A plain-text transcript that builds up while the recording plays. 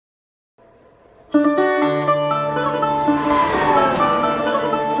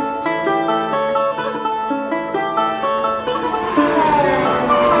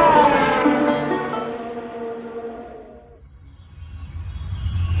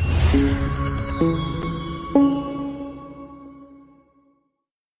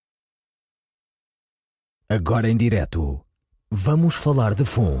Agora em direto, vamos falar de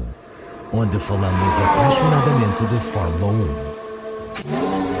FUN, onde falamos apaixonadamente de Fórmula 1.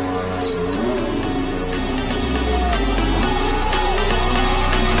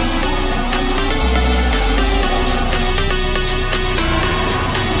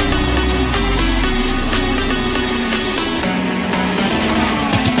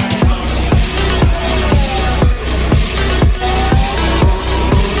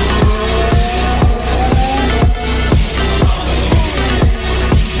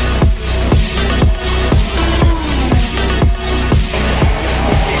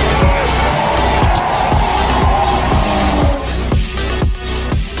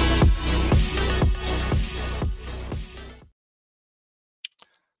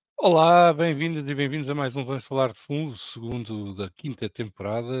 Olá, bem-vindos e bem-vindos a mais um Vamos Falar de Fundo, segundo da quinta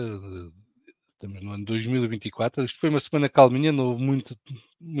temporada. Estamos no ano 2024. Isto foi uma semana calminha, não houve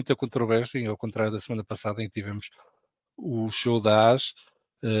muita controvérsia, ao contrário da semana passada em que tivemos o show da AS,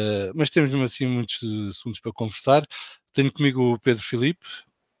 mas temos mesmo assim muitos assuntos para conversar. Tenho comigo o Pedro Filipe,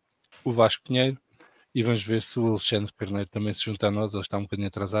 o Vasco Pinheiro, e vamos ver se o Alexandre Carneiro também se junta a nós. Ele está um bocadinho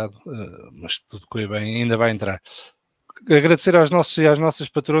atrasado, mas se tudo correr bem, ainda vai entrar. Agradecer aos nossos e às nossas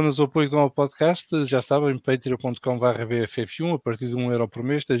patronas o apoio que dão ao podcast. Já sabem, patreon.com/bff1, a partir de €1 por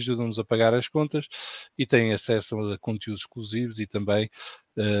mês, ajudam-nos a pagar as contas e têm acesso a conteúdos exclusivos e também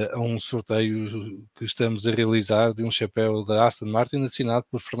a um sorteio que estamos a realizar de um chapéu da Aston Martin assinado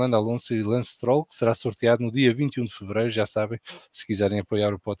por Fernando Alonso e Lance Stroll, que será sorteado no dia 21 de fevereiro. Já sabem, se quiserem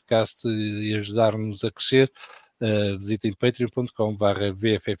apoiar o podcast e ajudar-nos a crescer, visitem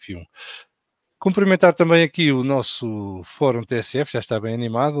patreon.com/bff1. Cumprimentar também aqui o nosso Fórum TSF, já está bem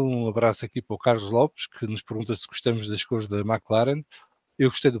animado. Um abraço aqui para o Carlos Lopes, que nos pergunta se gostamos das cores da McLaren. Eu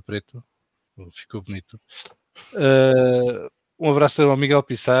gostei do preto, ficou bonito. Um abraço ao Miguel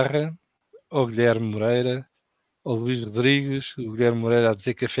Pissarra, ao Guilherme Moreira, ao Luís Rodrigues. O Guilherme Moreira a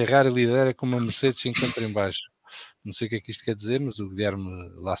dizer que a Ferrari lidera com uma Mercedes se encontra em baixo. Não sei o que é que isto quer dizer, mas o Guilherme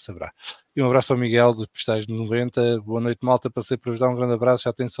lá saberá. E um abraço ao Miguel dos Postais de 90. Boa noite, malta. Passei para vos dar um grande abraço.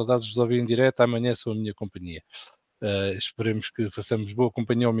 Já tenho saudades de vos ouvir em direto. Amanhã sou a minha companhia. Esperemos que façamos boa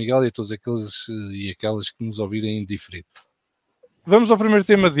companhia ao Miguel e a todos aqueles e aquelas que nos ouvirem em diferido. Vamos ao primeiro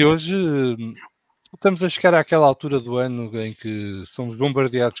tema de hoje. Estamos a chegar àquela altura do ano em que somos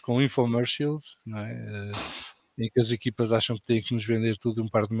bombardeados com infomercials, não é? Em que as equipas acham que têm que nos vender tudo um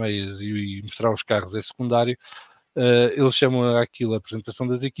par de meias e mostrar os carros é secundário. Eles chamam aquilo a apresentação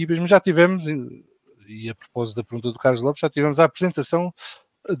das equipas, mas já tivemos, e a propósito da pergunta do Carlos Lopes, já tivemos a apresentação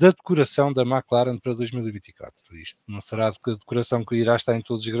da decoração da McLaren para 2024. Isto não será a decoração que irá estar em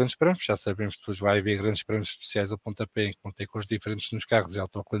todos os grandes prémios, já sabemos que depois vai haver grandes prémios especiais ao pontapé, em que vão ter cores diferentes nos carros e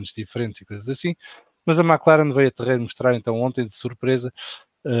autocolantes diferentes e coisas assim, mas a McLaren veio a terreno mostrar então ontem de surpresa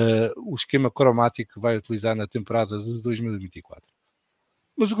o esquema cromático que vai utilizar na temporada de 2024.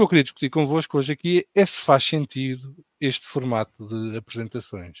 Mas o que eu queria discutir convosco hoje aqui é se faz sentido este formato de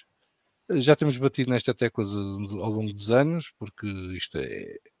apresentações. Já temos batido nesta tecla ao longo dos anos, porque isto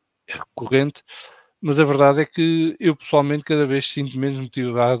é recorrente, mas a verdade é que eu pessoalmente cada vez sinto menos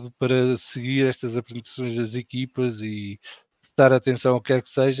motivado para seguir estas apresentações das equipas e prestar atenção ao que quer que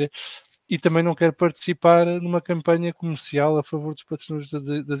seja, e também não quero participar numa campanha comercial a favor dos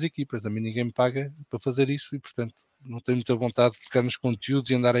patrocinadores das equipas. A mim ninguém me paga para fazer isso e, portanto, não tenho muita vontade de ficar nos conteúdos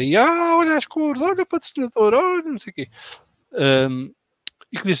e andar aí, olha as cores, olha o patrocinador, olha não sei o quê.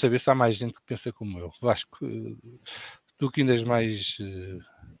 E queria saber se há mais gente que pensa como eu. Vasco, tu que ainda és mais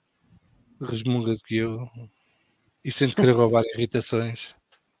resmunga do que eu e sem te querer roubar irritações,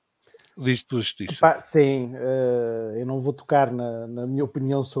 diz tua justiça. Sim, eu não vou tocar na minha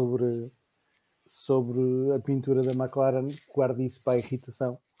opinião sobre a pintura da McLaren, guardo isso para a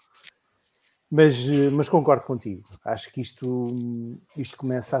irritação. Mas concordo contigo. Acho que isto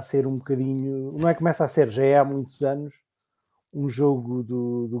começa a ser um bocadinho... Não é que começa a ser, já é há muitos anos, um jogo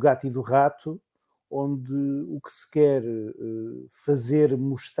do gato e do rato, onde o que se quer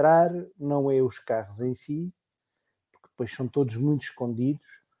mostrar não é os carros em si, porque depois são todos muito escondidos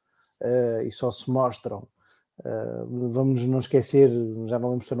e só se mostram. Vamos não esquecer, já não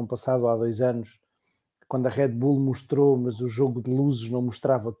lembro se foi no passado ou há 2 anos, quando a Red Bull mostrou, mas o jogo de luzes não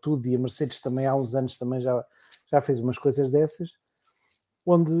mostrava tudo, e a Mercedes também há uns anos também já fez umas coisas dessas,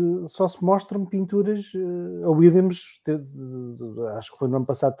 onde só se mostram pinturas. A Williams, acho que foi no ano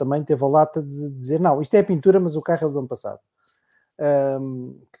passado também, teve a lata de dizer, não, isto é a pintura, mas o carro é do ano passado.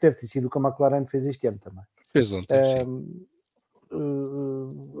 Que deve ter sido o que a McLaren fez este ano também. Fez ontem, sim.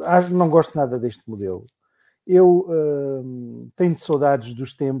 Não gosto nada deste modelo. Eu tenho saudades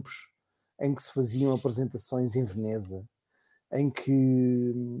dos tempos em que se faziam apresentações em Veneza, em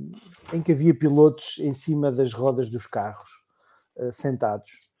que havia pilotos em cima das rodas dos carros,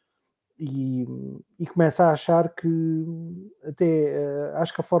 sentados, e começa a achar que até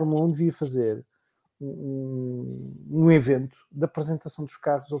acho que a Fórmula 1 devia fazer um evento de apresentação dos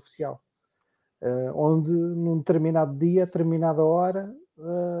carros oficial, onde num determinado dia, determinada hora,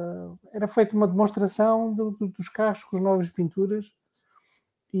 era feita uma demonstração dos carros com as novas pinturas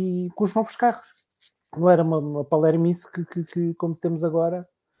e com os novos carros. Não era uma palermice que como temos agora,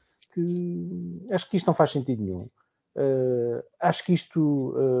 que acho que isto não faz sentido nenhum. Acho que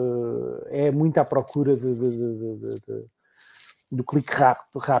isto é muito à procura do clique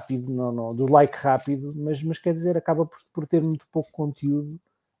rápido, do like rápido, mas quer dizer, acaba por ter muito pouco conteúdo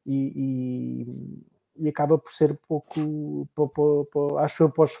e acaba por ser pouco, acho eu,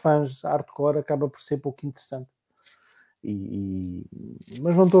 para os fãs hardcore, acaba por ser pouco interessante.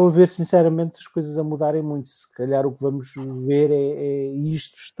 Mas não estou a ver, sinceramente, as coisas a mudarem muito. Se calhar o que vamos ver é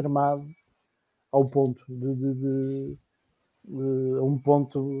isto extremado ao ponto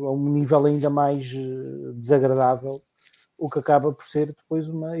a um nível ainda mais desagradável, o que acaba por ser depois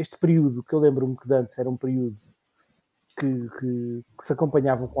este período, que eu lembro-me que antes era um período que se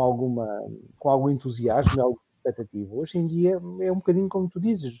acompanhava com algum entusiasmo e alguma expectativa. Hoje em dia é um bocadinho como tu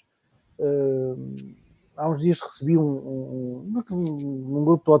dizes. Há uns dias recebi num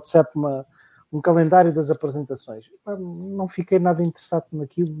grupo do WhatsApp um calendário das apresentações. Não fiquei nada interessado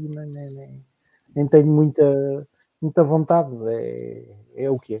naquilo, nem tenho muita vontade. É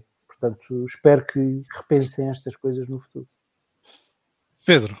o que é. Portanto, espero que repensem estas coisas no futuro.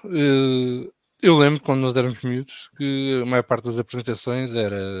 Pedro, eu lembro quando nós éramos miúdos que a maior parte das apresentações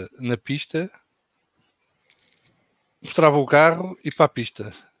era na pista, mostrava o carro e para a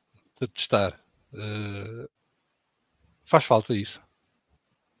pista para testar. Faz falta isso.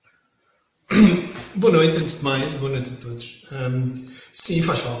 Boa noite, antes de mais, boa noite a todos. Sim,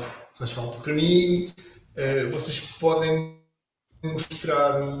 faz falta. Para mim, vocês podem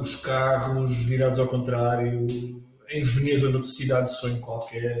mostrar os carros virados ao contrário em Veneza ou noutra cidade de sonho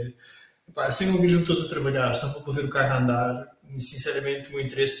qualquer. Sem não vir todos a trabalhar, só vou para ver o carro andar, e, sinceramente o meu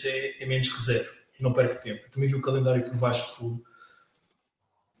interesse é menos que zero. Não perco tempo. Eu também vi o calendário que o Vasco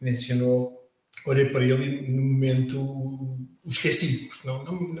mencionou, olhei para ele e no momento o esqueci.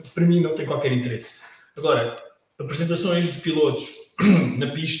 Para mim não tem qualquer interesse. Agora, apresentações de pilotos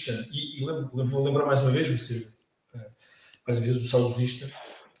na pista, e vou lembrar mais uma vez, mais uma vez o saudosista,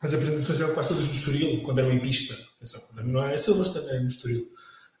 as apresentações eram quase todas no Estoril, quando eram em pista. Atenção, não era Silverstone, era no Estoril.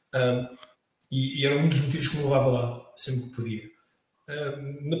 E era um dos motivos que me levava lá, sempre que podia.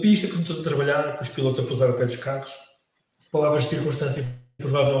 Na pista, quando todos a trabalhar, com os pilotos a pousar ao pé dos carros, palavras de circunstância,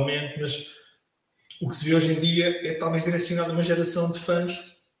 provavelmente, mas o que se vê hoje em dia é talvez direcionado a uma geração de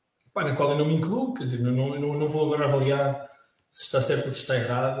fãs na qual eu não me incluo, quer dizer, não vou agora avaliar se está certo ou se está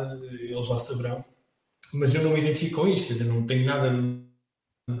errado, eles lá saberão, mas eu não me identifico com isto, quer dizer, não tenho nada.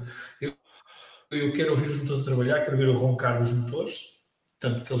 Eu quero ouvir os motores a trabalhar, quero ver o roncar dos motores,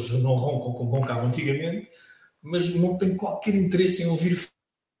 tanto que eles não roncam como roncavam antigamente, mas não tenho qualquer interesse em ouvir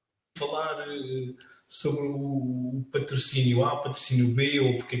falar sobre o patrocínio A, o patrocínio B,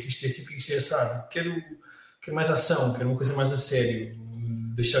 ou porque é que isto é assim, porque isto é assado. Quero mais ação, quero uma coisa mais a sério,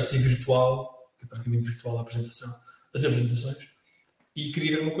 deixar de ser virtual, que é praticamente virtual as apresentações, e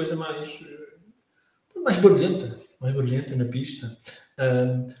queria ver uma coisa mais barulhenta na pista.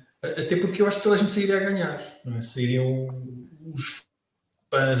 Até porque eu acho que toda a gente sairia a ganhar, não é? Sairiam os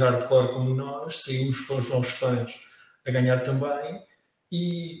fãs hardcore como nós, sairiam os novos fãs a ganhar também,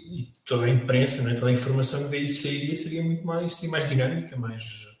 e toda a imprensa, não é? Toda a informação que daí seria muito mais dinâmica,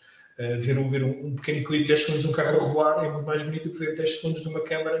 ver um pequeno clipe de 10 segundos de um carro a rolar é muito mais bonito do que ver 10 segundos de uma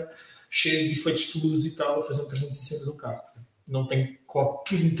câmara cheia de efeitos de luz e tal a fazer um 360 do carro. Não tenho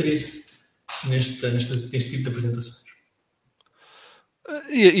qualquer interesse neste tipo de apresentações.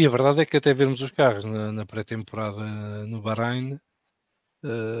 E a verdade é que até vermos os carros na pré-temporada no Bahrein,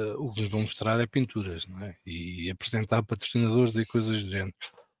 o que nos vão mostrar é pinturas, não é? E apresentar patrocinadores e coisas do género.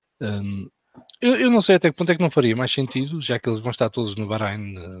 Eu não sei até que ponto é que não faria mais sentido, já que eles vão estar todos no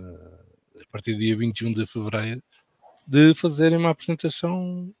Bahrein a partir do dia 21 de fevereiro, de fazerem uma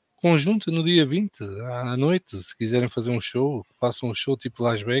apresentação conjunta no dia 20, à noite. Se quiserem fazer um show, façam um show tipo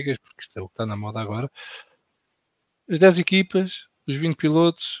Las Vegas, porque isto é o que está na moda agora. As 10 equipas, os 20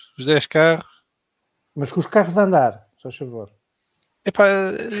 pilotos, os 10 carros. Mas com os carros a andar, só favor. Epá,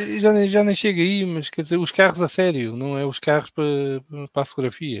 já nem chega aí, mas quer dizer, os carros a sério, não é os carros para a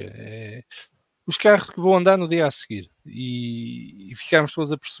fotografia, é os carros que vão andar no dia a seguir e ficarmos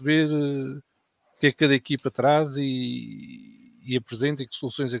todos a perceber o que é que cada equipa traz e e apresenta e que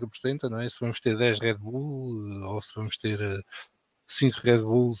soluções é que apresenta, não é? Se vamos ter 10 Red Bull ou se vamos ter 5 Red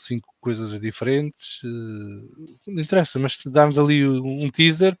Bull, 5 coisas diferentes, não interessa, mas darmos ali um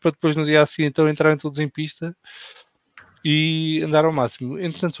teaser para depois no dia a seguir então entrarem todos em pista e andar ao máximo.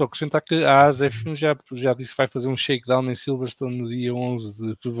 Entretanto, só acrescentar que a AS F1 já disse que vai fazer um shakedown em Silverstone no dia 11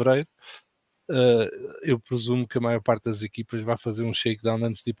 de fevereiro. Eu presumo que a maior parte das equipas vai fazer um shakedown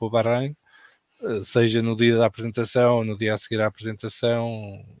antes de ir para o Bahrein, seja no dia da apresentação, no dia a seguir à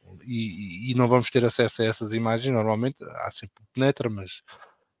apresentação, e não vamos ter acesso a essas imagens. Normalmente há sempre o penetra, mas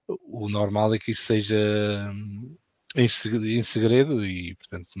o normal é que isso seja em segredo e,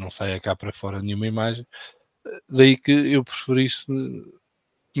 portanto, não saia cá para fora nenhuma imagem. Daí que eu preferisse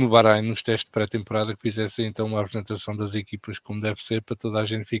no Bahrein, nos testes de pré-temporada, que fizessem então uma apresentação das equipas como deve ser, para toda a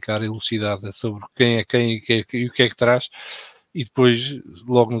gente ficar elucidada sobre quem é quem e o que é que traz, e depois,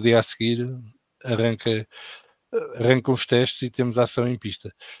 logo no dia a seguir, arrancam os testes e temos ação em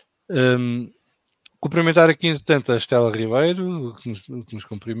pista. Cumprimentar aqui, entretanto, a Estela Ribeiro, que nos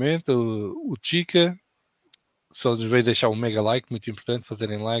cumprimenta, o Chica, só nos veio deixar um mega like, muito importante,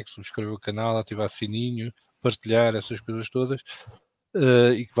 fazerem like, subscrever o canal, ativar sininho, partilhar essas coisas todas.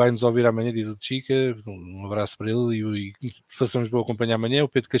 E que vai nos ouvir amanhã, diz o Chica. Um abraço para ele e façamos boa companhia amanhã. O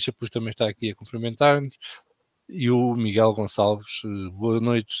Pedro Cachapuz também está aqui a cumprimentar-nos. E o Miguel Gonçalves, boas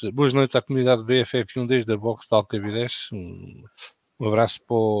noites à comunidade BFF1 desde a Box de Alcabidez. Um abraço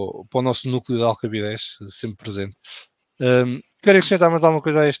para o nosso núcleo de Alcabidez, sempre presente. Querem acrescentar mais alguma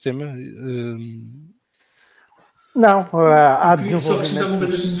coisa a este tema? Não, há só acrescentar uma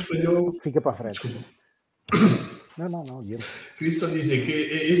coisa que desenvolvimento. me falhou. Fica para a frente. Desculpa. Não, adiante. Queria só dizer que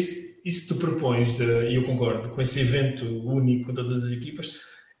isso que tu propões, e eu concordo, com esse evento único com todas as equipas,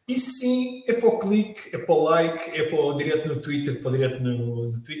 isso sim é para o clique, é para o like, é para o direto no Twitter, para o direto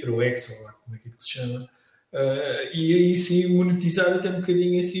no Twitter, ou X, ou lá como é que se chama, e aí sim monetizar até um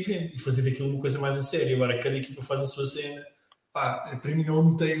bocadinho esse evento e fazer daquilo uma coisa mais a sério. Agora, cada equipa faz a sua cena, pá, para mim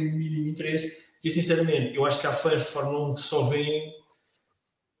não tem o mínimo interesse, e eu sinceramente, eu acho que há fãs de Fórmula 1 que só veem,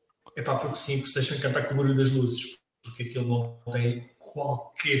 porque sim, porque se deixam encantar com o barulho das luzes, porque aquilo não tem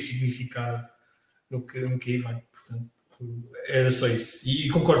qualquer significado no que aí vem. Portanto, era só isso. E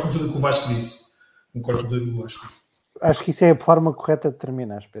concordo com tudo o que o Vasco disse. Acho que isso é a forma correta de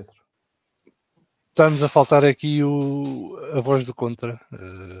terminar, Pedro. Está-nos a faltar aqui a voz do contra,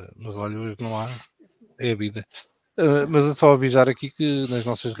 mas olha, hoje não há, é a vida. Mas é só avisar aqui que nas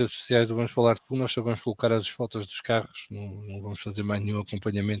nossas redes sociais do Vamos Falar de Fundo, nós só vamos colocar as fotos dos carros, não vamos fazer mais nenhum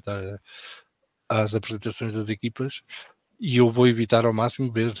acompanhamento às apresentações das equipas, e eu vou evitar ao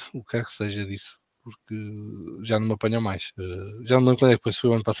máximo ver o que quer que seja disso, porque já não me apanham mais. Já não me lembro quando é que foi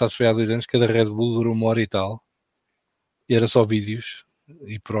o ano passado, se foi há 2 anos, cada Red Bull durou 1 hora e tal, e era só vídeos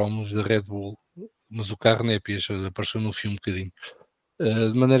e promos da Red Bull, mas o carro nem apareceu no filme um bocadinho.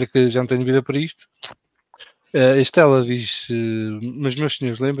 De maneira que já não tenho vida para isto. A Estela diz, mas meus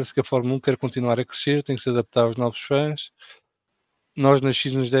senhores, lembra-se que a Fórmula 1 quer continuar a crescer, tem que se adaptar aos novos fãs. Nós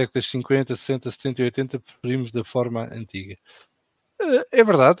nascidos nas décadas 50, 60, 70 e 80 preferimos da forma antiga. É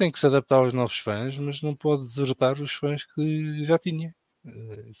verdade, tem que se adaptar aos novos fãs, mas não pode desertar os fãs que já tinha.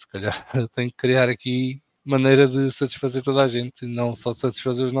 Se calhar tem que criar aqui maneira de satisfazer toda a gente, não só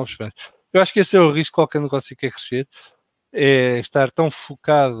satisfazer os novos fãs. Eu acho que esse é o risco de qualquer negócio que quer crescer, é estar tão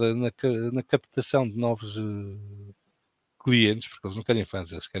focada na captação de novos clientes, porque eles não querem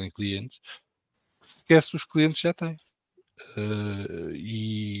fãs, eles querem clientes, que se esquece os clientes já têm.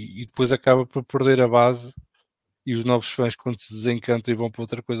 E depois acaba por perder a base, e os novos fãs, quando se desencantam e vão para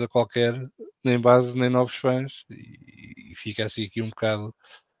outra coisa qualquer, nem base nem novos fãs, e fica assim aqui um bocado.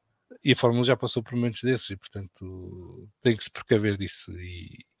 E a Fórmula já passou por momentos desses, e portanto tem que se precaver disso.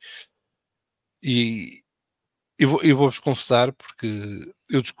 E eu vou-vos confessar, porque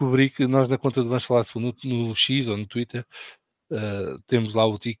eu descobri que nós na conta de Vamos Falar de Fundo no X ou no Twitter, temos lá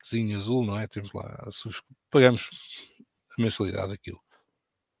o tiquezinho azul, não é? Temos lá, pagamos a mensalidade daquilo.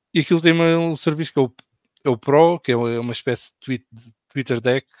 E aquilo tem um serviço que é o Pro, que é uma espécie de Twitter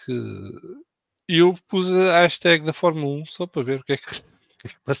deck, e eu pus a hashtag da Fórmula 1 só para ver o que é que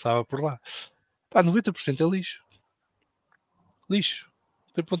passava por lá. Pá, 90% é lixo. Lixo.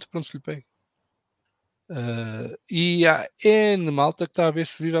 Tem ponto para onde se lhe pega. E há N malta que está a ver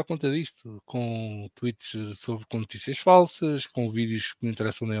se vive à conta disto, com tweets com notícias falsas, com vídeos que não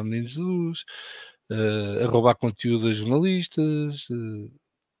interessam nem ao Menino Jesus, a roubar conteúdo a jornalistas,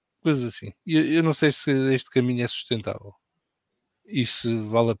 coisas assim. E eu não sei se este caminho é sustentável e se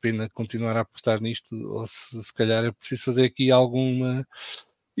vale a pena continuar a apostar nisto, ou se calhar é preciso fazer aqui alguma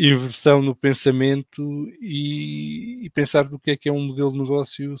inversão no pensamento e pensar no que é um modelo de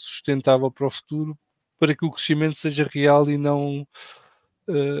negócio sustentável para o futuro, para que o crescimento seja real e não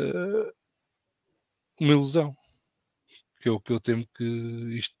uma ilusão, que é o que eu temo que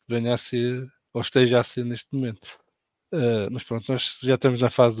isto venha a ser, ou esteja a ser neste momento. Mas pronto, nós já estamos na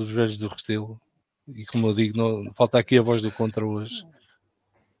fase dos velhos do Restelo, e como eu digo, não, falta aqui a voz do contra hoje.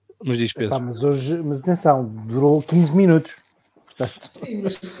 Mas diz, Pedro. Mas atenção, durou 15 minutos. Portanto... Sim,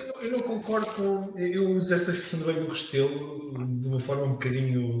 mas eu não concordo com... Eu uso essa expressão do velho do Restelo de uma forma um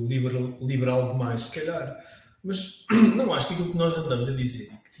bocadinho liberal demais, se calhar. Mas não acho que aquilo que nós andamos a dizer,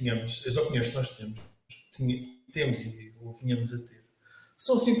 que tínhamos, as opiniões que nós temos e ou vinhamos a ter,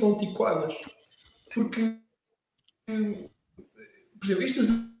 são assim tão antiquadas. Porque, por exemplo, estas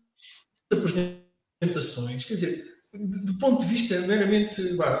apresentações, quer dizer, do ponto de vista meramente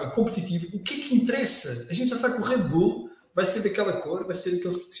competitivo, o que é que interessa? A gente já sabe que o Red Bull vai ser daquela cor, vai ser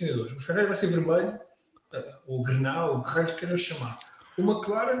daqueles patrocinadores. O Ferrari vai ser vermelho, ou grenal, o que raios queiram chamar. O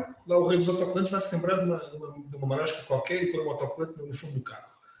McLaren, lá o rei dos autocolantes, vai se lembrar de uma marosca qualquer e pôr um autocolante no fundo do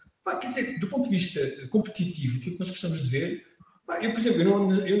carro. Quer dizer, do ponto de vista competitivo, aquilo que nós gostamos de ver, eu, por exemplo,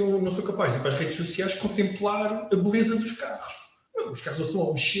 eu não sou capaz de ir para as redes sociais contemplar a beleza dos carros. Não, os carros ou estão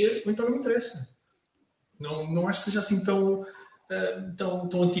a mexer, ou então não me interessa. Não acho que seja assim tão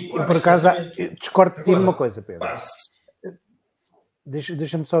antiquado. Eu, por acaso, discordo de ti numa coisa, Pedro.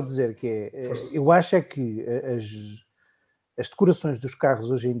 Deixa-me só dizer que eu acho é que as decorações dos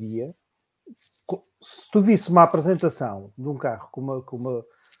carros hoje em dia, se tu visse uma apresentação de um carro com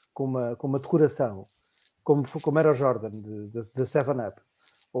uma decoração como era o Jordan da 7-Up,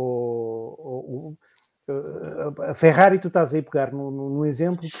 ou a Ferrari, tu estás aí a pegar num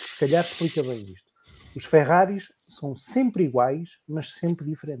exemplo que se calhar explica bem isto. Os Ferraris são sempre iguais, mas sempre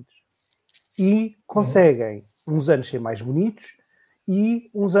diferentes. E conseguem uns anos ser mais bonitos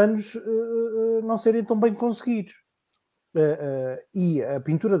e uns anos não serem tão bem conseguidos. E a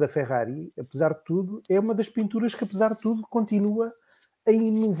pintura da Ferrari, apesar de tudo, é uma das pinturas que, apesar de tudo, continua a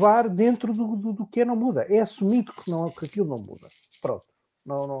inovar dentro do que não muda. É assumido que aquilo não muda. Pronto.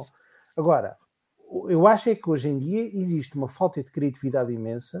 Não. Agora, eu acho é que hoje em dia existe uma falta de criatividade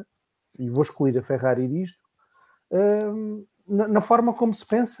imensa, e vou excluir a Ferrari disto, na forma como se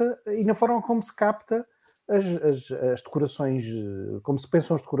pensa e na forma como se capta as decorações, como se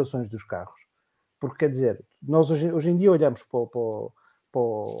pensam as decorações dos carros. Porque, quer dizer, nós hoje em dia olhamos para o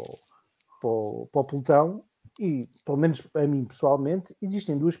pelotão e, pelo menos a mim pessoalmente,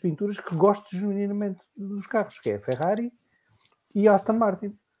 existem duas pinturas que gosto genuinamente dos carros, que é a Ferrari e a Aston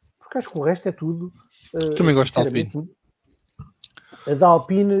Martin. Porque acho que o resto é tudo... Também gosto da Alpine. A da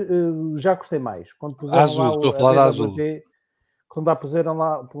Alpine já gostei mais. Quando puseram azul, lá estou a falar da azul. Quando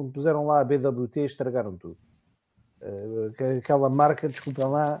puseram lá a BWT, estragaram tudo. Aquela marca, desculpem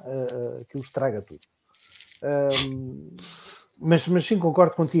lá, aquilo estraga tudo. Mas sim,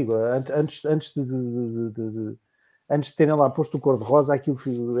 concordo contigo. Antes de terem lá posto o cor-de-rosa,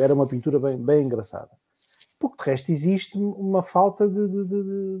 aquilo era uma pintura bem engraçada. Porque de resto existe uma falta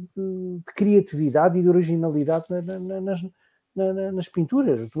de criatividade e de originalidade nas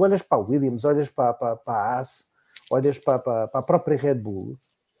pinturas. Tu olhas para a Williams, olhas para a Haas, olhas para a própria Red Bull,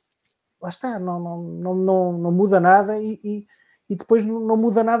 lá está, não muda nada e depois não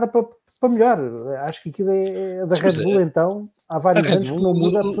muda nada para melhor. Acho que aquilo é da Red Bull, então há vários anos que não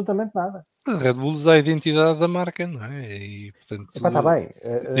muda absolutamente nada. A Red Bull usa a identidade da marca, não é? E, portanto, está bem.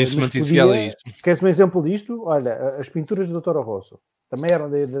 tem-se mantido fiel a isso. Queres um exemplo disto? Olha, as pinturas do Toro Rosso também eram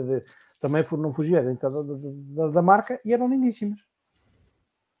também não fugiam da marca e eram lindíssimas.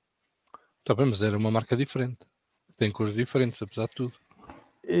 Está bem, mas era uma marca diferente. Tem cores diferentes, apesar de tudo.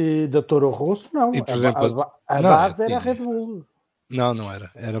 Da Toro Rosso, não. E, por exemplo, a base era a Red Bull. Não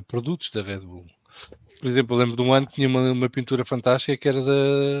era. Era produtos da Red Bull. Por exemplo, eu lembro de um ano que tinha uma pintura fantástica que era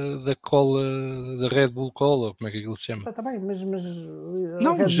da cola, da Red Bull Cola, como é que aquilo se chama? Está bem, mas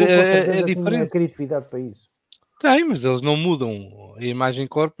não, mas é diferente. Tinha criatividade para isso. Tem, mas eles não mudam a imagem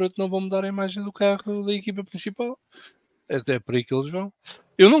corporate, não vão mudar a imagem do carro da equipa principal. Até por aí que eles vão.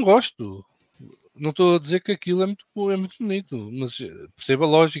 Eu não gosto. Não estou a dizer que aquilo é muito bonito, mas perceba a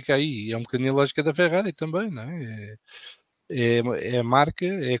lógica aí. É um bocadinho a lógica da Ferrari também, não é? É a marca,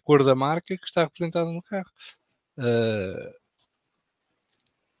 é a cor da marca que está representada no carro.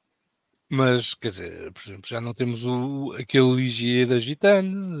 Mas, quer dizer, por exemplo, já não temos aquele Ligier da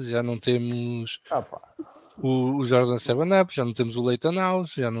Gitane, já não temos o Jordan 7-Up, já não temos o Leighton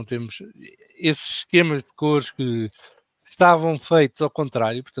House, já não temos esses esquemas de cores que estavam feitos ao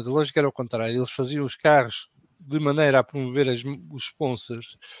contrário. Portanto, a lógica era ao contrário. Eles faziam os carros de maneira a promover os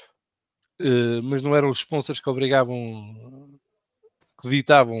sponsors, mas não eram os sponsors que obrigavam, que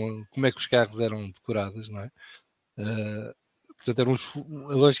ditavam como é que os carros eram decorados, não é? Portanto,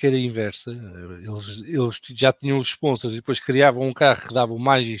 a lógica era inversa. Eles já tinham os sponsors e depois criavam um carro que dava o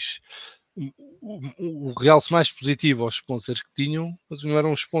realce mais positivo aos sponsors que tinham, mas não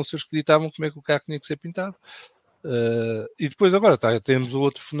eram os sponsors que ditavam como é que o carro tinha que ser pintado. E depois agora temos o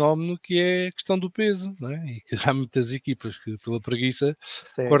outro fenómeno que é a questão do peso, não é? E que há muitas equipas que pela preguiça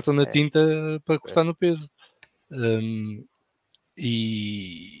cortam na tinta para cortar no peso.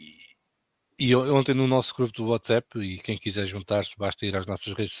 E ontem no nosso grupo do WhatsApp, e quem quiser juntar-se basta ir às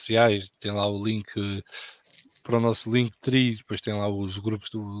nossas redes sociais, tem lá o link para o nosso Linktree, depois tem lá os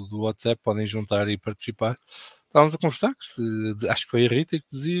grupos do WhatsApp, podem juntar e participar. Estávamos a conversar, acho que foi a Rita que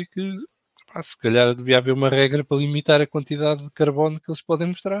dizia que se calhar devia haver uma regra para limitar a quantidade de carbono que eles podem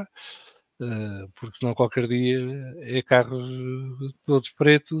mostrar, porque senão qualquer dia é carros todos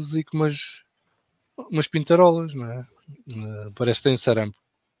pretos e com umas pintarolas, não é? Parece que tem sarampo,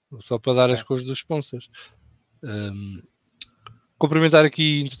 só para dar as cores dos sponsors. Cumprimentar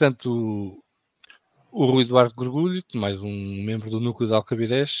aqui, entretanto, o Rui Eduardo Gorgulho, mais um membro do núcleo de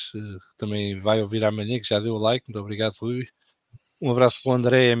Alcabidez, que também vai ouvir amanhã, que já deu o like. Muito obrigado, Rui. Um abraço para o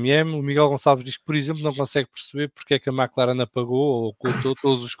André MM. O Miguel Gonçalves diz que, por exemplo, não consegue perceber porque é que a McLaren apagou ou ocultou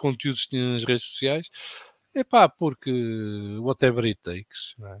todos os conteúdos que tinha nas redes sociais. Porque whatever it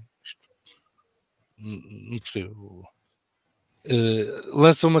takes. Não é? Não percebo.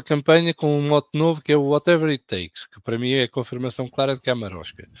 Lança uma campanha com um mote novo que é o whatever it takes, que para mim é a confirmação clara de que é a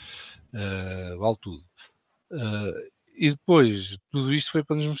marosca. Vale tudo. E depois, tudo isto foi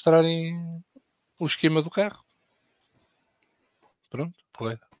para nos mostrarem o esquema do carro. Pronto,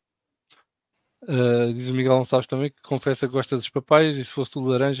 correto. Diz o Miguel Gonçalves também que confessa que gosta dos papaias e se fosse tudo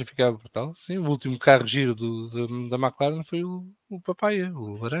laranja ficava brutal. Sim, o último carro giro da McLaren foi o papaya,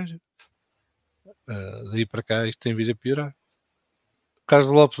 o laranja. Daí para cá isto tem vindo a piorar.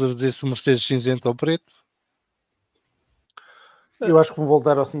 Carlos Lopes a dizer se o Mercedes cinzento ou preto. Eu acho que vão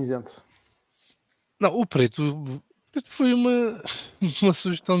voltar ao cinzento. Não, o preto foi uma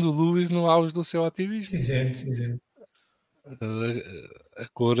sugestão do Lewis no auge do seu ativismo. Cinzento.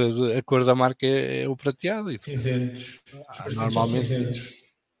 A cor da marca é o prateado. Cinzentos.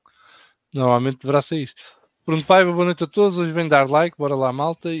 Normalmente deverá ser isso. Bruno Paiva, boa noite a todos. Hoje vem dar like, bora lá,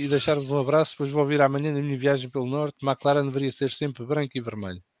 malta, e deixar-vos um abraço. Depois vou vir amanhã na minha viagem pelo Norte. McLaren deveria ser sempre branco e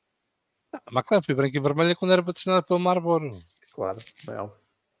vermelho. A McLaren foi branco e vermelha quando era patrocinada pelo Marlboro. Claro, bem.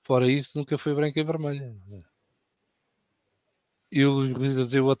 Fora isso, nunca foi branco e vermelha. E o Luís a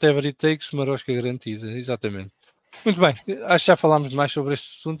dizer whatever it takes, marosca garantida. Exatamente. Muito bem, acho que já falámos mais sobre este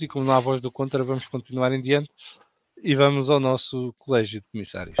assunto e como não há voz do contra, vamos continuar em diante e vamos ao nosso Colégio de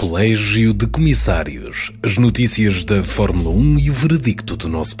Comissários. Colégio de Comissários. As notícias da Fórmula 1 e o veredicto do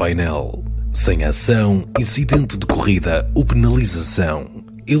nosso painel. Sem ação, incidente de corrida ou penalização,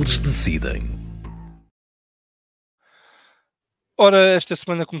 eles decidem. Ora, esta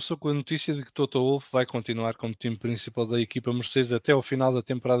semana começou com a notícia de que Toto Wolff vai continuar como time principal da equipa Mercedes até ao final da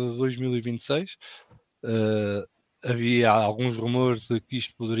temporada de 2026. Havia alguns rumores de que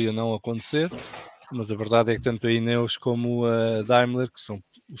isto poderia não acontecer, mas a verdade é que tanto a Ineos como a Daimler, que são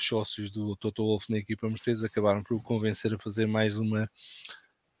os sócios do Toto Wolff na equipa Mercedes, acabaram por o convencer a fazer mais um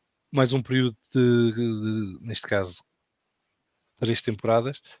período neste caso, 3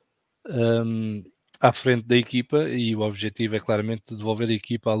 temporadas, à frente da equipa, e o objetivo é claramente devolver a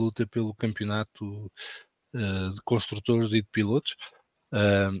equipa à luta pelo campeonato de construtores e de pilotos.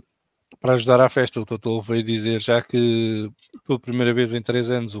 Para ajudar à festa, o Toto veio dizer já que pela primeira vez em 3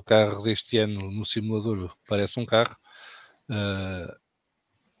 anos o carro deste ano no simulador parece um carro.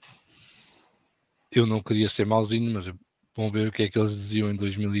 Eu não queria ser mauzinho, mas vamos ver o que é que eles diziam em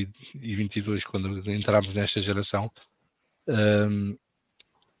 2022 quando entramos nesta geração.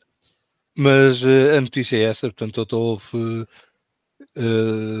 Mas a notícia é essa, portanto o Toto Wolff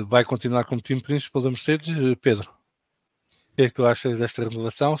vai continuar como time principal da Mercedes. Pedro, o que é que tu achas desta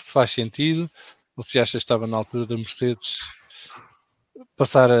renovação? Se faz sentido ou se achas que estava na altura da Mercedes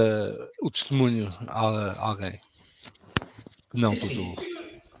passar o testemunho a alguém? Não, Toto Wolff.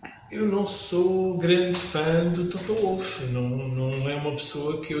 Eu não sou grande fã do Toto Wolff, não é uma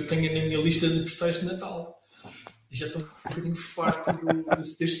pessoa que eu tenha na minha lista de postais de Natal. E já estou um bocadinho farto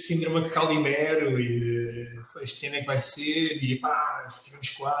deste síndrome de Calimero e este ano é que vai ser e tivemos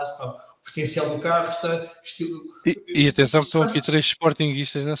quase, o potencial do carro está estilo... E atenção que estão aqui 3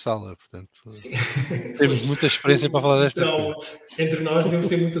 sportinguistas na sala, portanto temos muita experiência para falar destas coisas. Entre nós devemos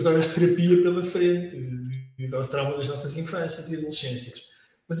ter muitas horas de terapia pela frente e ao trauma das nossas infâncias e adolescências.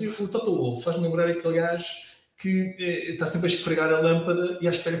 Mas o Toto Wolff faz-me lembrar aquele gajo que está sempre a esfregar a lâmpada e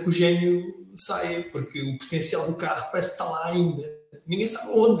à espera que o gênio saia, porque o potencial do carro parece que está lá ainda. Ninguém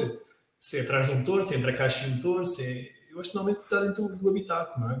sabe onde. Se é atrás de um motor, se é entre a caixa e o motor, se Eu acho que normalmente está dentro do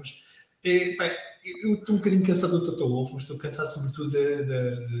habitat, não é? Mas, eu estou um bocadinho cansado do Toto Wolff, mas estou cansado sobretudo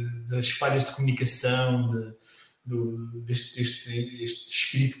das falhas de comunicação, deste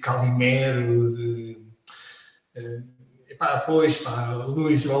espírito calimero,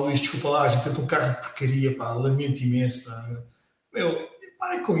 Luís, desculpa lá, a gente tem um carro de porcaria, pá, lamento imenso, pá. Meu,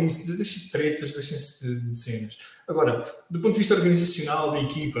 parem com isso, deixem de tretas, deixem-se de cenas. Agora, do ponto de vista organizacional da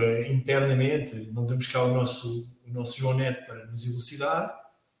equipa, internamente, não temos cá o nosso João Neto para nos elucidar.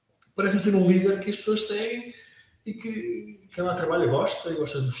 Parece-me ser um líder que as pessoas seguem e que quem lá trabalha gosta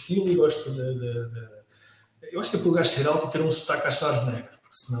do estilo e gosta Eu acho que é para o gajo ser alto e ter um sotaque às Schwarzenegger,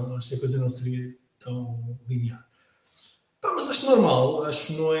 porque senão acho que a coisa não seria tão linear. Mas acho normal, acho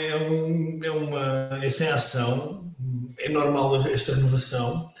que não é sem ação, é normal esta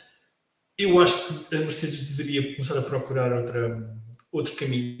renovação. Eu acho que a Mercedes deveria começar a procurar outro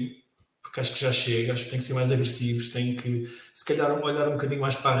caminho, porque acho que já chega, acho que tem que ser mais agressivos, tem que, se calhar, olhar um bocadinho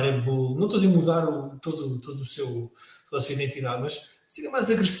mais para a Red Bull, não estou a dizer mudar toda a sua identidade, mas serem mais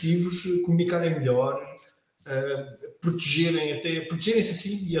agressivos, comunicarem melhor, protegerem-se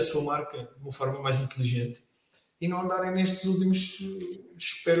assim e a sua marca de uma forma mais inteligente. E não andarem nestes últimos,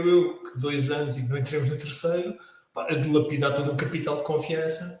 espero eu, que 2 anos e que não entremos no terceiro, a dilapidar todo um capital de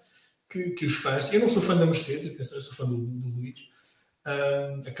confiança que os fãs... Eu não sou fã da Mercedes, atenção, eu sou fã do Luís,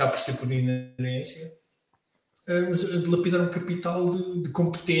 acabo por ser por inerência, mas a dilapidar um capital de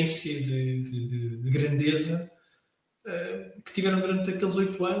competência, de grandeza que tiveram durante aqueles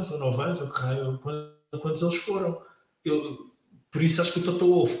 8 anos, ou 9 anos, ou quantos eles foram. Por isso acho que o Toto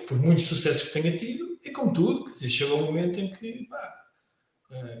Wolff, por muitos sucessos que tenha tido, é como tudo, quer dizer, chega um momento em que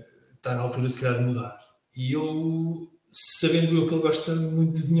está na altura de calhar de mudar. E eu, sabendo eu que ele gosta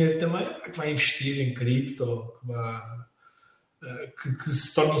muito de dinheiro também, que vai investir em cripto, que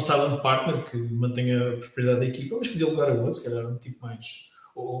se torne um silent partner, que mantenha a propriedade da equipa, mas que dê lugar a outro, se calhar um tipo mais...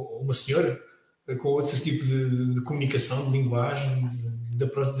 Ou uma senhora, com outro tipo de comunicação, de linguagem, de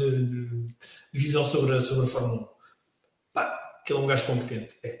visão sobre a Fórmula 1. Que ele é um gajo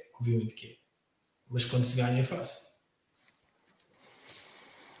competente. Obviamente que é. Mas quando se ganha é fácil.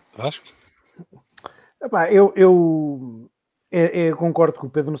 Vasco? Eu concordo com o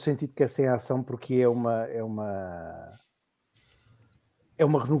Pedro no sentido que é sem ação, porque é uma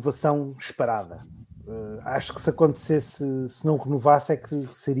renovação esperada. Acho que se acontecesse, se não renovasse, é que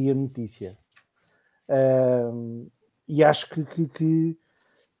seria notícia. E acho que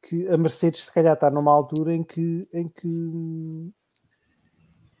a Mercedes se calhar está numa altura em que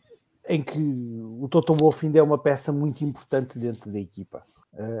o Toto Wolff ainda é uma peça muito importante dentro da equipa.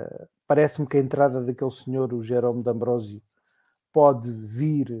 Parece-me que a entrada daquele senhor, o Jerome D'Ambrosio, pode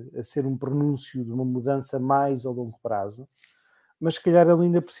vir a ser um pronúncio de uma mudança mais a longo prazo, mas se calhar ele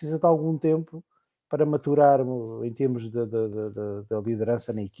ainda precisa de algum tempo para maturar em termos da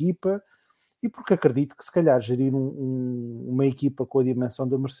liderança na equipa, e porque acredito que se calhar gerir uma equipa com a dimensão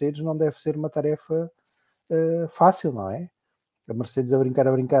da Mercedes não deve ser uma tarefa fácil, não é? A Mercedes a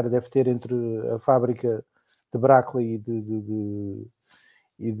brincar deve ter entre a fábrica de Brackley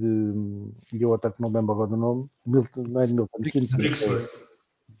e outra que não lembro agora do nome, Milton, não é de Milton,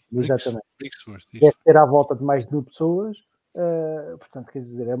 exatamente. Deve ter à volta de mais de 1000 pessoas, portanto, quer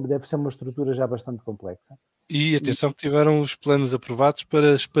dizer, deve ser uma estrutura já bastante complexa. E atenção que tiveram os planos aprovados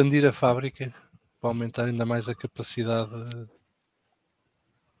para expandir a fábrica, para aumentar ainda mais a capacidade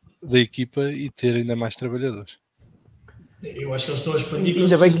da equipa e ter ainda mais trabalhadores. Eu acho que eles estão a expandir,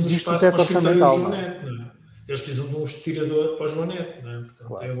 ainda bem que existe o teto orçamental, não é? Eles precisam de um estirador para o João Neto, não é? Portanto,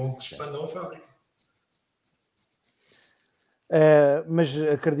 claro, é bom que expandam a fábrica. Mas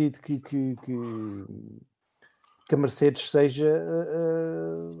acredito que a Mercedes seja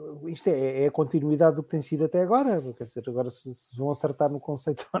isto é a continuidade do que tem sido até agora. Quer dizer, agora se vão acertar no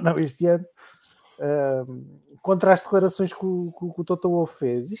conceito ou não este ano, contra as declarações que o Toto Wolff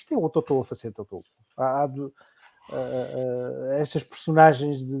fez, isto é o Toto Wolff a ser Toto Wolff. Estas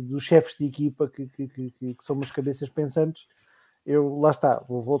personagens dos chefes de equipa que são umas cabeças pensantes. Lá está,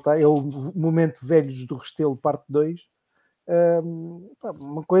 vou voltar, é o momento Velhos do Restelo parte 2.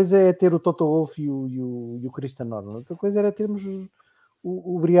 Uma coisa é ter o Toto Wolff e o Christian Horner, outra coisa era termos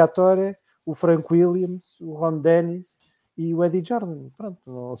o Briatore, o Frank Williams, o Ron Dennis e o Eddie Jordan.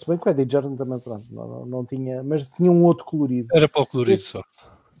 Pronto, se bem que o Eddie Jordan também não tinha, mas tinha um outro colorido. Era para o colorido só.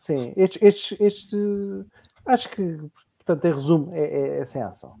 Sim, este acho que, portanto, em resumo, é sem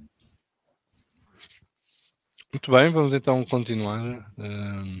ação. Muito bem, vamos então continuar.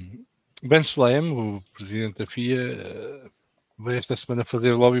 Ben Sulayem, o presidente da FIA, veio esta semana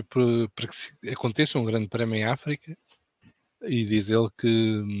fazer lobby para que aconteça um grande prémio em África e diz ele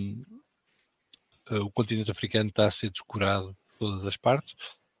que o continente africano está a ser descurado por todas as partes.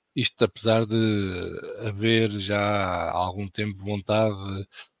 Isto apesar de haver já há algum tempo vontade,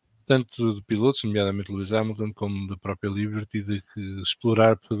 tanto de pilotos, nomeadamente Lewis Hamilton, como da própria Liberty, de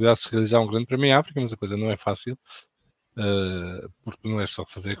explorar a possibilidade de se realizar um grande prémio em África, mas a coisa não é fácil, porque não é só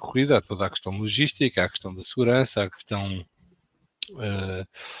fazer a corrida, há toda a questão logística, há a questão da segurança, há a questão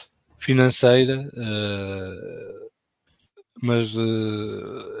financeira, mas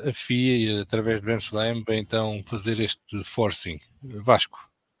a FIA, através de Ben Sulayem, vai então fazer este forcing. Vasco,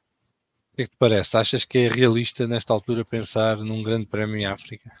 o que é que te parece? Achas que é realista nesta altura pensar num grande prémio em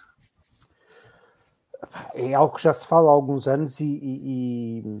África? É algo que já se fala há alguns anos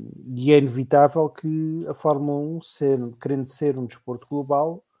e é inevitável que a Fórmula 1, querendo ser um desporto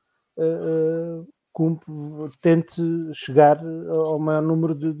global, tente chegar ao maior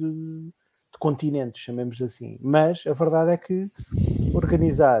número de continentes, chamemos assim. Mas a verdade é que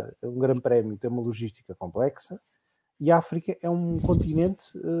organizar um grande prémio tem uma logística complexa e a África é um continente,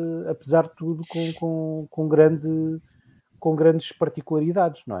 apesar de tudo, com grandes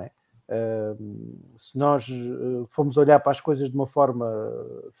particularidades, não é? Se nós formos olhar para as coisas de uma forma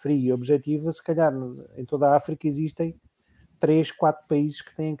fria e objetiva, se calhar em toda a África existem 3, 4 países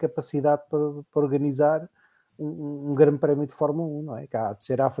que têm capacidade para organizar um grande prémio de Fórmula 1, não é? Que há de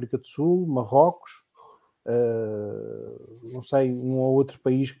ser a África do Sul, Marrocos, não sei, um ou outro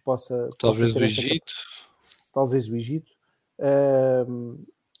país que possa talvez ter o Egito. Talvez o Egito.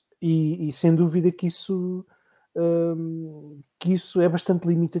 E sem dúvida que isso é bastante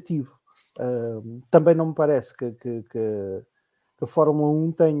limitativo. Também não me parece que a Fórmula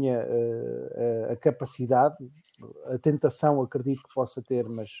 1 tenha a capacidade, a tentação, acredito que possa ter,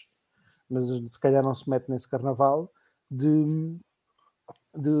 mas se calhar não se mete nesse carnaval, de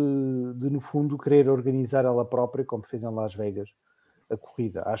no fundo querer organizar ela própria, como fez em Las Vegas, a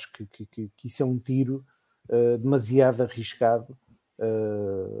corrida. Acho que isso é um tiro demasiado arriscado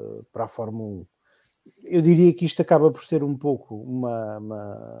para a Fórmula 1. Eu diria que isto acaba por ser um pouco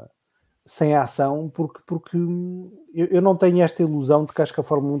uma sem ação, porque eu não tenho esta ilusão de que acho que a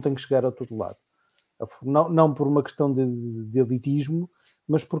Fórmula 1 tem que chegar a todo lado. Não por uma questão de elitismo,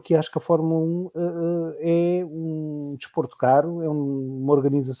 mas porque acho que a Fórmula 1 é um desporto caro, é uma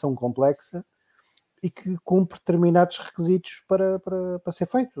organização complexa e que cumpre determinados requisitos para ser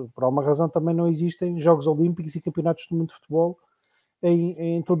feito. Por alguma razão também não existem Jogos Olímpicos e Campeonatos do Mundo de Futebol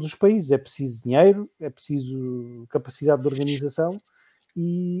em todos os países. É preciso dinheiro, é preciso capacidade de organização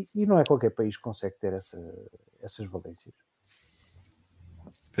e não é qualquer país que consegue ter essas valências.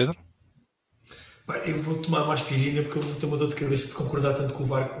 Pedro? Eu vou tomar uma aspirina porque eu vou ter uma dor de cabeça de concordar tanto com o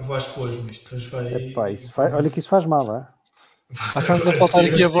Vasco hoje, mas isto vai... olha que isso faz mal, não é? Estamos a faltar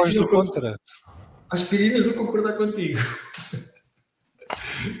aqui a voz do contra. Aspirinas vou concordar contigo.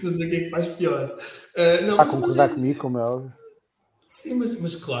 Não sei o que é que faz pior. Não, concordar comigo, como é óbvio. Sim,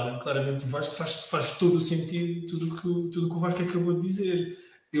 mas claramente o Vasco faz todo o sentido tudo que o Vasco acabou de dizer.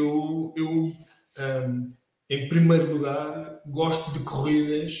 Eu em primeiro lugar, gosto de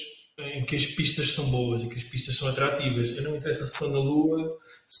corridas em que as pistas são boas e que as pistas são atrativas. Eu não me interessa se são na Lua,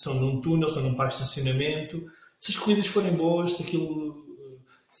 se são num túnel, se são num parque de estacionamento. Se as corridas forem boas, se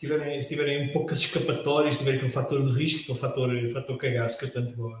tiverem poucas escapatórias, se tiverem aquele fator de risco, aquele fator cagaço que eu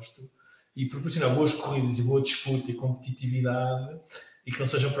tanto gosto, e proporcionar boas corridas e boa disputa e competitividade, e que não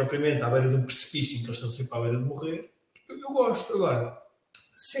sejam propriamente à beira de um precipício em que eles estão sempre à beira de morrer, eu gosto. Agora,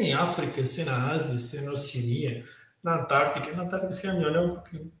 se em África, se na Ásia, se na Oceania, na Antártica se calhar melhor não,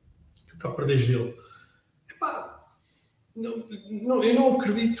 porque está a perder gelo. Eu não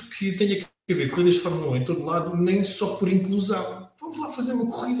acredito que tenha que haver corridas de Fórmula 1 em todo lado, nem só por inclusão. Vamos lá fazer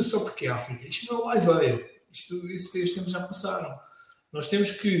uma corrida só porque é África. Isto não é Live Aid. Esses tempos já passaram. Nós temos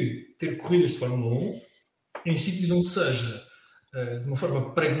que ter corridas de Fórmula 1 em sítios onde seja, de uma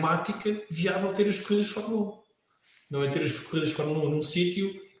forma pragmática, viável ter as corridas de Fórmula 1. Não é ter as corridas de Fórmula 1 num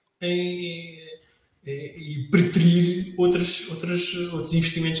sítio e preterir outros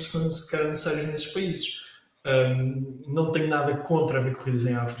investimentos que são se calhar necessários nesses países. Não tenho nada contra haver corridas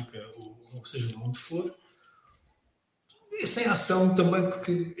em África, ou seja, onde for. E sem ação também,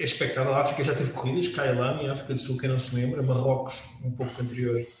 porque é expectável. A África já teve corridas, Kailan, em África do Sul, quem não se lembra, Marrocos, um pouco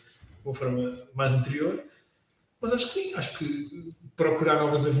anterior, de uma forma mais anterior. Mas acho que sim, acho que procurar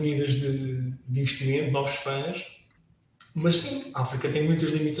novas avenidas de investimento, novos fãs. Mas sim, a África tem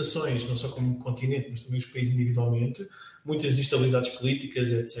muitas limitações, não só como continente, mas também os países individualmente, muitas instabilidades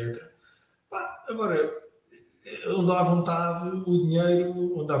políticas, etc. Agora, onde há vontade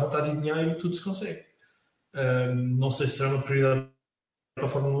e dinheiro, tudo se consegue. Não sei se será uma prioridade para a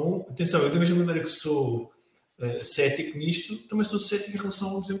Fórmula 1. Atenção, eu da mesma maneira que sou cético nisto, também sou cético em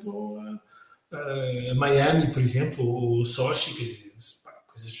relação, por exemplo, a Miami, por exemplo, ou Sochi, quer dizer,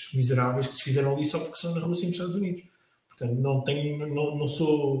 coisas miseráveis que se fizeram ali só porque são na Rússia e nos Estados Unidos. Portanto, não tenho nenhuma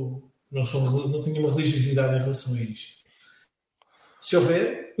religiosidade em relação a isto. Se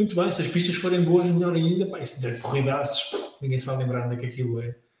houver, muito bem, se as pistas forem boas, melhor ainda. Pá, isso de corridaços, ninguém se vai lembrar onde é que aquilo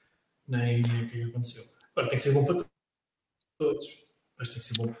é, nem o que é que aconteceu. Agora, tem que ser bom para todos. Mas tem que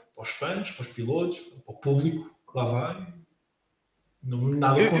ser bom para os fãs, para os pilotos, para o público que lá vai. Não,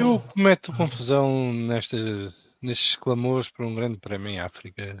 nada contra. Eu cometo confusão nestes clamores por um grande prémio em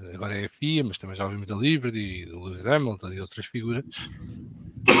África. Agora é a FIA, mas também já ouvimos da Liberty, do Lewis Hamilton e outras figuras.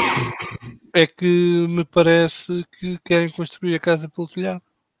 É que me parece que querem construir a casa pelo telhado.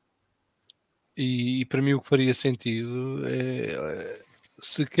 E para mim o que faria sentido é,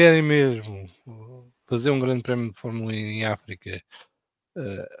 se querem mesmo fazer um grande prémio de Fórmula 1 em África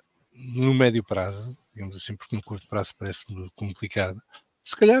no médio prazo, digamos assim, porque no curto prazo parece-me complicado,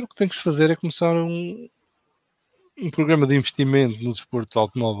 se calhar o que tem que se fazer é começar um programa de investimento no desporto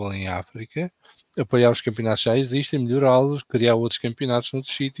automóvel em África, apoiar os campeonatos que já existem, melhorá-los, criar outros campeonatos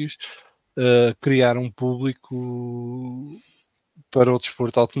noutros sítios, criar um público para o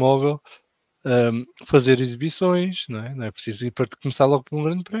desporto automóvel, fazer exibições, não é preciso ir para começar logo por um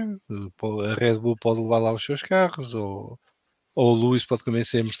grande prémio. A Red Bull pode levar lá os seus carros, ou o Lewis pode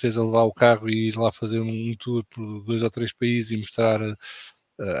convencer a Mercedes a levar o carro e ir lá fazer um tour por 2 ou 3 países e mostrar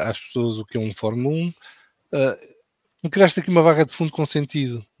às pessoas o que é um Fórmula 1. Criaste aqui uma vaga de fundo com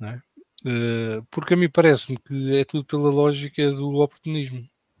sentido, não é? Porque a mim parece-me que é tudo pela lógica do oportunismo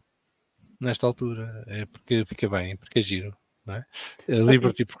nesta altura. É porque fica bem, porque é giro, não é? A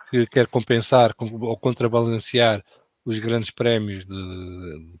Liberty porque quer compensar ou contrabalancear os grandes prémios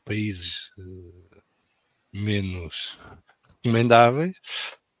de países menos recomendáveis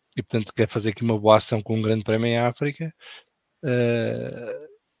e portanto quer fazer aqui uma boa ação com um grande prémio em África.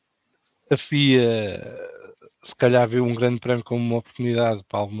 A FIA se calhar vê um grande prémio como uma oportunidade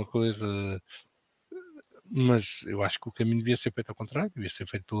para alguma coisa, mas eu acho que o caminho devia ser feito ao contrário, devia ser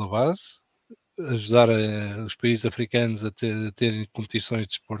feito pela base, ajudar os países africanos a terem competições de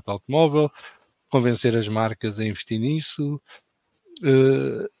desporto automóvel, convencer as marcas a investir nisso,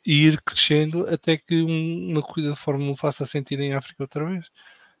 e ir crescendo até que uma corrida de Fórmula 1 faça sentido em África outra vez.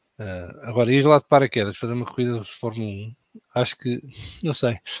 Agora, ir lá de paraquedas, fazer uma corrida de Fórmula 1, acho que, não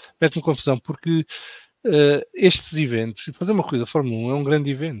sei, mete-me confusão, porque estes eventos, fazer uma corrida de Fórmula 1 é um grande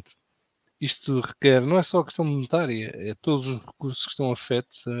evento. Isto requer, não é só a questão monetária, é todos os recursos que estão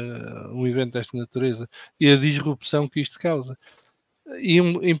afetos a um evento desta natureza e a disrupção que isto causa. E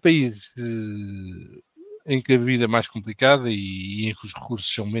em países em que a vida é mais complicada e em que os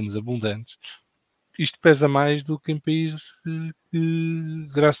recursos são menos abundantes, isto pesa mais do que em países que,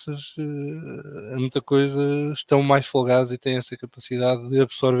 graças a muita coisa, estão mais folgados e têm essa capacidade de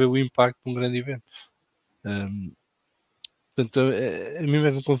absorver o impacto de um grande evento. Portanto, a mim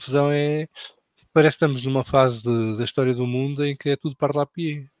mesmo confusão parece que estamos numa fase da história do mundo em que é tudo par lá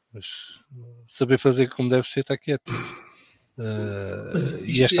pied, mas saber fazer como deve ser está quieto.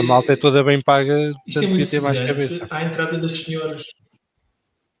 E esta malta é toda bem paga, isto é muito semelhante à entrada das senhoras.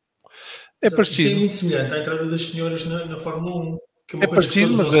 É parecido. Isto é muito semelhante à entrada das senhoras na Fórmula 1. Que é uma é coisa parecido,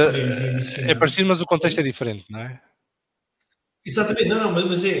 que todos mas nós queremos e ambicionamos. É parecido, mas o contexto é diferente, não é? Exatamente,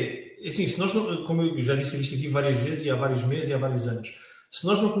 mas é assim, se nós não, como eu já disse isto aqui várias vezes, e há vários meses e há vários anos, se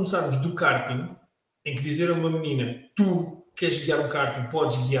nós não começarmos do karting, em que dizer a uma menina, tu queres guiar um karting,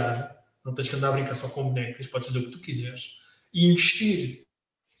 podes guiar, não tens que andar a brincar só com bonecas, podes fazer o que tu quiseres, e investir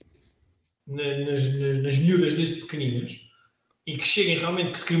nas miúdas desde pequeninas, e que cheguem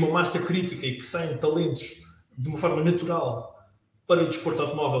realmente, que se crie uma massa crítica e que saiam talentos de uma forma natural para o desporto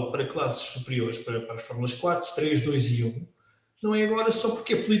automóvel, para classes superiores, para as Fórmulas 4, 3, 2 e 1, não é agora só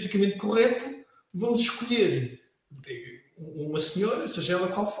porque é politicamente correto, vamos escolher uma senhora, seja ela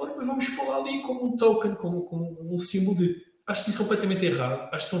qual for, mas vamos pô-la ali como um token, como um símbolo de... Acho isso completamente errado,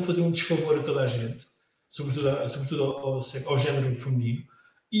 acho que estão a fazer um desfavor a toda a gente, sobretudo ao género feminino,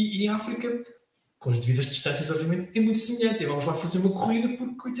 e em África, com as devidas distâncias, obviamente, é muito semelhante. Vamos lá fazer uma corrida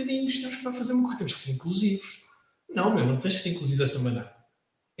porque, coitadinhos, temos que lá fazer uma corrida, temos que ser inclusivos. Não tens que ser inclusivo dessa maneira.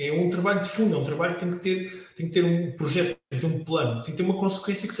 É um trabalho de fundo, é um trabalho que tem que ter um projeto, tem que ter um plano, tem que ter uma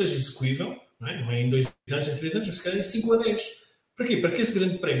consequência que seja execuível, não é em 2 anos, em 3 anos, mas se calhar em 5 a 10. Para quê? Para que esse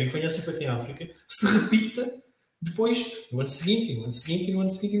grande prémio que venha a ser feito em África se repita depois, no ano seguinte, no ano seguinte, e no ano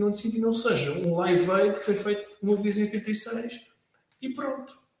seguinte, e no ano seguinte, e não seja um live aid que foi feito uma vez em 86 e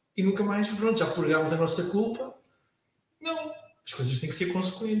pronto. E nunca mais, pronto, já purgámos a nossa culpa. Não. As coisas têm que ser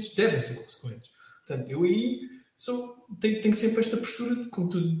consequentes, devem ser consequentes. Portanto, eu aí tenho sempre esta postura, como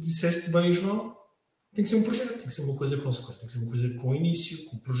tu disseste bem, João, Tem que ser um projeto, tem que ser uma coisa consequente, tem que ser uma coisa com início,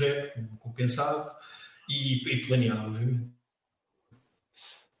 com projeto, com pensado e planeado, obviamente.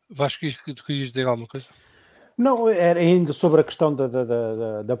 Vasco, tu querias dizer alguma coisa? Não, era ainda sobre a questão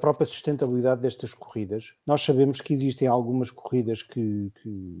da própria sustentabilidade destas corridas. Nós sabemos que existem algumas corridas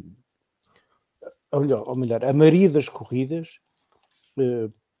ou melhor, a maioria das corridas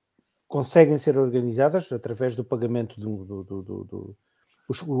conseguem ser organizadas através do pagamento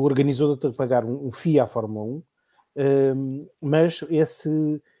o organizador tem que pagar um FII à Fórmula 1, mas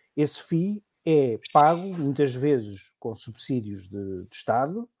esse FII é pago muitas vezes com subsídios de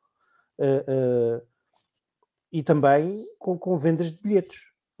Estado e também com vendas de bilhetes,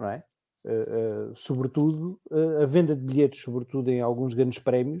 não é? Sobretudo, a venda de bilhetes, sobretudo em alguns grandes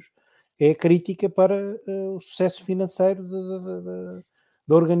prémios, é crítica para o sucesso financeiro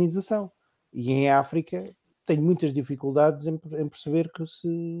da organização. E em África tenho muitas dificuldades em perceber que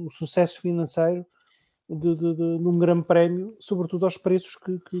o sucesso financeiro num grande prémio, sobretudo aos preços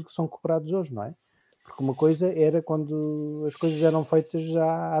que são cobrados hoje, não é? Porque uma coisa era quando as coisas eram feitas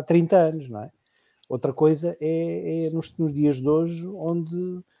já há 30 anos, não é? Outra coisa é nos dias de hoje,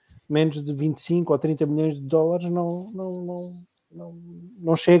 onde menos de 25 ou 30 milhões de dólares não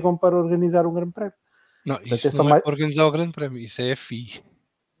chegam para organizar um grande prémio. Não, Portanto, isso não é para organizar o grande prémio, isso é a FII.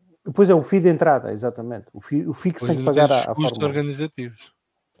 Depois é o FII de entrada, exatamente. O FII que se tem que pagar à custos Fórmula 1. organizativos.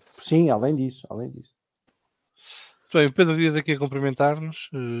 Sim, além disso. Bem, o Pedro Dias aqui a cumprimentar-nos.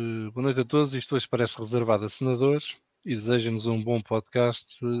 Boa noite a todos. Isto hoje parece reservado a senadores e deseja-nos um bom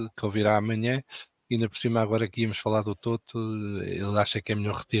podcast que ouvirá amanhã. E ainda por cima, agora que íamos falar do Toto, ele acha que é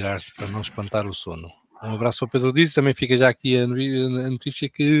melhor retirar-se para não espantar o sono. Um abraço para o Pedro Dias. Também fica já aqui a notícia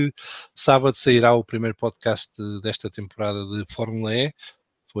que sábado sairá o primeiro podcast desta temporada de Fórmula E.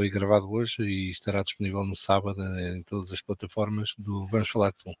 Foi gravado hoje e estará disponível no sábado em todas as plataformas do Vamos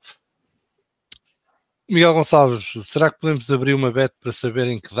Falar de Fundo. Miguel Gonçalves, será que podemos abrir uma bet para saber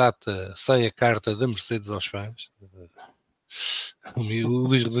em que data sai a carta da Mercedes aos fãs? O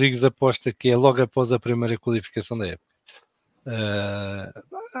Luís Rodrigues aposta que é logo após a primeira qualificação da época.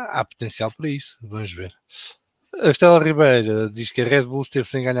 Há potencial para isso, vamos ver. A Estela Ribeira diz que a Red Bull esteve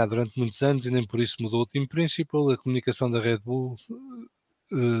sem ganhar durante muitos anos e nem por isso mudou o time principal. A comunicação da Red Bull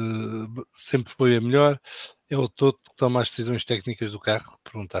sempre foi a melhor. É o Toto que toma as decisões técnicas do carro?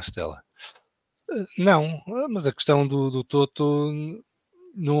 Pergunta a Estela. Não, mas a questão do Toto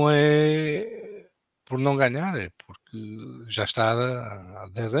não é por não ganhar, é porque já está há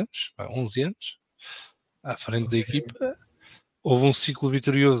 10 anos, há 11 anos, à frente da equipa. Houve um ciclo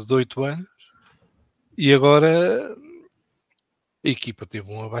vitorioso de 8 anos e agora a equipa teve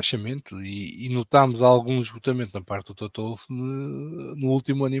um abaixamento e notámos algum esgotamento na parte do Toto no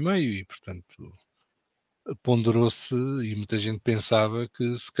último ano e meio e, portanto, ponderou-se e muita gente pensava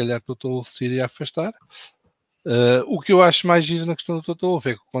que se calhar o Toto Wolff se iria afastar. O que eu acho mais giro na questão do Toto Wolff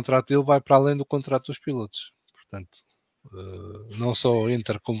é que o contrato dele vai para além do contrato dos pilotos. Portanto, não só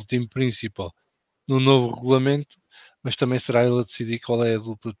entra como time principal no novo regulamento, mas também será ele a decidir qual é a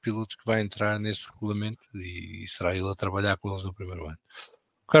dupla de pilotos que vai entrar nesse regulamento e será ele a trabalhar com eles no primeiro ano.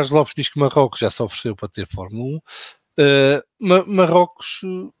 O Carlos Lopes diz que Marrocos já se ofereceu para ter Fórmula 1. Marrocos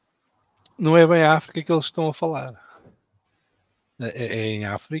não é bem a África que eles estão a falar. É em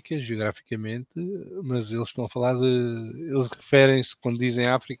África, geograficamente, mas eles estão a falar eles referem-se, quando dizem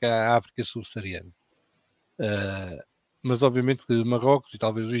África, à África subsaariana. Mas obviamente que Marrocos e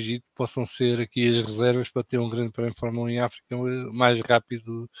talvez o Egito possam ser aqui as reservas para ter um grande prémio de Fórmula 1 em África mais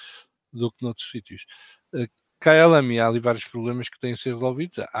rápido do que noutros sítios. KLM, há ali vários problemas que têm de ser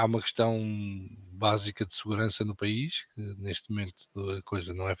resolvidos. Há uma questão básica de segurança no país, que neste momento a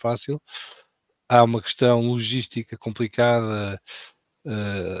coisa não é fácil. Há uma questão logística complicada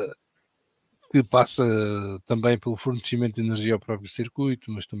que passa também pelo fornecimento de energia ao próprio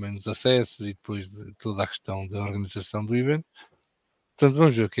circuito, mas também nos acessos e depois de toda a questão da organização do evento. Portanto,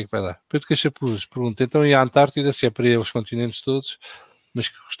 vamos ver o que é que vai dar. Pedro Cachapuz pergunta, então e a Antártida, se é para ir aos continentes todos, mas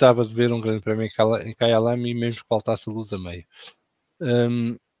que gostava de ver um grande prémio em KLM e mesmo que faltasse a luz a meio.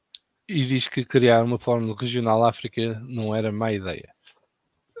 E diz que criar uma fórmula regional África não era má ideia.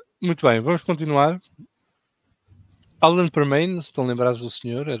 Muito bem, vamos continuar. Alan Permain, estão lembrados do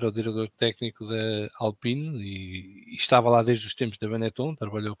senhor, era o diretor técnico da Alpine e estava lá desde os tempos da Benetton,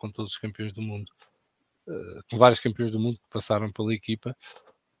 trabalhou com todos os campeões do mundo, com vários campeões do mundo que passaram pela equipa.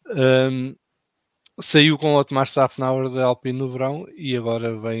 Saiu com o Otmar Safnauer da Alpine no verão e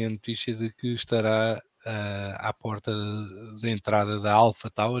agora vem a notícia de que estará à porta da entrada da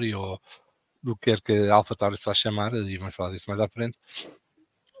AlphaTauri, ou do que quer que a AlphaTauri se vá chamar, e vamos falar disso mais à frente.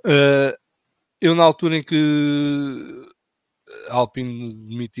 Eu, na altura em que a Alpine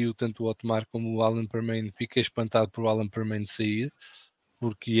demitiu tanto o Otmar como o Alan Permain. Fiquei espantado por o Alan Permain sair,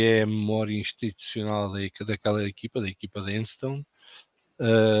 porque é a memória institucional daquela equipa, da equipa de Enstone.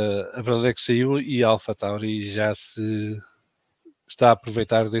 A verdade é que saiu e a AlphaTauri já se está a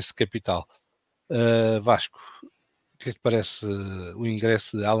aproveitar desse capital. Vasco, o que é que parece o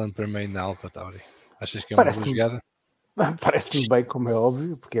ingresso de Alan Permain na AlphaTauri? Achas que é uma boa jogada? Parece-me bem, como é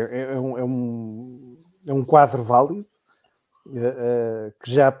óbvio, porque é um quadro válido,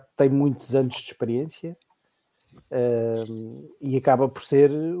 que já tem muitos anos de experiência, e acaba por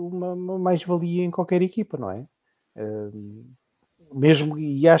ser uma mais-valia em qualquer equipa, não é? Mesmo,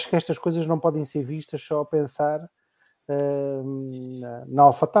 e acho que estas coisas não podem ser vistas só a pensar na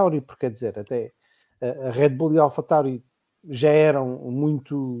AlphaTauri, porque quer dizer, até a Red Bull e a AlphaTauri já eram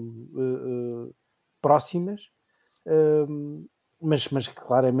muito próximas, mas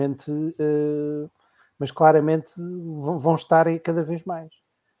claramente vão estar cada vez mais.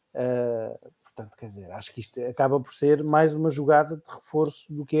 Portanto, quer dizer, acho que isto acaba por ser mais uma jogada de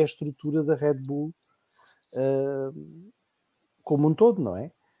reforço do que é a estrutura da Red Bull como um todo, não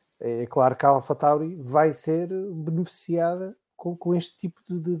é? É claro que a AlphaTauri vai ser beneficiada com este tipo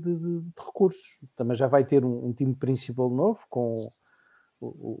de recursos. Também já vai ter um time principal novo, com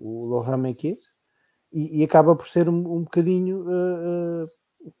o Lola MasterCard, e acaba por ser um bocadinho...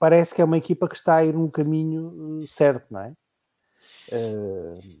 parece que é uma equipa que está a ir num caminho certo, não é?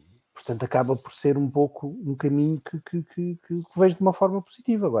 Portanto, acaba por ser um pouco um caminho que vejo de uma forma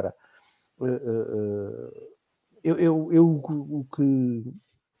positiva. Agora,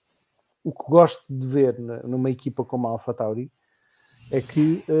 o que gosto de ver numa equipa como a AlphaTauri é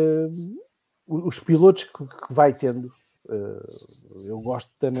que os pilotos que vai tendo, eu gosto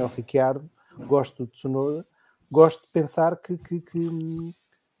de Daniel Ricciardo, gosto de Tsunoda, gosto de pensar que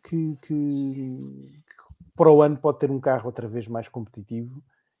para o ano pode ter um carro outra vez mais competitivo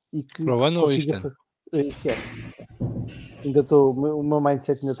e que para o ano ou este ano? Este ano. Ainda estou, o meu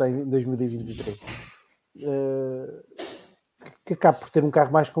mindset ainda está em 2023. Que acabe por ter um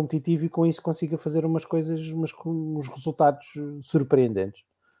carro mais competitivo e com isso consiga fazer umas coisas, mas com uns resultados surpreendentes.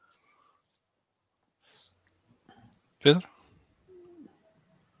 Pedro?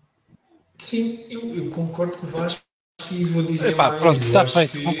 Sim, eu concordo com o Vasco e vou dizer Epá, mais. pronto, está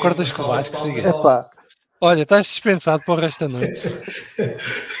feito. Concordas com o Vasco? Olha, estás dispensado para o resto da noite.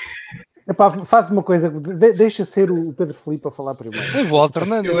 Epá, faz uma coisa, deixa ser o Pedro Filipe a falar primeiro. Eu vou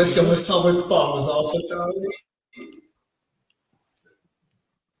alternando. Eu acho que é uma salva de palmas à AlphaTauri.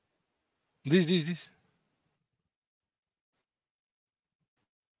 Diz.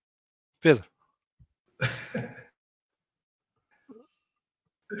 Pedro.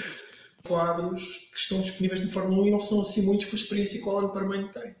 Quadros que estão disponíveis na Fórmula 1 e não são assim muitos com a experiência que o Alan Permain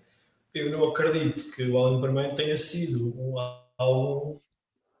tem. Eu não acredito que o Alan Permain tenha sido um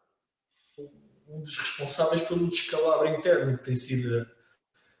dos responsáveis pelo descalabro interno que tem sido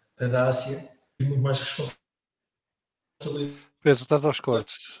a Dacia. Tem muito mais responsabilidade. Pedro, estás aos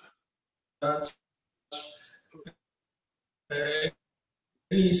cortes.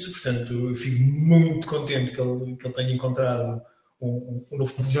 Isso, portanto, eu fico muito contente que ele tenha encontrado um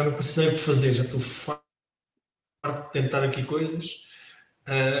novo ponto. Já não sei o que fazer, já estou farto de tentar aqui coisas.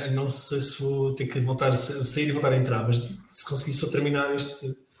 Não sei se vou ter que voltar a sair e voltar a entrar, mas se conseguir só terminar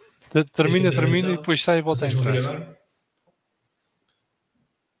este. Termina e depois sai e volta a entrar.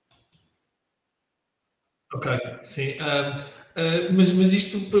 Ok, sim. Mas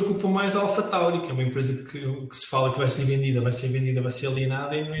isto preocupa mais a AlphaTauri, que é uma empresa que se fala que vai ser vendida, vai ser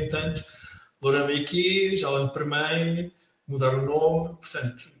alienada, e no entanto, Lola MasterCard, Alan Permain, mudar o nome,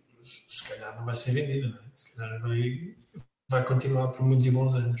 portanto, se calhar não vai ser vendida, não é? Se calhar vai continuar por muitos e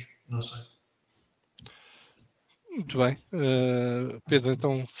bons anos, não sei. Muito bem. Pedro,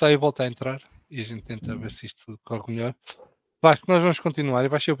 então sai e volta a entrar e a gente tenta ver se isto corre melhor. Vasco, nós vamos continuar e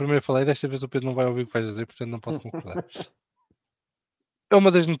vais ser o primeiro a falar e desta vez o Pedro não vai ouvir o que vais dizer, portanto não posso concordar. É uma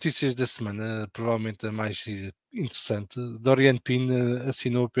das notícias da semana, provavelmente a mais interessante. Dorian Pin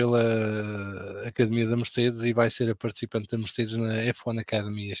assinou pela Academia da Mercedes e vai ser a participante da Mercedes na F1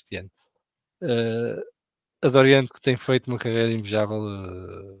 Academy este ano. A Dorian, que tem feito uma carreira invejável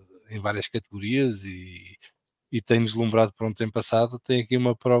em várias categorias e tem deslumbrado por um tempo passado, tem aqui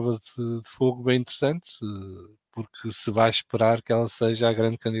uma prova de fogo bem interessante, porque se vai esperar que ela seja a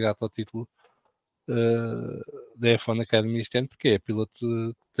grande candidata ao título da F1 Academy este ano, porque é a piloto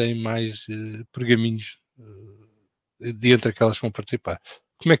que tem mais pergaminhos de entre aquelas que vão participar.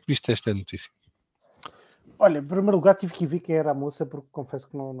 Como é que viste esta notícia? Olha, em primeiro lugar tive que ver quem era a moça, porque confesso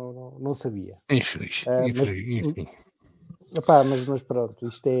que não sabia. Enfim. Epá, mas pronto,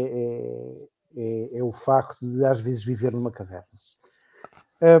 isto é o facto de às vezes viver numa caverna.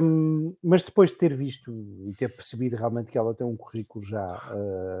 Mas depois de ter visto e ter percebido realmente que ela tem um currículo já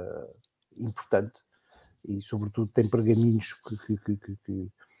importante e sobretudo tem pergaminhos que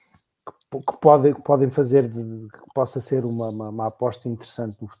podem fazer que possa ser uma aposta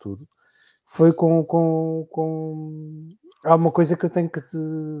interessante no futuro, foi há uma coisa que eu tenho que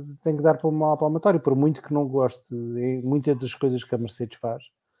dar para uma palmatória, por muito que não goste de muitas das coisas que a Mercedes faz.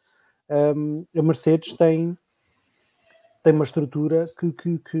 A Mercedes tem uma estrutura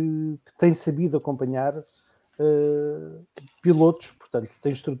que tem sabido acompanhar pilotos, portanto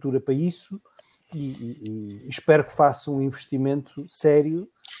tem estrutura para isso e espero que faça um investimento sério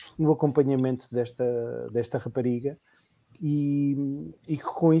no acompanhamento desta rapariga e que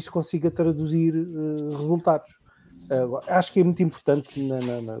com isso consiga traduzir resultados. Acho que é muito importante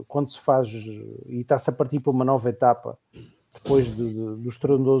quando se faz e está-se a partir para uma nova etapa depois do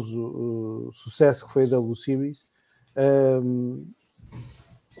estrondoso sucesso que foi a W Series,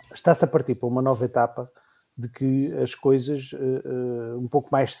 está-se a partir para uma nova etapa de que as coisas um pouco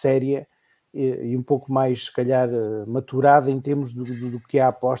mais séria e um pouco mais, se calhar, maturada em termos do que é a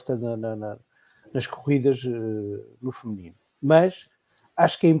aposta nas corridas no feminino. Mas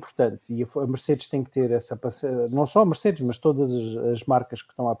acho que é importante e a Mercedes tem que ter essa não só a Mercedes, mas todas as marcas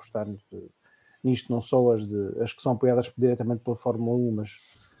que estão a apostar nisto, não só as que são apoiadas diretamente pela Fórmula 1, mas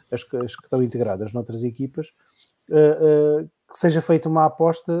as que estão integradas noutras equipas, que seja feita uma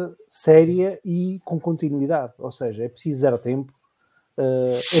aposta séria e com continuidade, ou seja, é preciso dar tempo,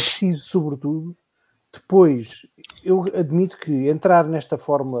 é preciso, sobretudo, depois, eu admito que entrar nesta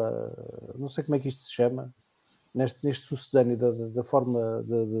forma, não sei como é que isto se chama, neste sucedâneo da forma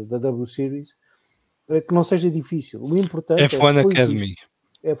da W Series, que não seja difícil. O importante F1 Academy.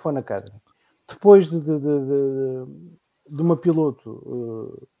 É F1 Academy. Depois de uma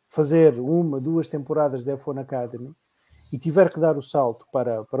piloto fazer 1, 2 temporadas de F1 Academy e tiver que dar o salto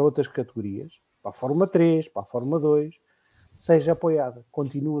para outras categorias, para a Fórmula 3, para a Fórmula 2, seja apoiada,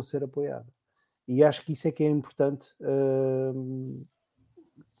 continue a ser apoiada. E acho que isso é que é importante,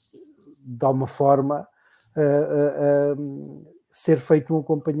 de alguma forma, ser feito um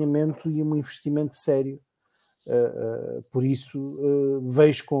acompanhamento e um investimento sério. Por isso,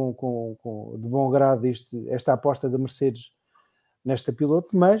 vejo de bom agrado esta aposta da Mercedes nesta piloto,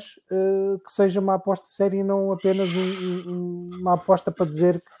 mas que seja uma aposta séria e não apenas uma aposta para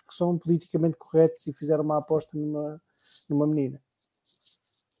dizer que são politicamente corretos e fizeram uma aposta numa menina.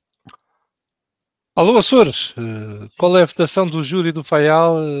 Alô, Açores, qual é a votação do júri do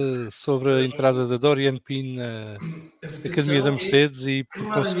FAIAL sobre a entrada da Dorian Pin na Academia da Mercedes e, por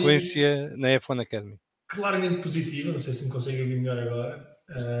consequência, na F1 Academy? Claramente positiva, não sei se me consegue ouvir melhor agora.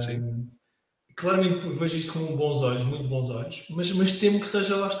 Sim. Claramente vejo isto com bons olhos, muito bons olhos, mas temo que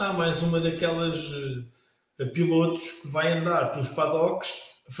seja, lá está, mais uma daquelas pilotos que vai andar pelos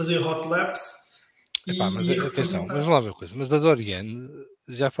paddocks a fazer hot laps. Mas atenção, vamos lá ver uma coisa. Mas a Dorian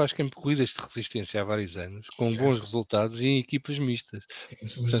já faz corridas de resistência há vários anos, com bons resultados e em equipas mistas.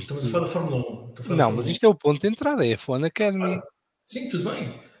 Sim, mas estamos a falar da Fórmula 1. Não, mas isto é o ponto de entrada, é a F1 Academy. Sim, tudo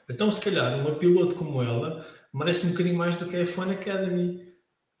bem. Então, se calhar, uma piloto como ela merece um bocadinho mais do que a F1 Academy.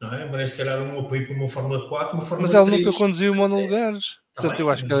 Não é? Merece, se calhar, um apoio para uma Fórmula 4, uma Fórmula 3. Mas ela nunca conduziu monolugares. Portanto, eu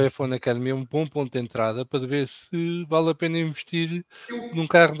acho que a F1 Academy é um bom ponto de entrada para ver se vale a pena investir num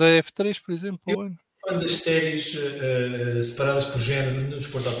carro da F3, por exemplo. Eu sou fã das séries separadas por género no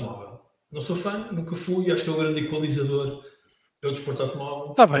desporto automóvel. Não sou fã, nunca fui, acho que é o grande equalizador é o desporto automóvel.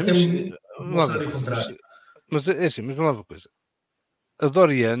 Está bem, mas é assim, mas vamos lá uma coisa. A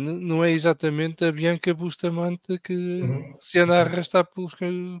Doriane não é exatamente a Bianca Bustamante que se anda a arrastar pelos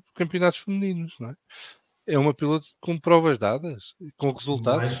campeonatos femininos, não é? É uma piloto com provas dadas, com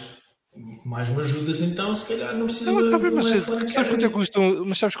resultados. Mais me ajudas então, se calhar não precisa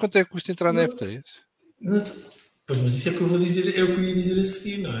mas sabes quanto é que custa entrar na F3? Pois, mas isso é o que eu vou dizer, é o que eu ia dizer a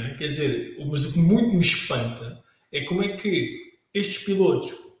seguir, não é? Quer dizer, mas o que muito me espanta é como é que estes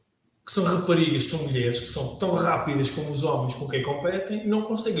pilotos, que são raparigas, são mulheres, que são tão rápidas como os homens com quem competem, não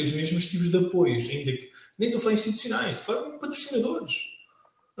conseguem os mesmos tipos de apoios, ainda que nem estou a falar institucionais, estou a falar de patrocinadores.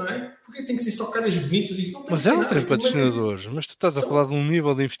 Não é? Porque tem que ser só caras bonitas e isso não tem mas que ser ela tem patrocinadores, mas tu estás a falar de um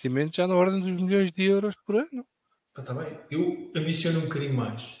nível de investimento já na ordem dos milhões de euros por ano. Está bem, eu ambiciono um bocadinho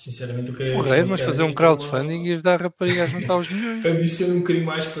mais, sinceramente. Mas fazer um crowdfunding e ajudar a rapariga a juntar os milhões. Ambiciono um bocadinho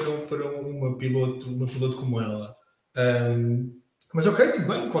mais para uma piloto como ela. Mas ok, tudo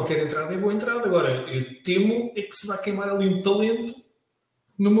bem, qualquer entrada é boa entrada. Agora, eu temo é que se vai queimar ali um talento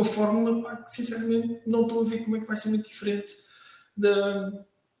numa fórmula que sinceramente não estou a ver como é que vai ser muito diferente da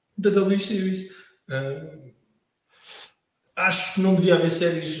W Series. Acho que não devia haver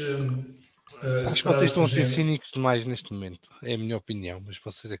séries Acho que vocês estão a ser cínicos demais neste momento. É a minha opinião, mas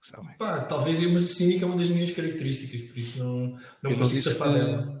vocês é que sabem. Talvez, mas o cínico é uma das minhas características, por isso não consigo safar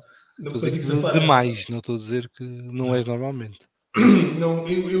dela. Não consigo safar demais, não estou a dizer que não és normalmente. Não,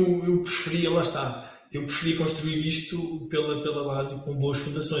 eu preferia, lá está, eu preferia construir isto pela base com boas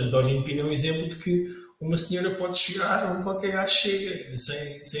fundações. A Dorian Pina é um exemplo de que uma senhora pode chegar onde qualquer gajo chega,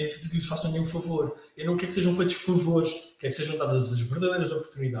 sem que lhes façam nenhum favor. Eu não quero que sejam feitos favores, quero que sejam dadas as verdadeiras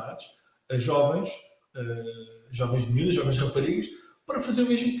oportunidades a jovens miúdas, jovens raparigas, para fazer o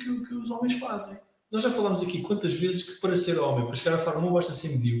mesmo que os homens fazem. Nós já falámos aqui quantas vezes que para ser homem, para chegar à Fórmula 1 basta ser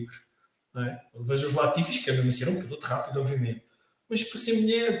medíocre. Não é? Vejo os Latifis, que devem ser um piloto rápido, obviamente. Mas para ser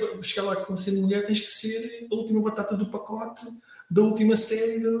mulher, para chegar lá como sendo mulher, tens que ser a última batata do pacote, da última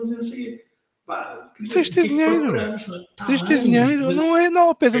série, da não sei o quê. Tens de ter dinheiro. Tens de ter dinheiro.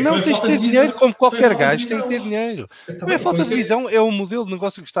 Não, Pedro, não tens de ter dinheiro como qualquer gajo tem que ter dinheiro. Não é falta de visão, é o modelo de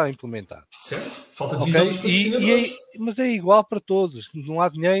negócio que está implementado. Certo? Falta de visão dos patrocinadores. Mas é igual para todos. Não há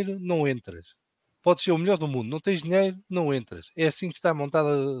dinheiro, não entras. Podes ser o melhor do mundo, não tens dinheiro, não entras. É assim que está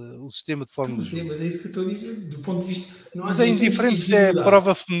montado o sistema de Fórmula 1. Sim, mas é isso que eu estou a dizer, do ponto de vista... Mas é indiferente se é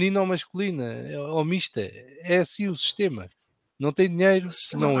prova feminina ou masculina, ou mista. É assim o sistema. Não tem dinheiro,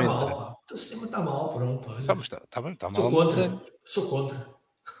 não entra. O sistema está mal, pronto. Olha. Está bem, está mal. Sou contra.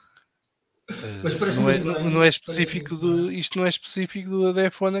 Mas não é específico isto não é específico da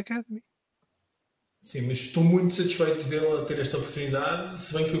F1 Academy. Sim, mas estou muito satisfeito de vê-la ter esta oportunidade,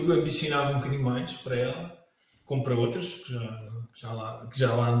 se bem que eu ambicionava um bocadinho mais para ela, como para outras que já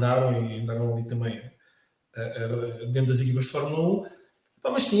lá andaram e andaram ali também dentro das equipas de Fórmula 1.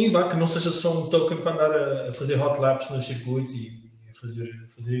 Mas sim, que não seja só um token para andar a fazer hot laps nos circuitos e a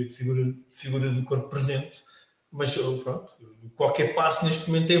fazer figura de corpo presente. Mas pronto, qualquer passo neste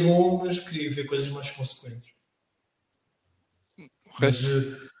momento é bom, mas queria ver coisas mais consequentes.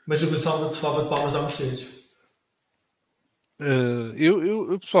 Mas eu pessoalmente falava de palmas à Mercedes.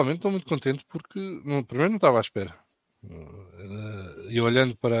 Eu pessoalmente estou muito contente porque primeiro não estava à espera. E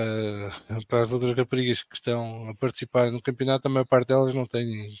olhando para as outras raparigas que estão a participar no campeonato, a maior parte delas não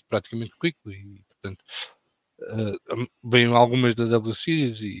tem praticamente currículo e, portanto, bem algumas da W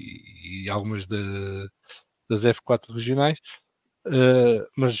Series e algumas das F4 regionais,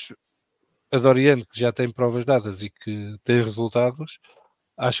 mas a Dorian, que já tem provas dadas e que tem resultados,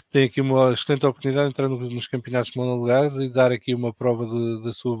 acho que tem aqui uma excelente oportunidade de entrar nos campeonatos monolugares e dar aqui uma prova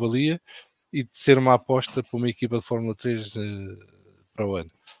da sua valia e de ser uma aposta para uma equipa de Fórmula 3 para o ano.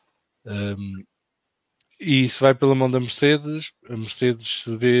 E se vai pela mão da Mercedes, a Mercedes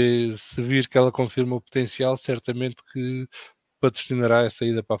se vir que ela confirma o potencial, certamente que patrocinará a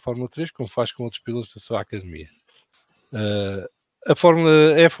saída para a Fórmula 3, como faz com outros pilotos da sua academia. A Fórmula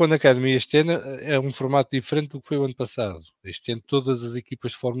F1 Academy este ano é um formato diferente do que foi o ano passado. Este ano todas as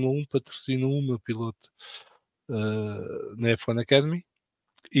equipas de Fórmula 1 patrocinam uma piloto na F1 Academy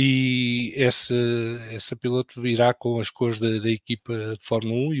e essa piloto irá com as cores da equipa de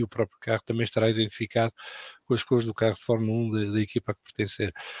Fórmula 1 e o próprio carro também estará identificado com as cores do carro de Fórmula 1 da equipa a que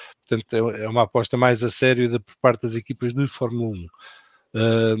pertencer. Portanto, é uma aposta mais a sério por parte das equipas de Fórmula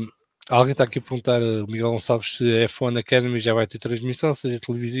 1. Alguém está aqui a perguntar, o Miguel Gonçalves, se a F1 Academy já vai ter transmissão, seja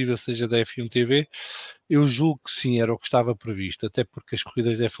televisiva, seja da F1 TV. Eu julgo que sim, era o que estava previsto, até porque as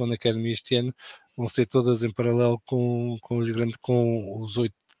corridas da F1 Academy este ano vão ser todas em paralelo com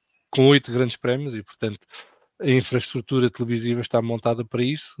 8 grandes prémios e, portanto, a infraestrutura televisiva está montada para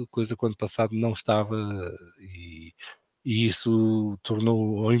isso, coisa que ano passado não estava e isso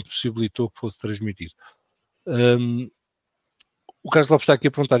tornou ou impossibilitou que fosse transmitido. O Carlos Lopes está aqui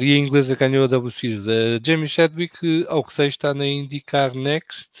a perguntar, e a inglesa ganhou a W Series? A Jamie Chadwick, ao que sei, está na IndyCar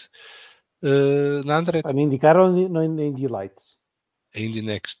Next, na Andretti. Na IndyCar ou na Indy Lights? A Indy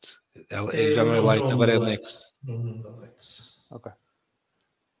Next. Ela já não é Light, agora é Next. Ok.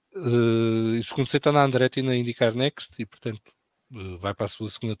 E segundo sei, está na Andretti e na IndyCar Next, e portanto vai para a sua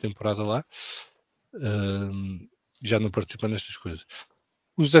segunda temporada lá. Já não participa nestas coisas.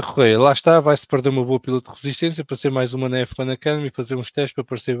 O José Correia, lá está, vai-se perder uma boa piloto de resistência para ser mais uma na F1 Academy e fazer uns testes para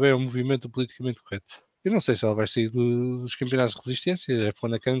parecer bem ao movimento politicamente correto. Eu não sei se ela vai sair dos campeonatos de resistência. A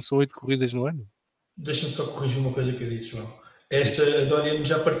F1 Academy são 8 corridas no ano. Deixa-me só corrigir uma coisa que eu disse, João. A Dorian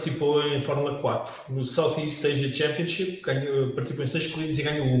já participou em Fórmula 4. No Southeast Asia Championship, participou em 6 corridas e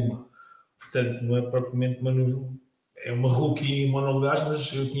ganhou uma. Portanto, não é propriamente é uma rookie em monolugares,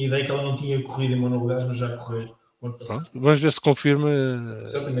 mas eu tinha ideia que ela não tinha corrido em monolugares, mas já correu. Pronto, vamos ver se confirma.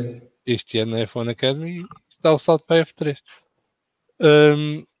 Exatamente. Este ano na F1 Academy e dá o salto para a F3.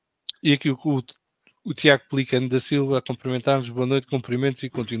 E aqui o Tiago Pelicano da Silva a cumprimentar-nos. Boa noite, cumprimentos e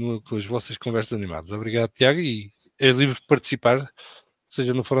continua com as vossas conversas animadas. Obrigado, Tiago, e és livre de participar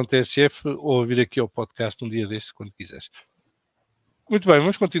seja no Fórum TSF ou vir aqui ao podcast um dia deste, quando quiseres. Muito bem,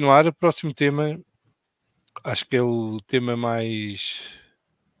 vamos continuar. O próximo tema, acho que é o tema mais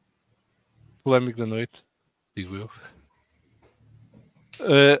polémico da noite, digo eu.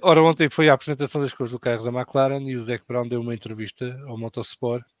 Ora, ontem foi a apresentação das cores do carro da McLaren e o Zac Brown deu uma entrevista ao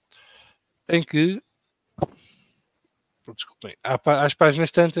Motorsport em que, desculpem, às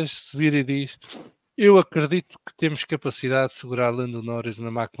páginas tantas se vira e diz: eu acredito que temos capacidade de segurar Lando Norris na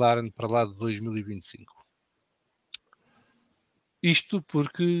McLaren para lá de 2025. Isto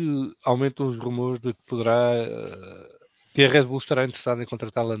porque aumentam os rumores de que a Red Bull estará interessada em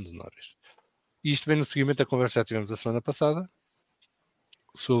contratar Lando Norris. E isto vem no seguimento da conversa que já tivemos a semana passada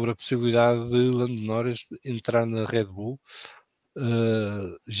sobre a possibilidade de Lando Norris entrar na Red Bull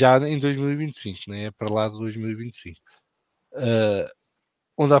já em 2025, né? É para lá de 2025.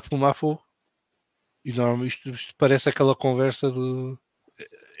 Onde há fumar fogo. E normalmente isto parece aquela conversa do...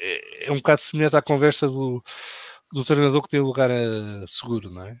 É um bocado semelhante à conversa do treinador que tem o lugar seguro,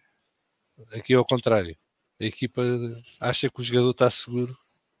 não é? Aqui é ao contrário. A equipa acha que o jogador está seguro.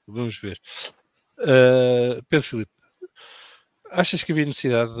 Vamos ver. Pedro Filipe, achas que havia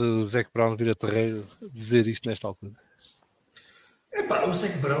necessidade do Zac Brown vir a terreiro dizer isto nesta altura? O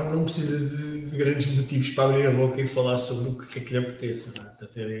Zac Brown não precisa de grandes motivos para abrir a boca e falar sobre o que lhe apeteça. Não é?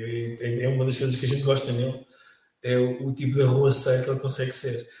 Portanto, é uma das coisas que a gente gosta nele. É o tipo de arruaceiro que ele consegue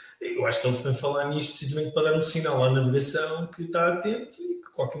ser. Eu acho que ele foi falar nisto precisamente para dar um sinal à navegação que está atento e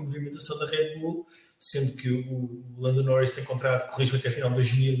que qualquer movimentação da Red Bull, sendo que o Lando Norris tem contrato, corrijo, até final de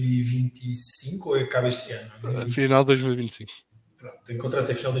 2025 ou acaba este ano? Final de 2025. Pronto, tem contrato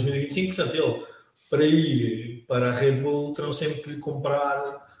até final de 2025, portanto ele, para ir para a Red Bull, terão sempre que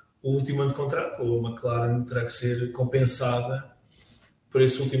comprar o último ano de contrato, ou a McLaren terá que ser compensada por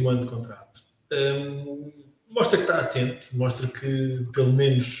esse último ano de contrato. Mostra que está atento, mostra que pelo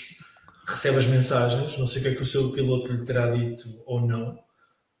menos recebe as mensagens, não sei o que é que o seu piloto lhe terá dito ou não.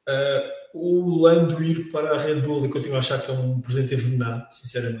 O Lando ir para a Red Bull, eu continuo a achar que é um presente envenenado,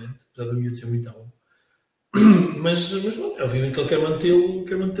 sinceramente, apesar do miúdo ser muito bom. Mas obviamente que ele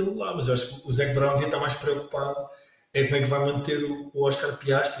quer mantê-lo lá, mas eu acho que o Zac Brown devia estar mais preocupado como é que vai manter o Oscar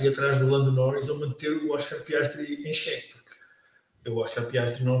Piastri atrás do Lando Norris ou manter o Oscar Piastri em xeque, porque o Oscar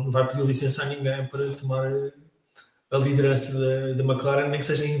Piastri não vai pedir licença a ninguém para tomar a liderança da McLaren, nem que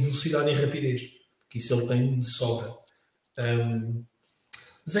seja em velocidade e em rapidez, porque isso ele tem de sobra.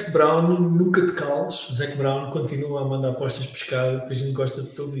 Zac Brown, nunca te cales. Zac Brown continua a mandar apostas pescar, que a gente gosta de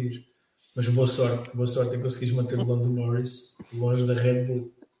te ouvir. Mas boa sorte em conseguires manter o Lando Norris longe da Red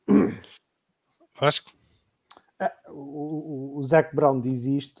Bull. Vasco? O Zac Brown diz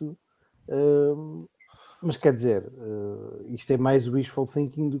isto, mas quer dizer, isto é mais wishful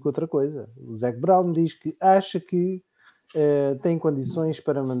thinking do que outra coisa. O Zac Brown diz que acha que tem condições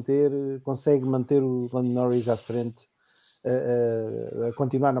para consegue manter o Lando Norris à frente, a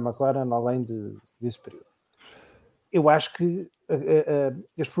continuar na McLaren além desse período. Eu acho que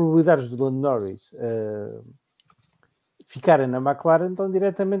as probabilidades do Lando Norris ficarem na McLaren estão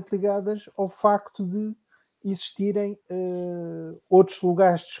diretamente ligadas ao facto de existirem outros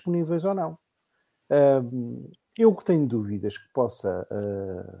lugares disponíveis ou não. Eu que tenho dúvidas que possa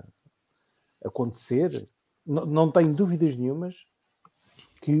acontecer, não tenho dúvidas nenhumas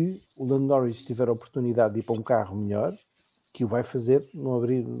que o Lando Norris, se tiver a oportunidade de ir para um carro melhor, que o vai fazer, não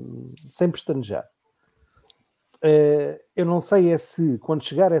abrir, sem pestanejar. Eu não sei se, quando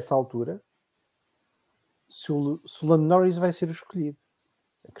chegar a essa altura, se o Lando Norris vai ser o escolhido.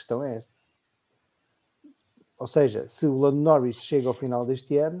 A questão é esta. Ou seja, se o Lando Norris chega ao final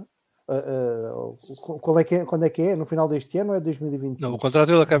deste ano, quando é que é? No final deste ano ou é 2025? Não, o contrato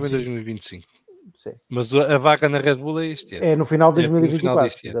dele acaba em 2025. Sim. Mas a vaga na Red Bull é este ano. É no final de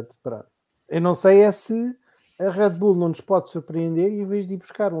 2024. Exato. Eu não sei se a Red Bull não nos pode surpreender e em vez de ir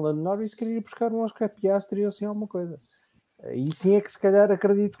buscar um Lando Norris, querer ir buscar um Oscar Piastri ou assim alguma coisa. Aí sim é que se calhar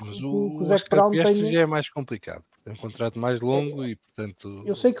acredito que o Zac Brown tenha... já é mais complicado. É um contrato mais longo e portanto...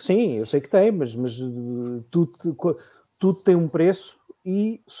 Eu sei que sim, eu sei que tem, mas tudo tem um preço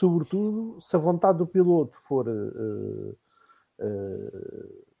e, sobretudo, se a vontade do piloto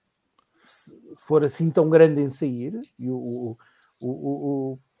for assim tão grande em sair, e o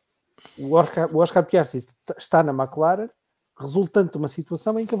Oscar Piastri está na McLaren, resultante de uma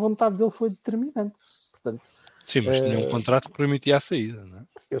situação em que a vontade dele foi determinante. Portanto, sim, mas tinha um contrato que permitia a saída, não é?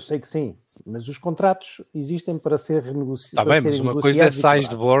 Eu sei que sim, mas os contratos existem para ser renegociados. Está bem, mas uma coisa é sais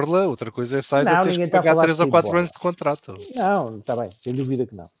de borla, outra coisa é sais a teres que pagar 3 ou 4 anos de contrato. Não, está bem, sem dúvida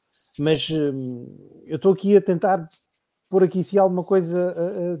que não. Mas eu estou aqui a tentar pôr aqui se há alguma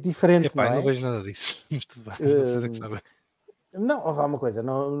coisa diferente. Epá, não vejo nada disso, mas tudo bem, não sei o que sabe. Não, há uma coisa,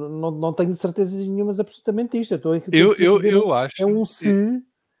 não tenho certezas nenhumas absolutamente disto. Eu acho. É um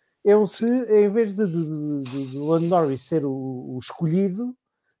se, em vez de Lando Norris ser o escolhido,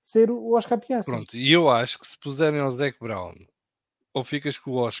 ser o Oscar Piastri. Pronto, e eu acho que se puserem ao Zac Brown, ou ficas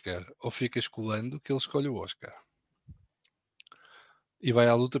com o Oscar, ou ficas com o Lando, que ele escolhe o Oscar. E vai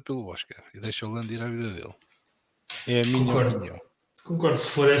à luta pelo Oscar. E deixa o Lando ir à vida dele. É a minha opinião. Concordo. Se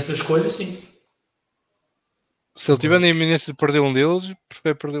for essa escolha, sim. Se ele tiver na iminência de perder um deles,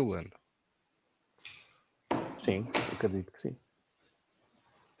 prefere perder o Lando. Sim, acredito que sim.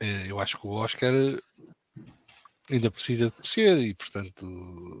 Eu acho que o Oscar ainda precisa de crescer e,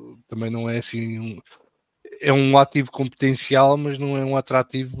 portanto, também não é assim é um ativo com potencial, mas não é um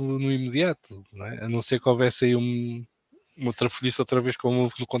atrativo no imediato, não é? A não ser que houvesse aí uma trafolhice outra vez como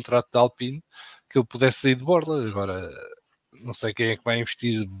houve no contrato da Alpine, que ele pudesse sair de borla. Agora, não sei quem é que vai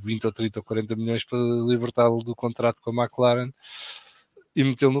investir 20 ou 30 ou 40 milhões para libertá-lo do contrato com a McLaren e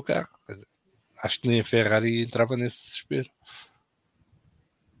metê-lo no carro. Quer dizer, acho que nem a Ferrari entrava nesse desespero.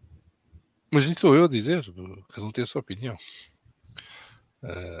 Mas isso estou eu a dizer, cada um tem a sua opinião.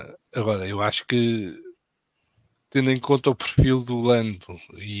 Agora, eu acho que, tendo em conta o perfil do Lando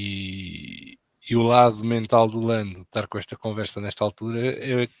e o lado mental do Lando, estar com esta conversa nesta altura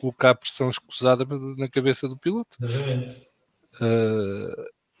é colocar pressão escusada na cabeça do piloto. Exatamente.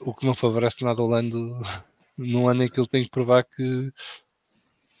 O que não favorece nada ao Lando num ano em que ele tem que provar que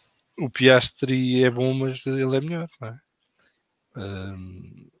o Piastri é bom, mas ele é melhor, não é?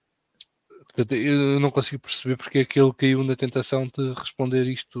 Portanto, eu não consigo perceber porque é que ele caiu na tentação de responder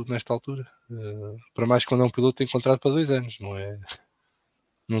isto nesta altura. Para mais quando é um piloto tem contrato para 2 anos, não é?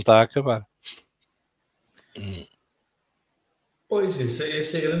 Não está a acabar. Pois,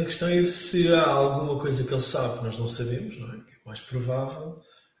 essa é a grande questão, é se há alguma coisa que ele sabe que nós não sabemos, não é? Que é mais provável,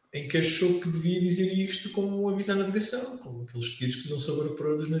 em que achou que devia dizer isto como um aviso à navegação, como aqueles tiros que dão sobre a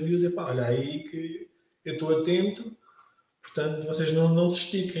proa dos navios, e pá, olha aí que eu estou atento, portanto vocês não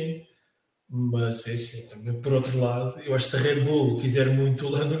se estiquem. Mas é assim, também por outro lado, eu acho que se a Red Bull quiser muito o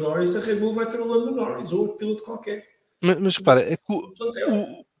Lando Norris, a Red Bull vai ter o Lando Norris ou outro piloto qualquer. Mas repara, é que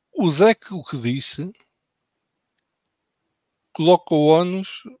o Zec o que disse coloca o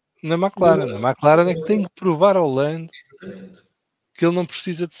ónus na McLaren. A McLaren é que tem que provar ao Lando que ele não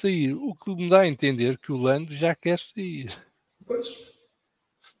precisa de sair. O que me dá a entender que o Lando já quer sair. Pois.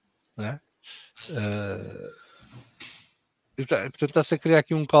 Não é? Portanto, está-se a criar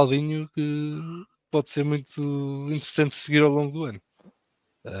aqui um caldinho que pode ser muito interessante de seguir ao longo do ano.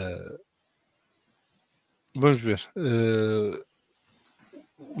 Vamos ver.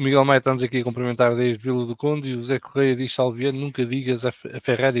 O Miguel Maia está-nos aqui a cumprimentar desde Vila do Conde e o Zé Correia diz: Salviano, nunca digas a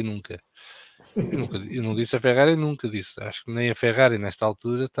Ferrari nunca. Eu não disse a Ferrari, nunca disse. Acho que nem a Ferrari nesta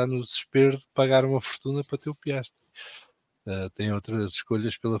altura está no desespero de pagar uma fortuna para ter o Piastri. Tem outras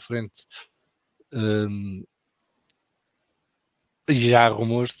escolhas pela frente. E já há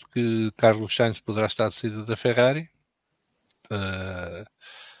rumores de que Carlos Sainz poderá estar de saída da Ferrari,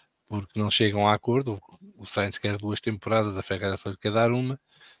 porque não chegam a acordo. O Sainz quer 2 temporadas, a Ferrari só lhe quer dar uma,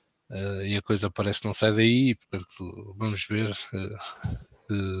 e a coisa parece que não sai daí. Portanto, vamos ver.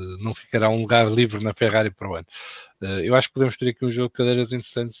 Não ficará um lugar livre na Ferrari para o ano. Eu acho que podemos ter aqui um jogo de cadeiras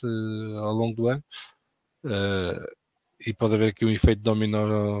interessantes ao longo do ano, e pode haver aqui um efeito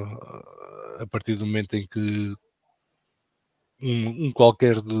dominó a partir do momento em que um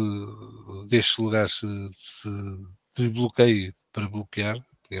qualquer destes lugares se desbloqueie para bloquear,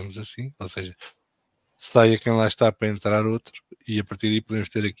 digamos assim, ou seja, saia quem lá está para entrar outro, e a partir daí podemos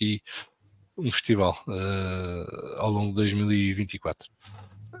ter aqui um festival ao longo de 2024.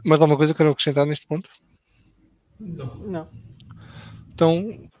 Mais alguma coisa que quero acrescentar neste ponto? Não.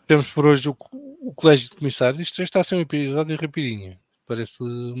 Então, temos por hoje o Colégio de Comissários. Isto já está a ser um episódio rapidinho. Parece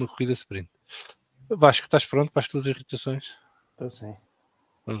uma corrida sprint. Vasco, estás pronto para as tuas irritações? Estou sim.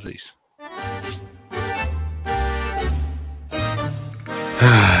 Vamos a isso.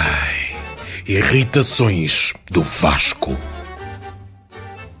 Ai, irritações do Vasco.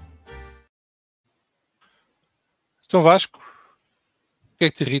 Então, Vasco, o que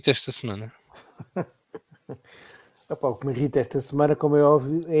é que te irrita esta semana? Opa, o que me irrita esta semana, como é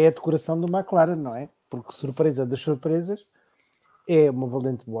óbvio, é a decoração do McLaren, não é? Porque surpresa das surpresas, é uma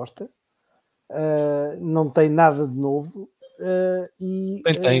valente bosta, não tem nada de novo.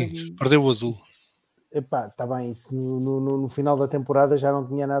 Tem, perdeu o azul. Epá, está bem, isso no final da temporada já não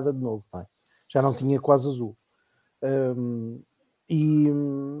tinha nada de novo, não é? Já não tinha quase azul.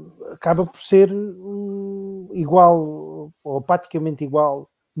 Acaba por ser igual, ou praticamente igual,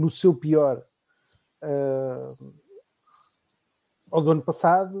 no seu pior, ao do ano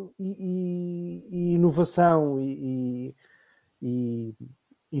passado, e inovação e e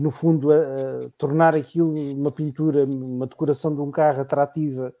no fundo tornar aquilo uma pintura, uma decoração de um carro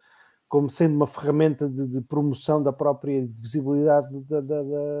atrativa, como sendo uma ferramenta de promoção da própria visibilidade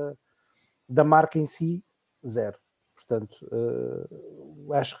da marca em si, zero. Portanto,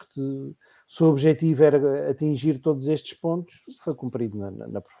 acho que se o objetivo era atingir todos estes pontos, foi cumprido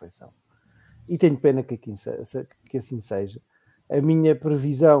na perfeição. E tenho pena que assim seja. A minha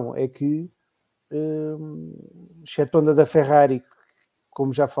previsão é que, excetuando a da Ferrari,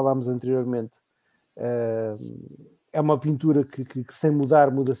 como já falámos anteriormente, é uma pintura que sem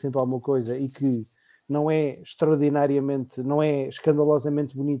mudar, muda sempre alguma coisa e que não é extraordinariamente, não é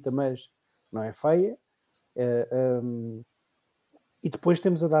escandalosamente bonita, mas não é feia. E depois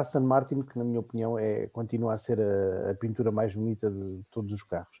temos a da Aston Martin, que na minha opinião continua a ser a pintura mais bonita de todos os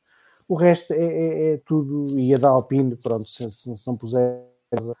carros. O resto é tudo, e a da Alpine, pronto, se não puser,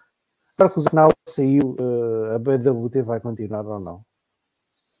 para que o canal saiu, a BWT vai continuar ou não?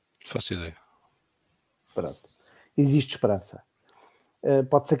 Faço ideia. Pronto. Existe esperança.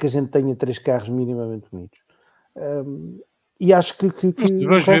 Pode ser que a gente tenha 3 carros minimamente bonitos. E acho que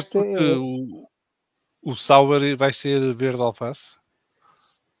o resto o Sauber vai ser verde alface.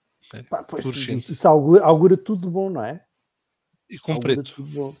 Okay. Pá, pois, isso augura tudo de bom, não é? E com preto. Tudo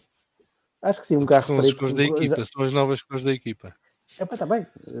bom. Acho que sim, um porque carro são preto. As cores da equipa, são as novas cores da equipa. Está bem.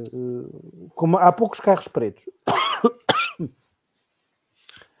 Como há poucos carros pretos.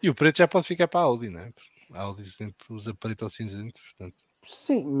 E o preto já pode ficar para a Audi, não é? A Audi sempre usa preto ou cinzento, portanto.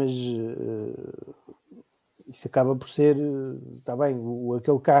 Sim, mas isso acaba por ser, está bem,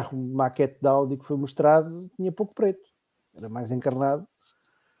 aquele carro maquete da Audi que foi mostrado tinha pouco preto, era mais encarnado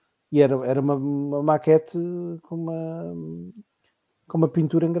e era uma maquete com uma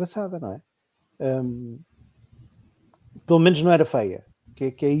pintura engraçada, não é? Pelo menos não era feia,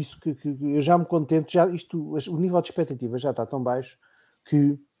 que é isso que eu já me contento, o nível de expectativa já está tão baixo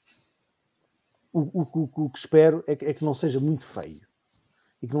que o que espero é que não seja muito feio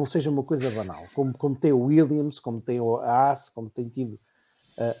e que não seja uma coisa banal, como tem o Williams, como tem a Haas, como tem tido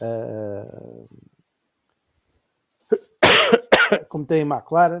como tem a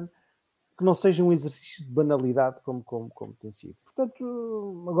McLaren, que não seja um exercício de banalidade como tem sido.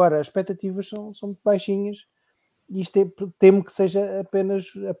 Portanto, agora as expectativas são muito baixinhas e isto temo que seja apenas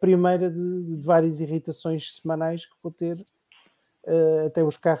a primeira de várias irritações semanais que vou ter até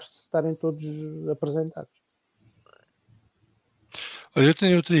os carros estarem todos apresentados. Olha, eu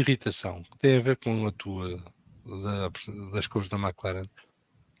tenho outra irritação que tem a ver com a tua das cores da McLaren,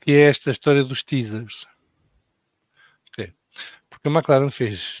 que é esta história dos teasers. Okay. Porque a McLaren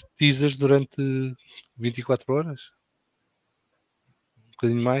fez teasers durante 24 horas, um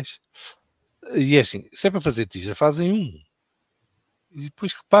bocadinho mais, e é assim, se é para fazer teaser, fazem um e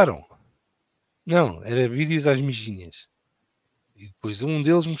depois que param. Não, era vídeos às mijinhas. E depois um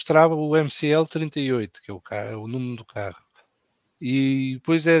deles mostrava o MCL 38, que é o número do carro. E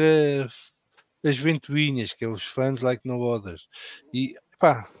depois era as ventoinhas, que é os fans like no others. E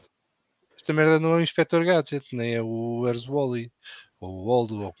pá, esta merda não é o Inspector Gadget, nem é o Where's Wally, ou o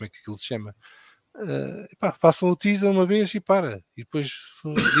Waldo, ou como é que aquilo se chama. Façam o teaser uma vez e para. E depois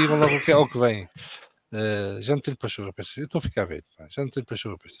digam logo o que vem. Já não tenho pachorra para estas. Eu estou a ficar velho. Já não tenho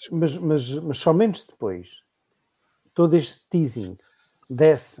pachorra para estas. Mas somente depois todo este teasing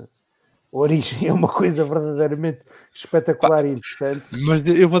desse origem é uma coisa verdadeiramente espetacular e interessante. Mas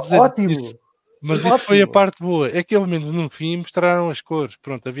eu vou dizer ótimo. Isso foi a parte boa. É que, ao menos no fim, mostraram as cores.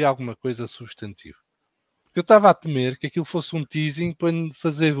 Pronto, havia alguma coisa substantiva. Porque eu estava a temer que aquilo fosse um teasing para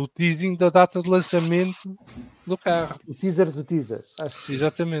fazer o teasing da data de lançamento do carro. O teaser do teaser. Acho que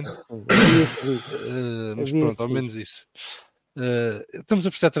exatamente. Mas pronto, ao menos isso. Estamos a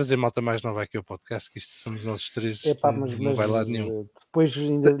precisar trazer malta mais nova aqui ao podcast, que isto somos nós três, não vai lá nenhum. Depois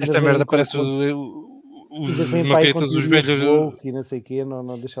ainda esta merda parece os marretas, os velhos. E não sei o quê,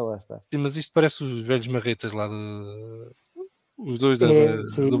 não deixa lá estar. Sim, mas isto parece os velhos marretas lá os dois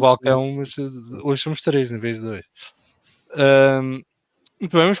do balcão, mas hoje somos 3 em vez de 2.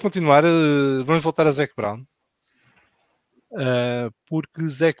 Muito bem, vamos continuar. Vamos voltar a Zac Brown. Porque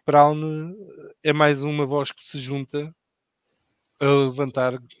Zac Brown é mais uma voz que se junta a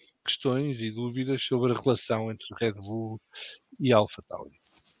levantar questões e dúvidas sobre a relação entre Red Bull e AlphaTauri.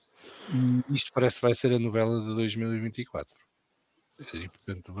 E isto parece que vai ser a novela de 2024. E,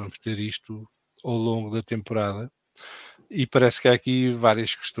 portanto, vamos ter isto ao longo da temporada. E parece que há aqui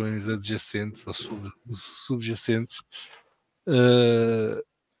várias questões adjacentes ou subjacentes.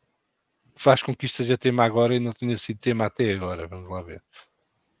 Faz com que isto seja tema agora e não tenha sido tema até agora. Vamos lá ver.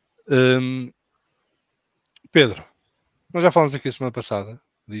 Pedro, nós já falamos aqui a semana passada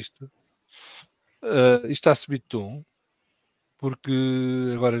disto. Isto está a subir de tom. porque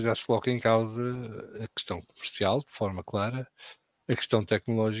agora já se coloca em causa a questão comercial de forma clara, a questão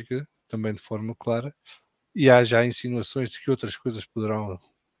tecnológica também de forma clara, e há já insinuações de que outras coisas poderão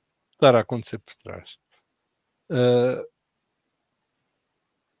estar a acontecer por trás.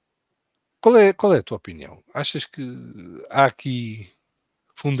 Qual é a tua opinião? Achas que há aqui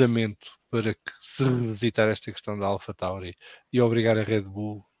fundamento para que se revisitar esta questão da AlphaTauri e obrigar a Red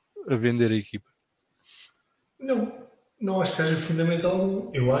Bull a vender a equipa? Não acho que haja fundamento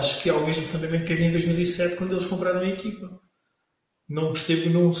algum. Eu acho que há o mesmo fundamento que havia em 2007 quando eles compraram a equipa. Não percebo,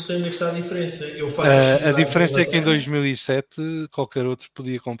 não sei onde é que está a diferença. A diferença é que em 2007 qualquer outro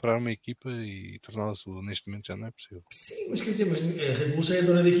podia comprar uma equipa e torná-la sua. Neste momento já não é possível. Sim, mas quer dizer, a Red Bull já é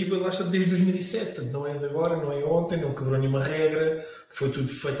dona da equipa lá está desde 2007. Não é de agora, não é ontem, não quebrou nenhuma regra, foi tudo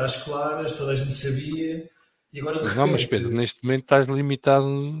feito às claras, toda a gente sabia. E agora de repente... Não, mas Pedro, neste momento estás limitado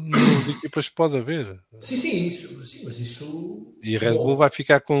no número de equipas que pode haver. Sim, mas isso... E a Red Bull vai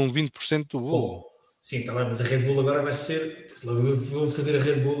ficar com 20% do bolo. Sim, está bem, mas a Red Bull agora vai ser... Eu vou defender a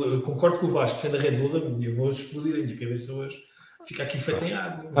Red Bull, eu concordo com o Vasco, defende a Red Bull, eu vou explodir a minha cabeça hoje, fica aqui feita em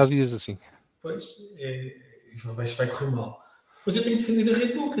água. Há dias assim. Pois, vai correr mal. Mas eu tenho defendido a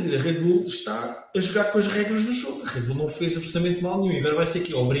Red Bull, quer dizer, a Red Bull está a jogar com as regras do jogo. A Red Bull não fez absolutamente mal nenhum e agora vai ser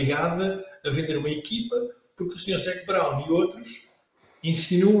aqui obrigada a vender uma equipa porque o Sr. Zac Brown e outros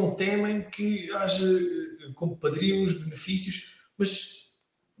insinuam, temem que haja como padrinhos, benefícios, mas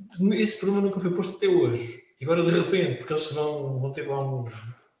esse problema nunca foi posto até hoje. E agora, de repente, porque eles vão ter lá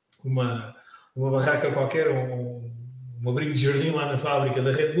uma barraca qualquer, um abrigo de jardim lá na fábrica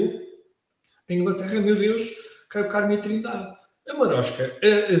da Red Bull, em Inglaterra, meu Deus, caiu Carme a Trindade. A marosca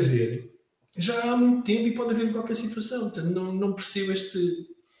a ver já há muito tempo e pode haver em qualquer situação. Portanto, não percebo este...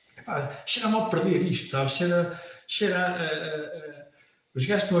 cheira mal perder isto, sabes? Os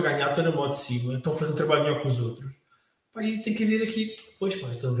gajos estão a ganhar, estão na moto de cima, estão a fazer um trabalho melhor que os outros. E tem que haver aqui... Pois,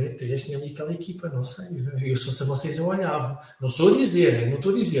 estão a ver, este ali aquela equipa, não sei. Eu, se fosse a vocês, eu olhava. Não estou a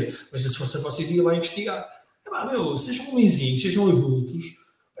dizer, mas se fosse a vocês, ia lá investigar. Sejam homenzinhos, sejam adultos,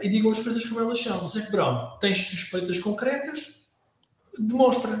 e digam as coisas como elas são. Zac Brown, tens suspeitas concretas,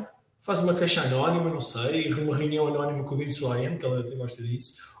 demonstra. Faz uma queixa anónima, não sei, uma reunião anónima com o Vince Williams, que ela até gosta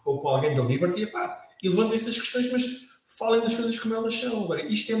disso, ou com alguém da Liberty, e levantem essas questões, mas falem das coisas como elas são. Agora,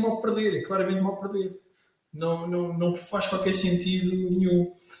 isto é mal perder, é claramente mal perder. Não faz qualquer sentido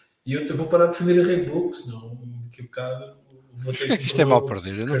nenhum. E eu vou parar de defender a Red Bull, senão daqui a bocado vou ter que... Isto é mal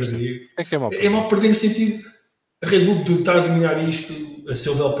perder, eu não percebo. É mal perder. É mal perder no sentido... A Red Bull está a dominar isto a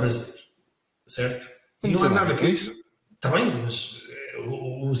seu bel prazer, certo? E não há nada que... Está bem, mas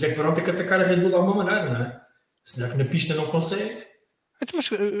o Zac Brown tem que atacar a Red Bull de alguma maneira, não é? Senão que na pista não consegue,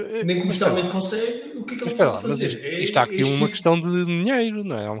 nem comercialmente consegue, o que é que ele pode fazer? Isto há aqui uma questão de dinheiro,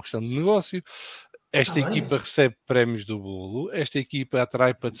 não é? É uma questão de negócio. Esta equipa recebe prémios do bolo, esta equipa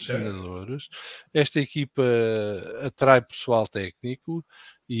atrai patrocinadores, esta equipa atrai pessoal técnico,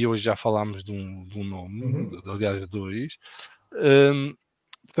 e hoje já falámos de um nome, aliás, dois.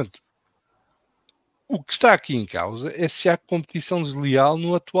 Portanto, o que está aqui em causa é se há competição desleal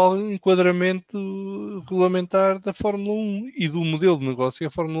no atual enquadramento regulamentar da Fórmula 1 e do modelo de negócio que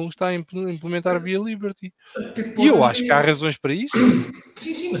a Fórmula 1 está a implementar via Liberty. E eu acho que há razões para isso.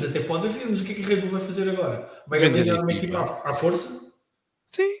 Sim, mas até pode haver. Mas o que é que a Red Bull vai fazer agora? Vai ganhar uma equipa à força?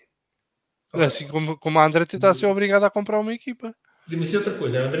 Sim. Okay. Assim como a Andretti está a ser obrigada a comprar uma equipa. Mas é outra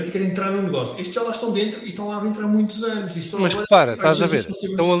coisa, a Andretti quer entrar no negócio. Estes já lá estão dentro e estão lá dentro há muitos anos. E mas repara, estás a ver,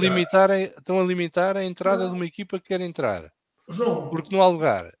 estão a limitar a entrada de uma equipa que quer entrar. João, porque não há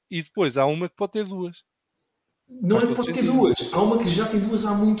lugar. E depois há uma que pode ter duas. Não é que pode ter duas. Há uma que já tem duas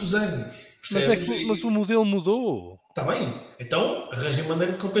há muitos anos. Mas o modelo mudou. Está bem. Então arranjem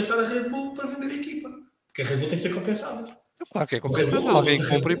maneira de compensar a Red Bull para vender a equipa. Porque a Red Bull tem que ser compensada. Claro que é compensada. Alguém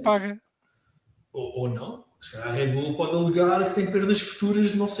compra e paga. Ou não. Se calhar a Red Bull pode alegar que tem perdas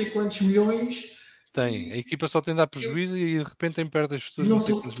futuras de não sei quantos milhões. Tem. A equipa só tem de dar prejuízo e de repente tem perdas futuras de não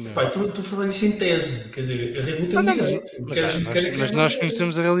sei quantos milhões. Estou a falar isso em tese. Quer dizer, a Red Bull tem direito. Mas nós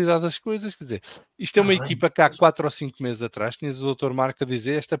conhecemos a realidade das coisas. Quer dizer, isto é uma equipa que há 4 ou 5 meses atrás tinhas o Dr. Marco a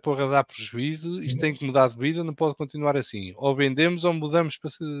dizer esta porra dá prejuízo, isto tem que mudar de vida, não pode continuar assim. Ou vendemos ou mudamos para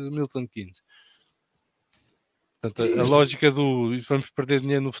Milton Keynes. Portanto, a lógica do vamos perder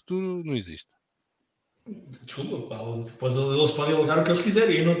dinheiro no futuro não existe. Desculpa, depois eles podem alegar o que eles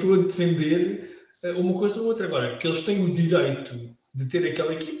quiserem. Eu não estou a defender uma coisa ou outra. Agora, que eles têm o direito de ter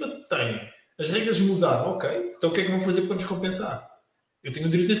aquela equipa, têm. As regras mudaram, ok. Então o que é que vão fazer para nos compensar? Eu tenho o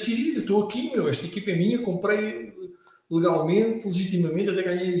direito de adquirir, eu estou aqui, esta equipa é minha, comprei legalmente, legitimamente, até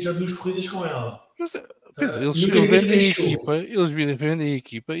ganhei já 2 corridas com ela. Mas, Pedro, eles vendem a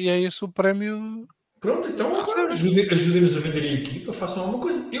equipa e é esse o prémio Pronto, então ajudem-nos a vender a equipa, façam alguma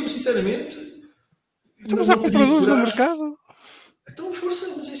coisa. Eu, sinceramente, Mas há compradores no mercado. Então,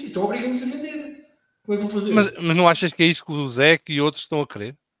 força, mas é assim, então obrigam-nos a vender. Como é que vou fazer? Mas não achas que é isso que o Zé e outros estão a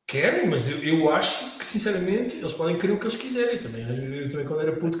querer? Querem, mas eu acho que, sinceramente, eles podem querer o que eles quiserem. Eu também quando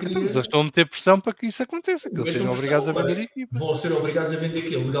era puto, queria... Mas eles estão a meter pressão para que isso aconteça, que eles sejam obrigados a vender a equipa. Vão ser obrigados a vender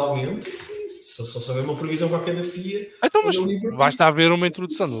aquilo legalmente, só se houver uma previsão qualquer da FIA. Então, mas basta haver uma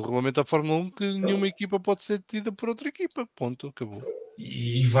introdução no regulamento da Fórmula 1 que nenhuma equipa pode ser detida por outra equipa. Ponto, acabou.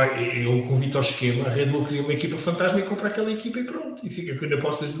 E eu convido ao esquema, a Red Bull cria uma equipa fantasma e compra aquela equipa e pronto. E fica com a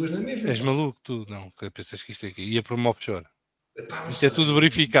posse das duas na mesma. És maluco, tu? Não, pensas que isto aqui ia para uma offshore. Isto é tudo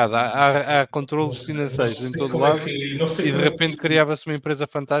verificado. Há controles financeiros em todo lado e de repente criava-se uma empresa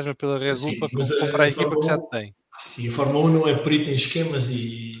fantasma pela Red Bull para comprar a equipa que já tem. Sim, a Fórmula 1 não é perita em esquemas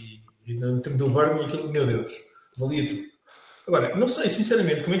e no tempo do Bernie, aquilo, meu Deus, valia tudo. Agora, não sei,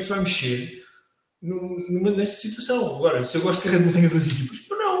 sinceramente, como é que se vai mexer nesta situação. Agora, se eu gosto que a Red Bull tenha duas equipas,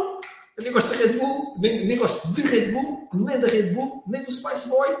 eu nem gosto da Red Bull, nem gosto de Red Bull, nem da Red Bull, nem do Spice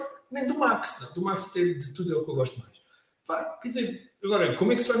Boy, nem do Max. Não, do Max até de tudo é o que eu gosto mais. Pá, quer dizer, agora,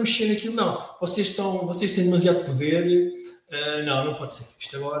 como é que se vai mexer naquilo? Não, vocês têm demasiado poder, não pode ser.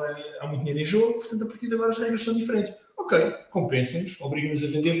 Isto agora há muito dinheiro em jogo, portanto, a partir de agora as regras são diferentes. Ok, compensem-nos, obriguem-nos a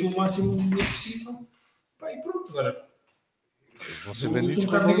vender pelo máximo dinheiro possível. Pá, e pronto, agora. Vão ser vendidos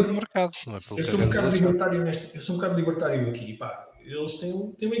pelo valor do mercado, não é pelo eu sou um bocado libertário eu sou um bocado libertário aqui. Pá, eles têm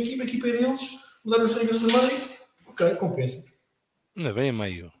uma equipa, a equipa é deles, mudaram as regras a meio, ok, compensem. Não é bem a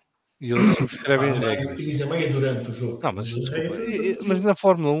meio. E eles subscrevem as regras. E dizem meia durante o jogo. Não, mas desculpa, mas na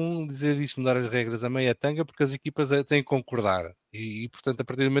Fórmula 1 dizer isso, mudar as regras a meia tanga, porque as equipas têm que concordar. E portanto, a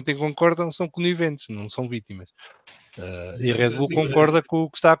partir do momento em que concordam, são coniventes, não são vítimas. E a Red Bull concorda com o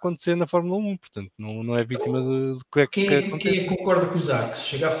que está a acontecer na Fórmula 1, portanto, não é vítima de que acontece. Quem concorda com o Zac? Se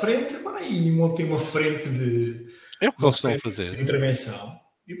chega à frente, e montem uma frente de... É o que eles estão a fazer. De intervenção.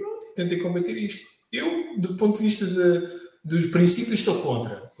 E pronto, tentem combater isto. Eu, do ponto de vista dos princípios, sou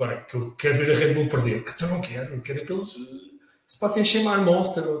contra. Agora, que eu quero ver a Red Bull perder. Então não quero. Eu quero que eles se passem a chamar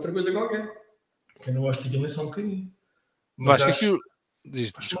Monster ou outra coisa qualquer. Porque eu não gosto de aquilo nem só um bocadinho. Mas acho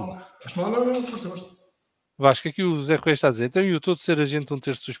que acho mal. Não, força. Vasco, aqui o Zé Correia está a dizer, então e o todo ser agente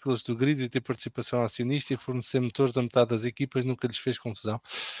 1/3 dos pilotos do grid e ter participação acionista e fornecer motores a metade das equipas nunca lhes fez confusão.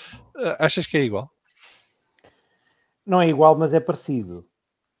 Achas que é igual? Não é igual, mas é parecido.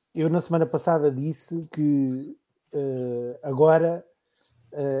 Eu na semana passada disse que agora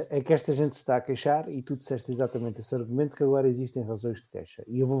é que esta gente se está a queixar e tu disseste exatamente esse argumento, que agora existem razões de queixa.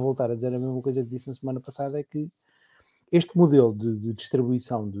 E eu vou voltar a dizer a mesma coisa que disse na semana passada, é que este modelo de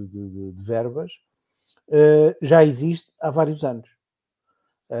distribuição de verbas já existe há vários anos.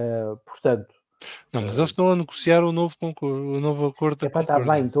 Portanto... Não, mas eles estão a negociar o novo acordo da Concórdia.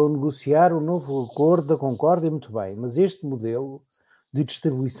 Está bem, estão a negociar o novo acordo da Concórdia, muito bem, mas este modelo de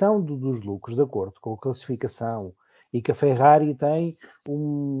distribuição dos lucros, de acordo com a classificação, e que a Ferrari tem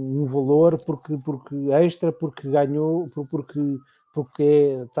um valor porque extra, porque ganhou, porque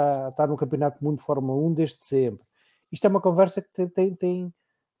está no Campeonato do Mundo de Fórmula 1 desde sempre. Isto é uma conversa que tem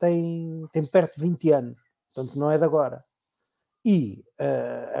perto de 20 anos, portanto não é de agora. E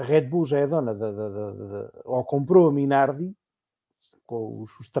a Red Bull já é dona ou comprou a Minardi, com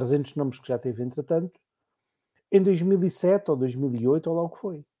os 300 nomes que já teve entretanto, em 2007 ou 2008, ou lá o que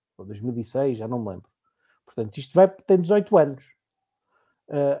foi, ou 2006, já não me lembro. Portanto, isto tem 18 anos.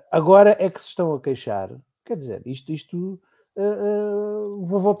 Agora é que se estão a queixar. Quer dizer, isto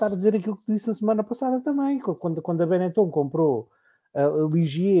vou voltar a dizer aquilo que disse na semana passada também, quando a Benetton comprou a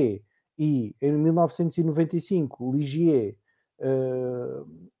Ligier, e em 1995 o Ligier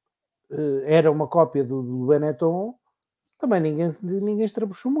era uma cópia do Benetton, também ninguém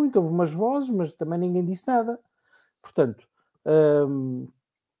estrabuchou muito, houve umas vozes, mas também ninguém disse nada. Portanto,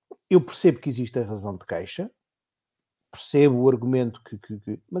 eu percebo que existe a razão de queixa, percebo o argumento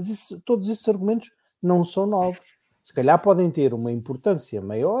mas todos esses argumentos não são novos. Se calhar podem ter uma importância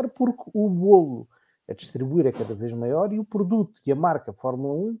maior porque o bolo a distribuir é cada vez maior e o produto e a marca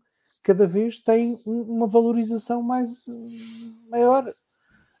Fórmula 1 cada vez tem uma valorização maior.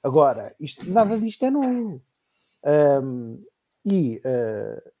 Agora, nada disto é novo.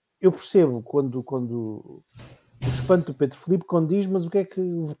 Eu percebo quando o espanto do Pedro Filipe quando diz, mas o que é que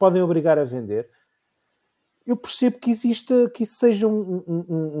podem obrigar a vender? Eu percebo que isso seja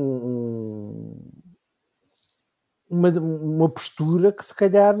uma postura que se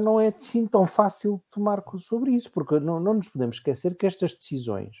calhar não é assim tão fácil tomar sobre isso, porque não nos podemos esquecer que estas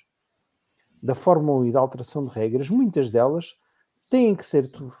decisões da Fórmula 1 e da alteração de regras, muitas delas têm que ser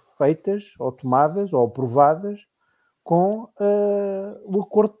feitas ou tomadas ou aprovadas com o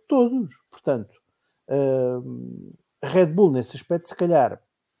acordo de todos. Portanto, A Red Bull, nesse aspecto, se calhar,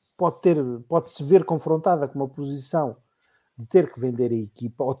 pode-se ver confrontada com uma posição de ter que vender a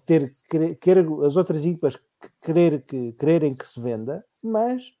equipa, ou ter que as outras equipas quererem que se venda,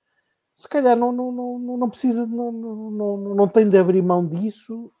 mas se calhar não precisa, não tem de abrir mão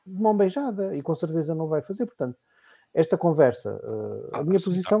disso de mão beijada, e com certeza não vai fazer. Portanto, esta conversa, a minha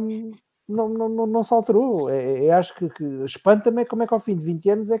posição não se alterou. Acho que espanta-me como é que ao fim de 20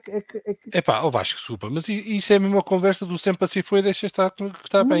 anos é que... Epá, Vasco, desculpa, mas isso é a mesma conversa do sempre assim foi, deixa estar que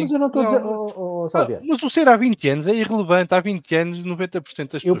está bem. Mas eu não estou a dizer... Salviano, mas o ser há 20 anos é irrelevante. Há 20 anos,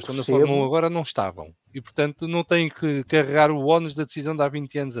 90% das pessoas que estão na Fórmula 1 agora não estavam. E, portanto, não têm que carregar o ónus da decisão de há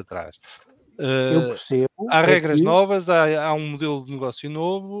 20 anos atrás. eu percebo... Há regras novas, há um modelo de negócio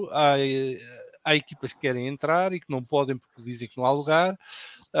novo, há equipas que querem entrar e que não podem porque dizem que não há lugar.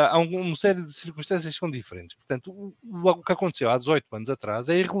 Há uma série de circunstâncias que são diferentes. Portanto, o que aconteceu há 18 anos atrás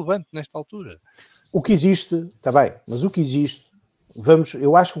é irrelevante nesta altura. O que existe, está bem, mas o que existe,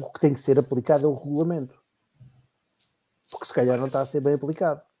 eu acho que o que tem que ser aplicado é o regulamento. Porque se calhar não está a ser bem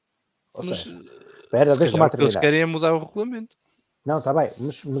aplicado. Ou seja, espera, deixa-me terminar. O que eles querem é mudar o regulamento. Não, está bem,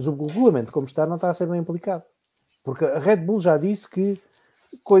 mas o regulamento como está não está a ser bem aplicado. Porque a Red Bull já disse que,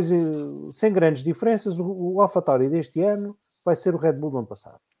 sem grandes diferenças, o AlphaTauri deste ano vai ser o Red Bull do ano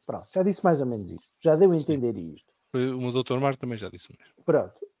passado. Pronto, já disse mais ou menos isto. Já deu a entender isto. O Dr. Marco também já disse mesmo.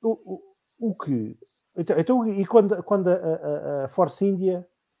 Pronto. O que... Então, e quando a Force India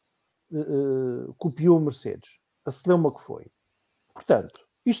copiou o Mercedes? A celeuma que foi. Portanto,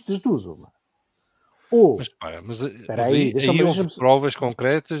 isto das duas uma. Mas aí houve provas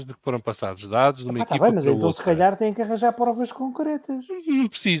concretas de que foram passados dados de uma equipa mas para então outra. Se calhar têm que arranjar provas concretas. Não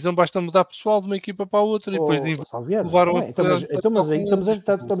precisam, basta mudar pessoal de uma equipa para a outra e depois de levaram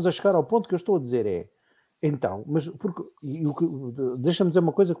estamos a chegar ao ponto que eu estou a dizer então, mas deixa-me dizer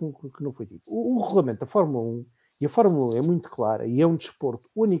uma coisa que não foi dito. O regulamento da Fórmula 1, e a Fórmula 1 é muito clara, e é um desporto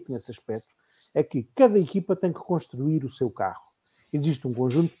único nesse aspecto, é que cada equipa tem que construir o seu carro. Existe um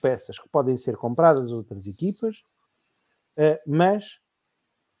conjunto de peças que podem ser compradas a outras equipas, mas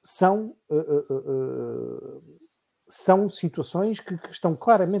são situações que estão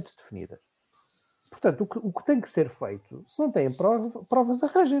claramente definidas. Portanto, o que tem que ser feito, se não têm provas,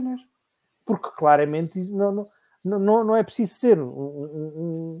 arranjem-nas. Porque claramente não é preciso ser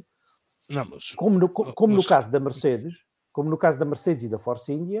como no caso da Mercedes, e da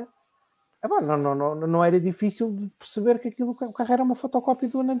Force India. Não era difícil de perceber que o carro era uma fotocópia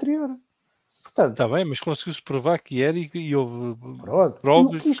do ano anterior. Portanto, está bem, mas conseguiu-se provar que era e houve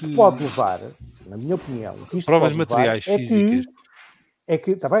provas. E o que isto pode levar, na minha opinião, provas materiais, físicas.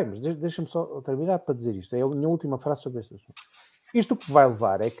 Está bem, mas deixa-me só terminar para dizer isto. É a minha última frase sobre este assunto. Isto o que vai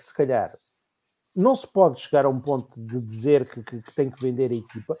levar é que, se calhar, não se pode chegar a um ponto de dizer que tem que vender a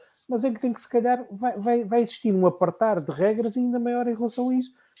equipa, mas em que tem que, se calhar, vai existir um apartar de regras ainda maior em relação a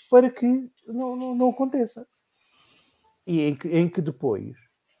isso, para que não aconteça. E em que depois...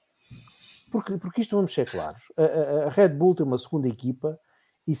 Porque isto, vamos ser claros, a Red Bull tem uma segunda equipa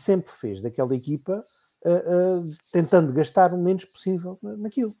e sempre fez daquela equipa tentando gastar o menos possível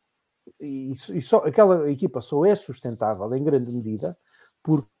naquilo. E aquela equipa só é sustentável em grande medida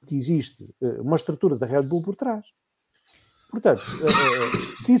porque existe uma estrutura da Red Bull por trás. Portanto,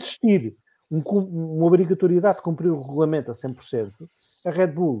 se existir uma obrigatoriedade de cumprir o regulamento a 100%, a Red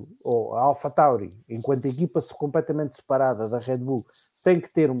Bull ou a AlphaTauri, enquanto equipa completamente separada da Red Bull, tem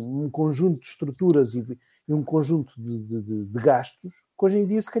que ter um conjunto de estruturas e um conjunto de gastos que hoje em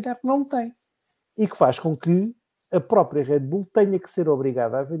dia se calhar não tem. E que faz com que a própria Red Bull tenha que ser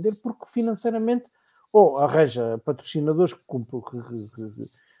obrigada a vender porque financeiramente ou arranja patrocinadores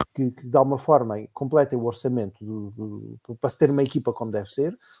que de alguma forma completem o orçamento para se ter uma equipa como deve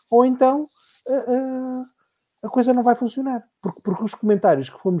ser, ou então a coisa não vai funcionar. Porque os comentários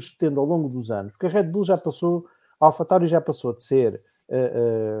que fomos tendo ao longo dos anos, porque a Red Bull a AlphaTauri já passou de ser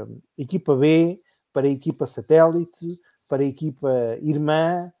equipa B para equipa satélite, para equipa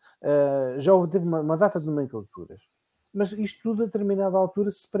irmã, já teve uma data de nomenclaturas. Mas isto tudo a determinada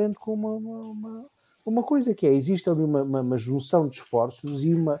altura se prende com uma coisa que existe ali uma junção de esforços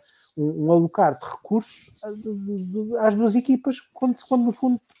e um alocar de recursos às duas equipas quando no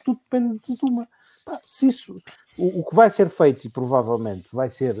fundo tudo depende de uma. Se isso, o que vai ser feito e provavelmente vai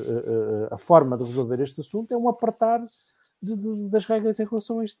ser a forma de resolver este assunto é um apertar das regras em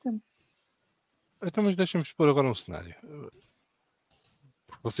relação a este tema. Então, mas deixa-me expor agora um cenário.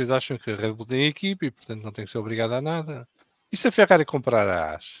 Porque vocês acham que a Red Bull tem equipe e portanto não tem que ser obrigada a nada. E se a Ferrari comprar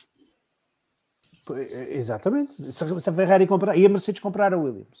a AS? Exatamente. Se a Ferrari comprar e a Mercedes comprar a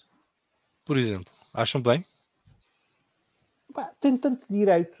Williams, por exemplo, acham bem? tem tanto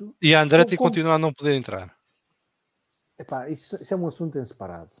direito. E a Andretti continua a não poder entrar. Isso é um assunto em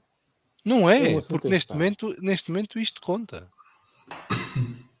separado. Não é, porque neste momento isto conta.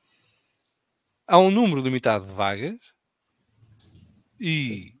 Há um número limitado de vagas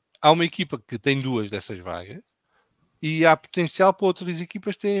e há uma equipa que tem 2 dessas vagas e há potencial para outras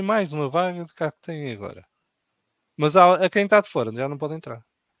equipas terem mais uma vaga do que a que têm agora. Mas a quem está de fora já não pode entrar.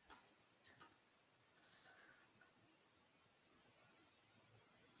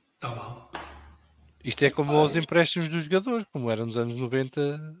 Está mal. Isto é como os empréstimos dos jogadores, como era nos anos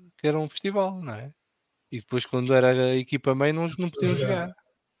 90, que era um festival, não é? E depois, quando era a equipa meio, não podiam jogar.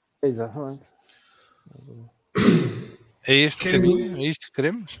 Exatamente. É este o caminho? É isto que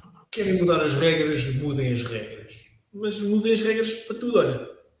queremos? Querem mudar as regras, mudem as regras. Mas mudem as regras para tudo. Olha,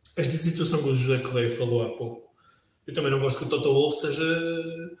 esta situação que o José Correia falou há pouco. Eu também não gosto que o Toto Wolff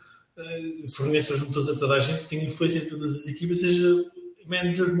forneça os motores a toda a gente, tenha influência em todas as equipas, seja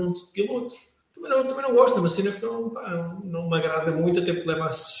manager de monte de pilotos. Também não gosto, é uma cena que não me agrada muito, até porque leva à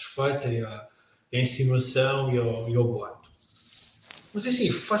suspeita e à insinuação e ao boato. Mas assim,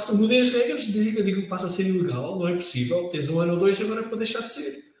 mudem as regras, dizem que passa a ser ilegal, não é possível, tens 1 ano ou 2 agora para deixar de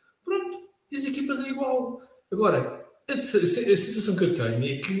ser. Pronto, e as equipas é igual. Agora, a sensação que eu tenho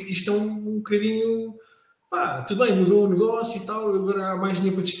é que isto é um bocadinho... tudo bem, mudou o negócio e tal, agora há mais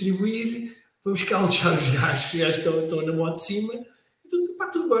dinheiro para distribuir, vamos caldejar os gajos que já estão na moto de cima.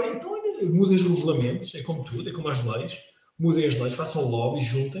 Tudo bem, então mudem os regulamentos, é como tudo, é como as leis, mudem as leis, façam lobby,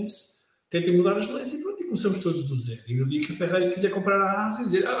 juntem-se, tentem mudar as leis e pronto, e começamos todos do zero. E no dia que a Ferrari quiser comprar a Haas e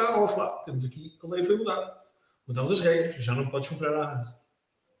dizer, lá, temos aqui, a lei foi mudada, mudamos as regras, já não podes comprar a Haas.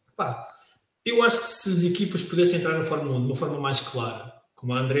 Eu acho que se as equipas pudessem entrar na Fórmula 1 de uma forma mais clara,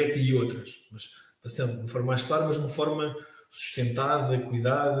 como a Andretti e outras, mas de uma forma mais clara, mas de uma forma sustentada,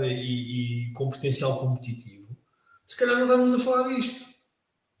 cuidada e com potencial competitivo, se calhar não estávamos a falar disto.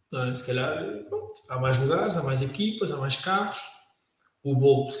 Não é? Se calhar, pronto, há mais lugares, há mais equipas, há mais carros. O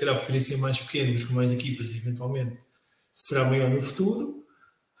bolo, se calhar, poderia ser mais pequeno, mas com mais equipas, eventualmente, será maior no futuro,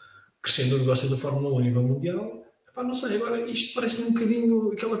 crescendo o negócio da Fórmula 1 a nível mundial. Não sei, agora isto parece-me um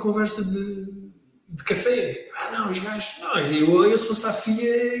bocadinho aquela conversa de café. Os gajos... eu se fosse a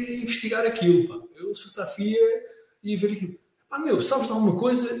FIA ia investigar aquilo, Eu se fosse a FIA ia ver aquilo. Sabes de alguma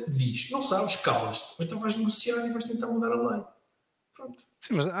coisa? Diz. Não sabes? Calas-te. Ou então vais negociar e vais tentar mudar a lei. Pronto.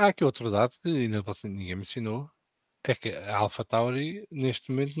 Sim, mas há aqui outro dado que ainda ninguém mencionou, é que a AlphaTauri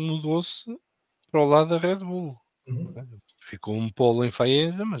neste momento mudou-se para o lado da Red Bull. Ficou um polo em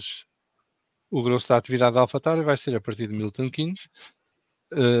Faenza, mas o grosso da atividade da AlphaTauri vai ser a partir de Milton Keynes,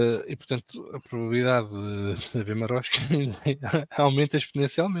 e portanto a probabilidade de haver marosca aumenta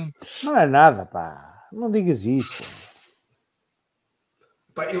exponencialmente. Não é nada, não digas isso.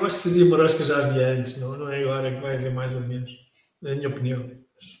 Eu acho que seria marosca já havia antes, não é agora que vai haver mais ou menos, na minha opinião.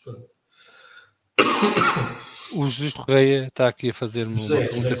 O José Correia está aqui a fazer-me uma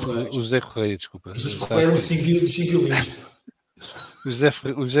pergunta. O José Correia, desculpa. O José Correia é um 5 violinos.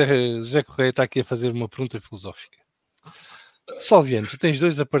 O José Correia está aqui a fazer uma pergunta filosófica. Salviano, tu tens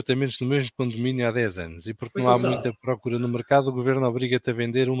 2 apartamentos no mesmo condomínio há 10 anos e porque não há muita procura no mercado, o governo obriga-te a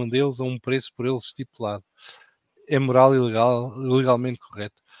vender um deles a um preço por eles estipulado. É moral e legalmente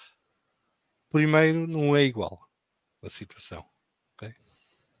correto? Primeiro, não é igual a situação. Okay?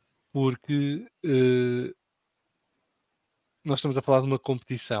 Porque nós estamos a falar de uma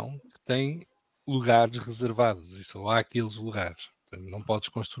competição que tem lugares reservados e só há aqueles lugares. Portanto, não podes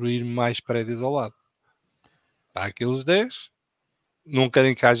construir mais prédios ao lado. Há aqueles 10, não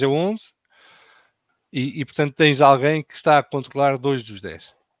querem que haja 11 e portanto tens alguém que está a controlar 2 dos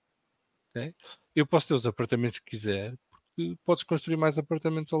 10. Okay? Eu posso ter os apartamentos que quiser, porque podes construir mais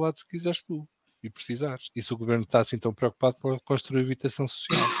apartamentos ao lado se quiseres tu e precisares. E se o governo está assim tão preocupado para construir habitação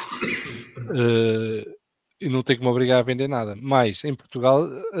social e não tem que me obrigar a vender nada. Mas em Portugal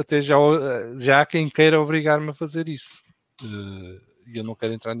até já há quem queira obrigar-me a fazer isso. E eu não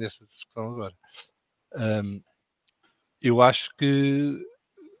quero entrar nessa discussão agora. Eu acho que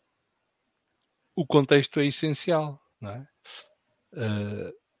o contexto é essencial, não é?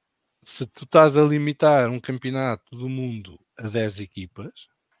 Se tu estás a limitar um campeonato do mundo a 10 equipas,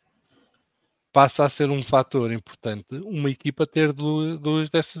 passa a ser um fator importante uma equipa ter 2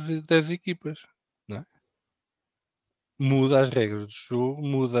 dessas 10 equipas, não é? Muda as regras do jogo,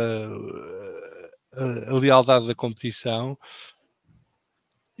 muda a lealdade da competição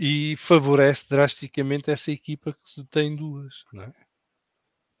e favorece drasticamente essa equipa que tem 2, não é?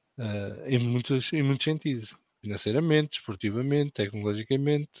 Em muitos sentidos, financeiramente, esportivamente,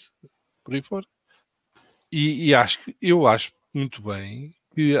 tecnologicamente, por aí fora. E eu acho muito bem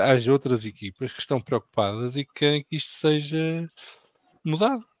que haja outras equipas que estão preocupadas e que querem que isto seja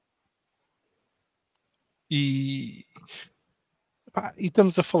mudado. E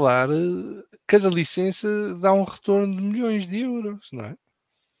estamos a falar, cada licença dá um retorno de milhões de euros, não é?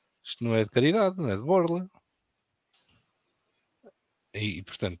 Isto não é de caridade, não é de borla. E,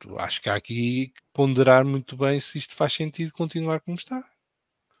 portanto, acho que há aqui que ponderar muito bem se isto faz sentido continuar como está.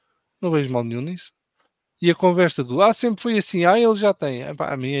 Não vejo mal nenhum nisso. E a conversa do, sempre foi assim, ele já tem.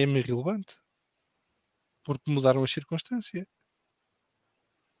 A mim é irrelevante. Porque mudaram as circunstâncias.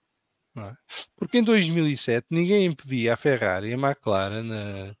 Não é? Porque em 2007 ninguém impedia a Ferrari, a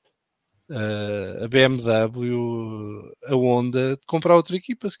McLaren, a BMW, a Honda de comprar outra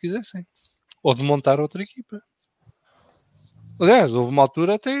equipa se quisessem. Ou de montar outra equipa. Aliás, houve uma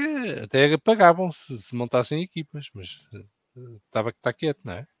altura até pagavam se montassem equipas, mas estava que está quieto,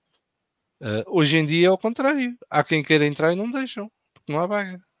 não é? Hoje em dia é ao contrário. Há quem queira entrar e não deixam, porque não há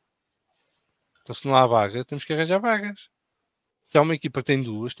vaga. Então, se não há vaga, temos que arranjar vagas. Se há uma equipa que tem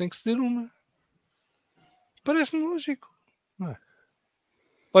duas, tem que ceder uma. Parece-me lógico, não é?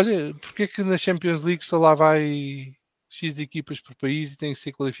 Olha, porque é que na Champions League só lá vai X equipas por país e têm que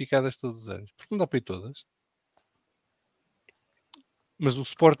ser qualificadas todos os anos? Porque não dá para ir todas. Mas o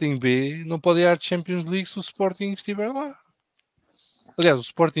Sporting B não pode ir à Champions League se o Sporting estiver lá. Aliás, o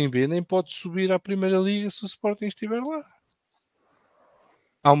Sporting B nem pode subir à Primeira Liga se o Sporting estiver lá.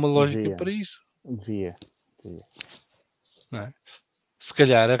 Há uma lógica para isso. Devia. Não é? Se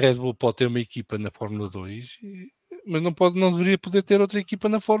calhar a Red Bull pode ter uma equipa na Fórmula 2, mas não deveria poder ter outra equipa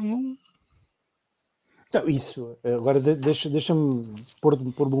na Fórmula 1. Então, isso, agora deixa-me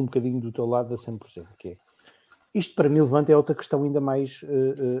pôr-me um bocadinho do teu lado a 100%, que é, isto para mim levanta é outra questão ainda mais,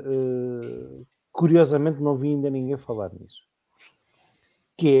 curiosamente não vi ainda ninguém falar nisso,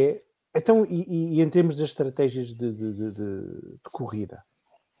 que é, então, e em termos das estratégias de corrida,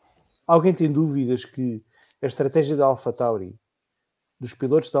 alguém tem dúvidas que a estratégia da AlphaTauri, dos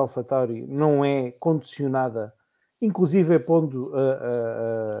pilotos da AlphaTauri, não é condicionada, inclusive pondo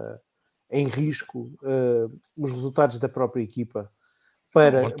em risco os resultados da própria equipa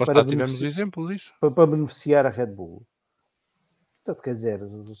para tivemos exemplo disso. Para beneficiar a Red Bull? Portanto, quer dizer,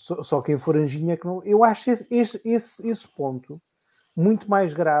 só quem for anjinha que não... Eu acho esse ponto muito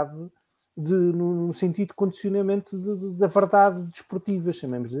mais grave no sentido de condicionamento da verdade desportiva,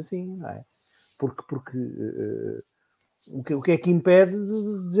 chamemos assim, não é? Porque o que é que impede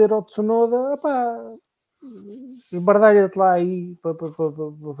de dizer ao Tsunoda, esbardalha-te lá aí para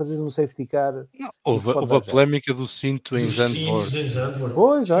fazer um safety car. Não, houve a polémica do cinto em Zandvoort.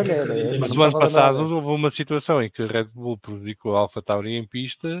 Pois, olha, mas no ano passado houve uma situação em que a Red Bull prejudicou a AlphaTauri em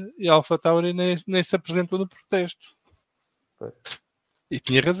pista e a AlphaTauri nem se apresentou no protesto. Pois. E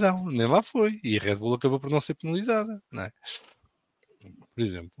tinha razão, nem lá foi. E a Red Bull acabou por não ser penalizada, não é? Por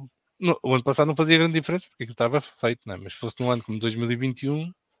exemplo. O ano passado não fazia grande diferença porque aquilo estava feito, não é? Mas se fosse num ano como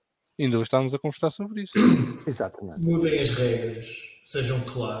 2021, ainda hoje estávamos a conversar sobre isso. Exatamente. Mudem as regras, sejam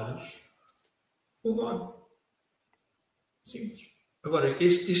claros. Mudam. Simples. Agora,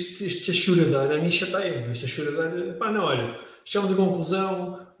 este choradeiro, a mim chateia. Esta choradeira, não, olha, chegamos à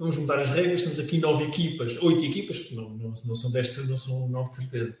conclusão, vamos mudar as regras, temos aqui 9 equipas, 8 equipas, não são 10, não são 9 de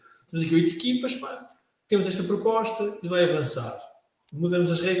certeza. Temos aqui 8 equipas, temos esta proposta e vai avançar.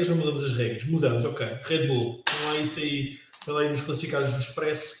 Mudamos as regras ou mudamos as regras? Mudamos, ok. Red Bull, não há isso aí, vai lá aí nos classificados do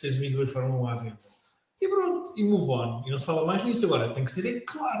Expresso, tens uma equipa de Fórmula 1 à venda. E pronto, e move on. E não se fala mais nisso agora, tem que ser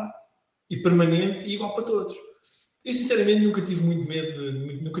claro e permanente e igual para todos. Eu sinceramente nunca tive muito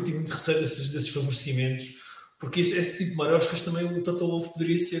medo, nunca tive muito receio desses favorecimentos, porque esse tipo de maroscas também o Toto Wolff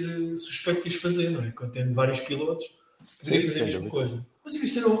poderia ser suspeito de as fazer, não é? Quando tem vários pilotos, poderia fazer a mesma coisa. Mas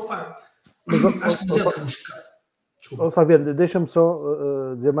isso não, acho que demasiado rebuscado. Desculpa. Fabiano, deixa-me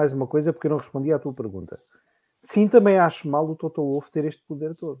só dizer mais uma coisa, porque eu não respondi à tua pergunta. Sim, também acho mal o Toto Wolff ter este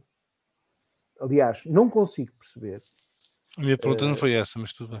poder todo. Aliás, não consigo perceber. A minha pergunta não foi essa,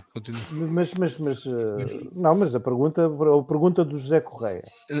 mas tudo bem, continua. Mas a pergunta do José Correia.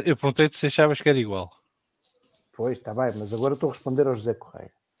 Eu perguntei-te se achavas que era igual. Pois, está bem, mas agora estou a responder ao José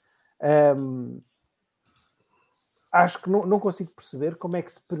Correia. Acho que não consigo perceber como é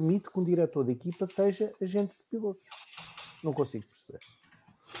que se permite que um diretor de equipa seja agente de pilotos. Não consigo perceber.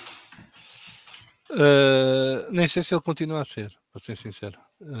 Nem sei se ele continua a ser, para ser sincero.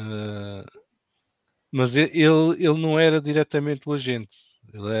 Mas ele não era diretamente o agente.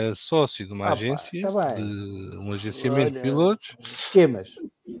 Ele era sócio de uma agência, de um agenciamento de pilotos. Esquemas.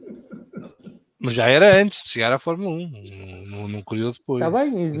 Mas já era antes de chegar à Fórmula 1. Não criou depois. Está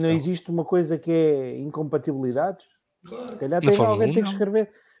bem, não existe uma coisa que é incompatibilidades? Se calhar alguém tem que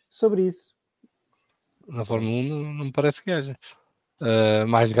escrever sobre isso. Na Fórmula 1 não me parece que haja.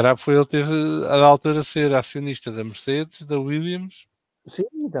 Mais grave foi ele ter, a altura, ser acionista da Mercedes, da Williams. Sim,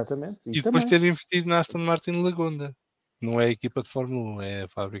 exatamente. Isso E depois também. ter investido na Aston Martin Lagonda. Não é a equipa de Fórmula 1, é a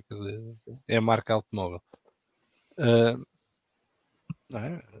fábrica, é a marca automóvel. Não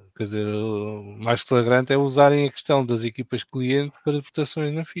é? Quer dizer, o mais flagrante é usarem a questão das equipas cliente para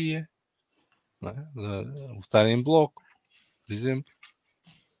votações na FIA. Não é? Votarem em bloco, por exemplo.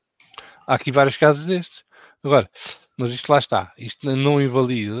 Há aqui vários casos destes. Agora, mas isto lá está. Isto não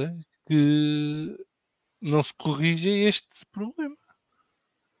invalida que não se corrija este problema.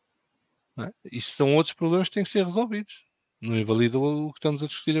 Não é? Isso são outros problemas que têm que ser resolvidos. Não invalida o que estamos a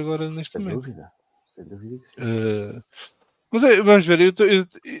discutir agora neste Sem momento. dúvida. Sem dúvida. Mas vamos ver,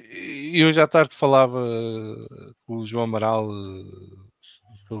 eu já tarde falava com o João Amaral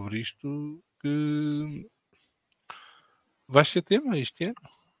sobre isto, que vai ser tema este ano.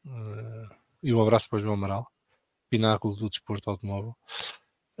 E um abraço para o João Amaral, pináculo do desporto automóvel.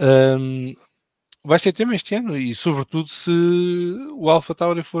 Vai ser tema este ano, e sobretudo se o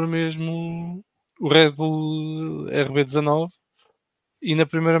AlphaTauri for mesmo o Red Bull RB19 e na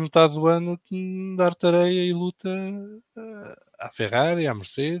primeira metade do ano dar tareia e luta à Ferrari, à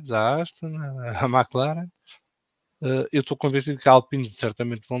Mercedes, à Aston, à McLaren. Eu estou convencido que a Alpine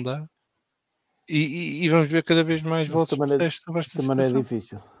certamente vão dar, e vamos ver cada vez mais vozes de protesto sobre esta Também situação. é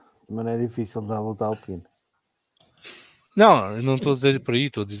difícil. Também é difícil dar a luta à Alpine. Não, eu não estou a dizer por aí,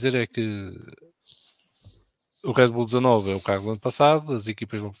 estou a dizer é que o Red Bull 19 é o carro do ano passado, as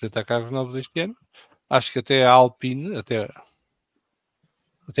equipas vão apresentar carros novos este ano. Acho que até a Alpine, até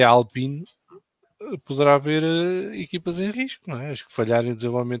a Alpine poderá haver equipas em risco, não é? Acho que falharem o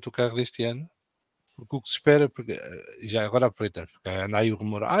desenvolvimento do carro deste ano. Porque o que se espera, porque já agora aproveitamos, porque anda aí o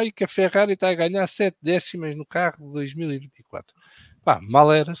rumor, que a Ferrari está a ganhar 7 décimas no carro de 2024. Pá,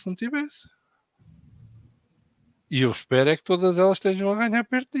 mal era se não tivesse. E eu espero é que todas elas estejam a ganhar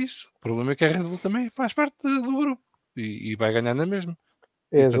perto disso. O problema é que a Red Bull também faz parte do grupo e vai ganhar na mesma.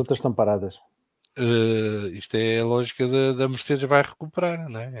 E as outras estão paradas. Isto é a lógica da Mercedes, vai recuperar,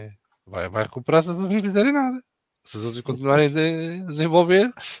 não é? Vai recuperar se as outras não fizerem nada. Se as outras continuarem a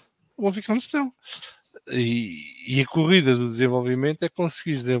desenvolver, vão ficar onde estão. E a corrida do desenvolvimento é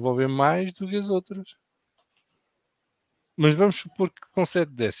conseguir desenvolver mais do que as outras. Mas vamos supor que com 7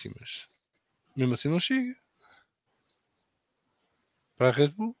 décimas, mesmo assim não chega para a Red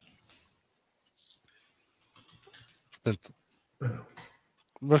Bull. Portanto,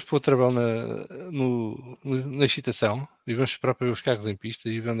 vamos pôr o trabalho na excitação e vamos esperar para ver os carros em pista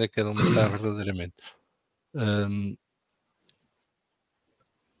e ver onde é que cada um está verdadeiramente.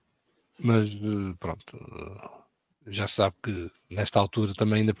 Mas pronto, já sabe que nesta altura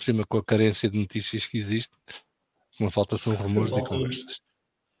também, ainda por cima, com a carência de notícias que existe, não falta são rumores e conversas.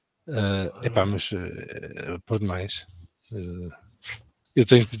 Mas por demais. Eu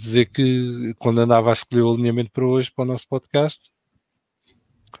tenho que dizer que quando andava a escolher o alinhamento para hoje, para o nosso podcast,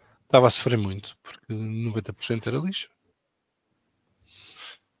 estava a sofrer muito, porque 90% era lixo.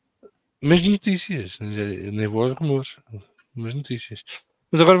 Mas notícias, nem vou aos rumores, mas notícias.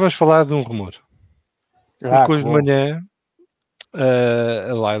 Mas agora vamos falar de um rumor. Porque hoje de manhã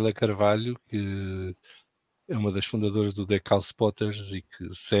a Laila Carvalho, que é uma das fundadoras do Decal Spotters e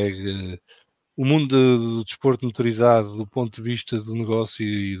que segue o mundo do desporto motorizado do ponto de vista do negócio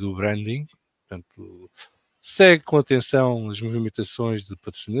e do branding, portanto, segue com atenção as movimentações de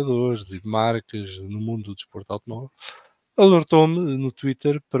patrocinadores e de marcas no mundo do desporto automóvel, alertou-me no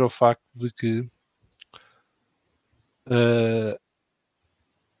Twitter para o facto de que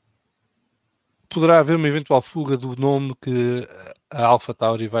poderá haver uma eventual fuga do nome que a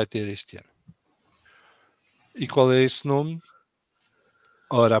AlphaTauri vai ter este ano. E qual é esse nome?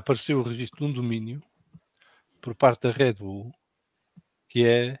 Ora, apareceu o registro de um domínio por parte da Red Bull, que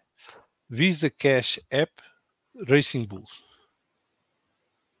é Visa Cash App Racing Bulls.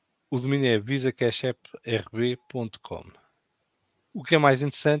 O domínio é visacashapp.rb.com. O que é mais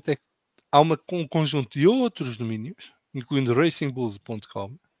interessante é que há um conjunto de outros domínios, incluindo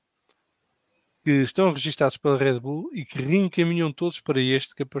racingbulls.com, que estão registados pela Red Bull e que reencaminham todos para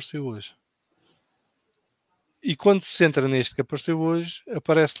este que apareceu hoje. E quando se entra neste que apareceu hoje,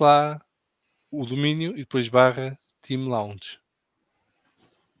 aparece lá o domínio e depois barra Team Lounge.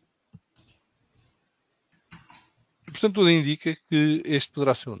 E, portanto, tudo indica que este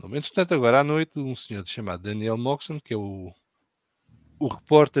poderá ser o nome. Entretanto, agora à noite, um senhor chamado Daniel Moxon, que é o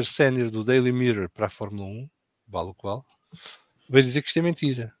repórter sénior do Daily Mirror para a Fórmula 1, vale o qual, vai dizer que isto é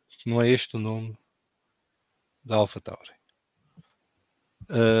mentira, que não é este o nome da AlphaTauri.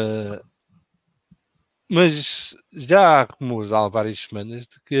 Mas já há rumores há várias semanas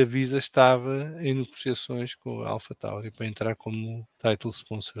de que a Visa estava em negociações com a AlphaTauri para entrar como title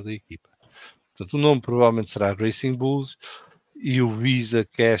sponsor da equipa. Portanto, o nome provavelmente será Racing Bulls e o Visa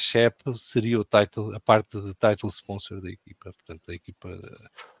Cash App seria a parte de title sponsor da equipa. Portanto, a equipa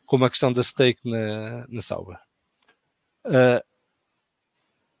como a questão da stake na Sauber.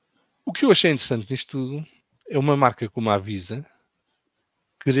 O que eu achei interessante nisto tudo é uma marca como a Visa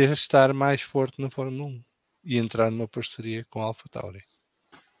querer estar mais forte na Fórmula 1 e entrar numa parceria com a AlphaTauri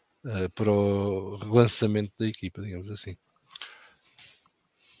para o relançamento da equipa, digamos assim.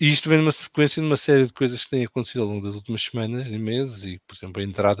 E isto vem numa sequência de uma série de coisas que têm acontecido ao longo das últimas semanas e meses, e, por exemplo, a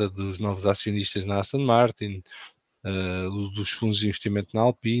entrada dos novos acionistas na Aston Martin, dos fundos de investimento na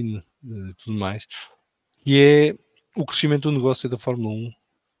Alpine, tudo mais, que é o crescimento do negócio da Fórmula 1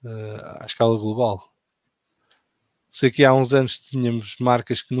 à escala global. Sei que há uns anos tínhamos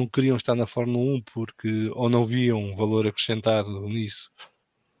marcas que não queriam estar na Fórmula 1 porque ou não viam valor acrescentado nisso,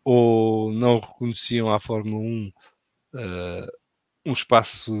 ou não reconheciam à Fórmula 1 um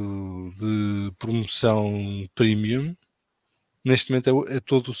espaço de promoção premium. Neste momento é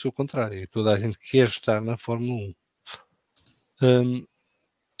todo o seu contrário. Toda a gente quer estar na Fórmula 1.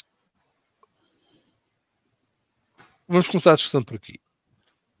 Vamos começar a discussão por aqui.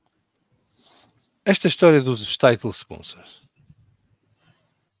 Esta história dos title sponsors,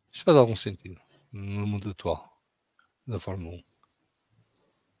 isto faz algum sentido no mundo atual da Fórmula 1?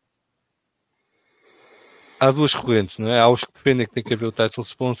 Há duas correntes, não é? Há os que defendem que tem que haver o title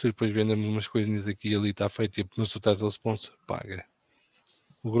sponsor e depois vendem umas coisinhas aqui e ali, está feito, tipo, no seu title sponsor, paga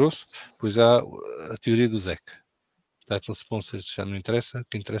o grosso. Depois há a teoria do Zec. Title sponsors já não interessa, o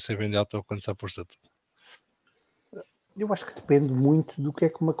que interessa é vender alto alcance à força toda. Eu acho que depende muito do que é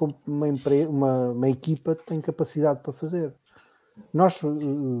que uma equipa tem capacidade para fazer. Nós,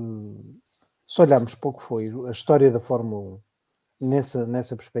 se olharmos para o que foi a história da Fórmula 1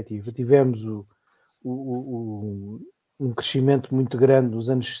 nessa perspectiva, tivemos um crescimento muito grande nos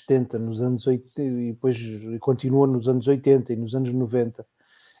anos 70, nos anos 80, e depois continua nos anos 80 e nos anos 90,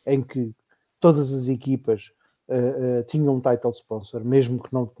 em que todas as equipas tinham um title sponsor, mesmo que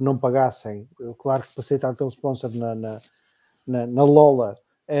não pagassem. Claro que para ser title sponsor na Lola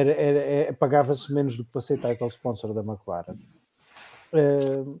pagava-se menos do que para ser title sponsor da McLaren.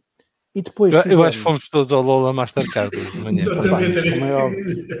 E depois eu acho que fomos todos ao Lola MasterCard hoje de manhã.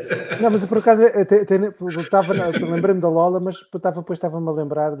 Não, mas por acaso lembrei-me da Lola, mas depois estava-me a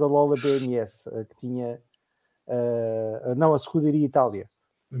lembrar da Lola BMS, que tinha não, a Scuderia Itália,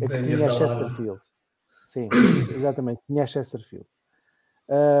 que tinha a Chesterfield. Sim, exatamente, tinha a Chesterfield.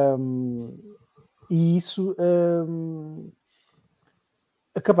 E isso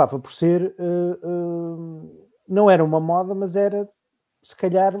acabava por ser não era uma moda, mas era se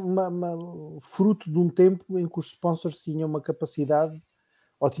calhar fruto de um tempo em que os sponsors tinham uma capacidade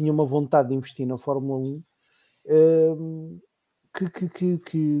ou tinham uma vontade de investir na Fórmula 1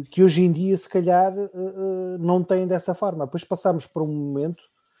 que hoje em dia se calhar não têm dessa forma. Depois passámos por um momento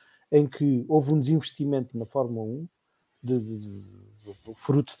em que houve um desinvestimento na Fórmula 1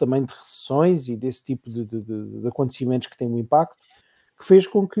 fruto também de recessões e desse tipo de acontecimentos que têm um impacto, que fez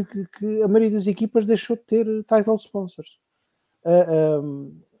com que a maioria das equipas deixou de ter title sponsors.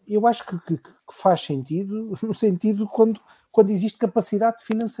 Eu acho que faz sentido, no sentido quando existe capacidade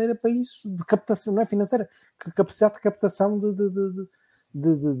financeira para isso, de captação, não é financeira, capacidade de captação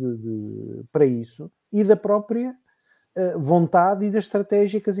para isso, e da própria vontade e da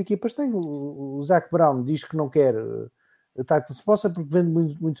estratégia que as equipas têm. O Zac Brown diz que não quer title sponsor porque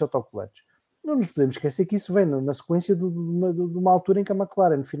vende muitos autocolantes. Não nos podemos esquecer que isso vem na sequência de uma altura em que a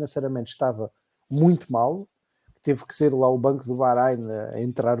McLaren financeiramente estava muito mal, teve que ser lá o Banco do Bahrein a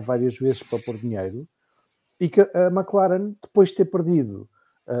entrar várias vezes para pôr dinheiro, e que a McLaren, depois de ter perdido,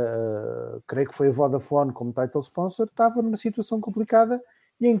 creio que foi a Vodafone como title sponsor, estava numa situação complicada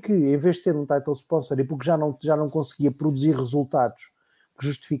e em que, em vez de ter um title sponsor e porque já não conseguia produzir resultados que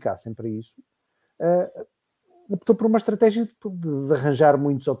justificassem para isso, optou por uma estratégia de arranjar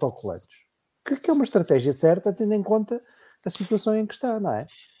muitos autocolantes, que é uma estratégia certa, tendo em conta a situação em que está, não é?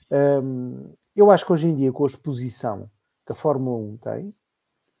 Eu acho que hoje em dia, com a exposição que a Fórmula 1 tem,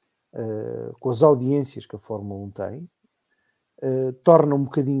 com as audiências que a Fórmula 1 tem, torna um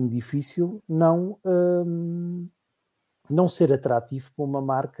bocadinho difícil não ser atrativo para uma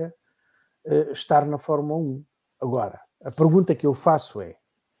marca estar na Fórmula 1. Agora, a pergunta que eu faço é,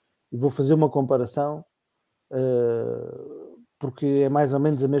 e vou fazer uma comparação, porque é mais ou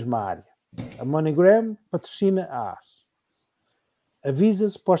menos a mesma área. A MoneyGram patrocina a Haas. A Visa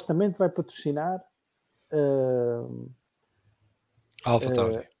supostamente vai patrocinar a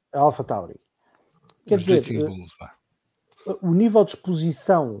AlphaTauri. A AlphaTauri. Quer Os dizer, Racing Bulls, o nível de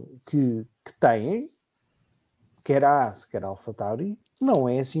exposição que têm, quer a AS, quer a AlphaTauri, não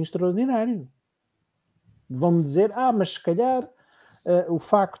é assim extraordinário. Vão-me dizer, mas se calhar o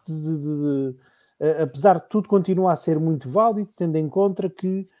facto de apesar de tudo, continua a ser muito válido, tendo em conta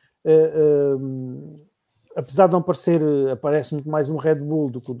que apesar de não aparece muito mais um Red Bull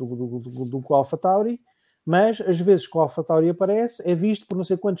do que o AlphaTauri, mas às vezes que o AlphaTauri aparece, é visto por não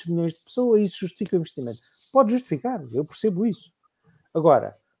sei quantos milhões de pessoas e isso justifica o investimento. Pode justificar, eu percebo isso.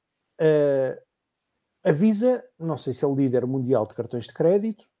 Agora, a Visa, não sei se é o líder mundial de cartões de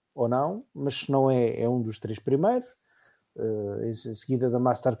crédito ou não, mas se não é um dos 3 primeiros, em seguida da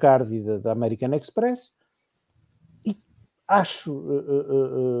MasterCard e da American Express. E acho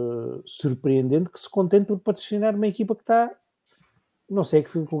surpreendente que se contente por patrocinar uma equipa que está, não sei a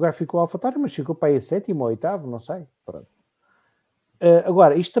que lugar ficou o AlphaTauri, mas ficou para aí a 7º ou 8º, não sei. Pronto.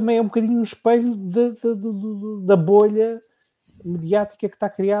 Agora, isto também é um bocadinho um espelho da bolha mediática que está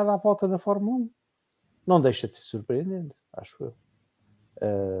criada à volta da Fórmula 1. Não deixa de ser surpreendente, acho eu.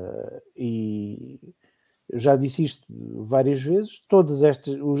 E eu já disse isto várias vezes, todos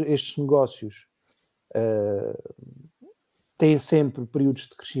estes negócios têm sempre períodos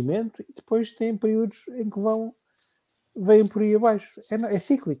de crescimento e depois têm períodos em que vêm por aí abaixo. É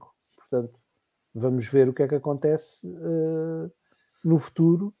cíclico. Portanto, vamos ver o que é que acontece no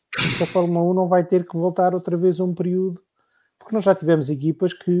futuro, se a Fórmula 1 não vai ter que voltar outra vez a um período, porque nós já tivemos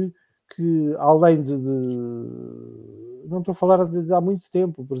equipas que além de não estou a falar de há muito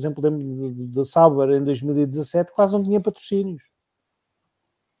tempo, por exemplo, da Sauber em 2017 quase não tinha patrocínios.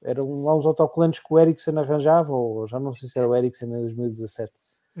 Eram lá uns autocolantes que o Ericsson arranjava, ou já não sei se era o Ericsson em 2017.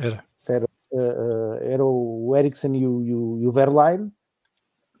 Era o Ericsson e o Verline.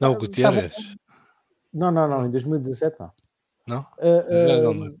 Não, o Gutierrez. Não, em 2017 não. Não?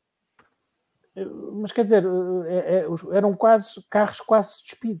 Mas quer dizer, eram carros quase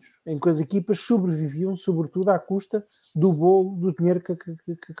despidos, em que as equipas sobreviviam, sobretudo à custa do bolo, do dinheiro que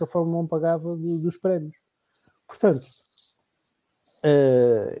a Fórmula 1 pagava dos prémios. Portanto,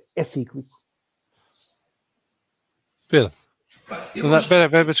 é cíclico. Pedro.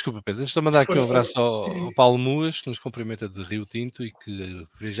 Espera, desculpa, Pedro. Deixa-te mandar aqui um abraço ao Paulo Muas, que nos cumprimenta de Rio Tinto e que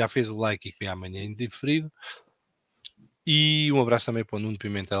já fez o like e que vem amanhã em diferido. E um abraço também para o Nuno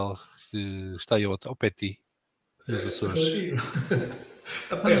Pimentel, que está aí ao pé de ti, nos Açores.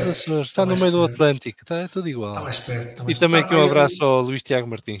 Nos Açores, está no meio do Atlântico, está tudo igual. Está mais perto. E também aqui um abraço ao Luís Tiago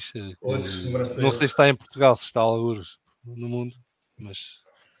Martins, que não sei se está em Portugal, se está a algures no mundo, mas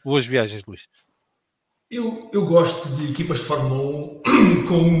boas viagens, Luís. Eu gosto de equipas de Fórmula 1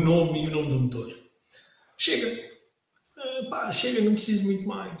 com um nome e o nome do motor. Chega, não preciso muito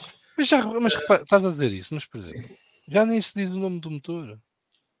mais. Mas estás a dizer isso, mas por exemplo, já nem se diz o nome do motor.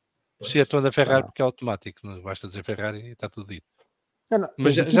 Se é toda a Ferrari porque é automático, não basta dizer Ferrari e está tudo dito.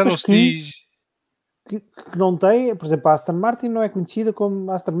 Mas já não se diz que não tem, por exemplo, a Aston Martin não é conhecida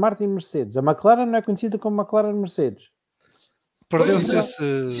como Aston Martin Mercedes, a McLaren não é conhecida como McLaren Mercedes. Perdeu-se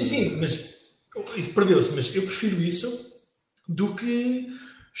esse... Sim, mas isso perdeu-se, mas eu prefiro isso do que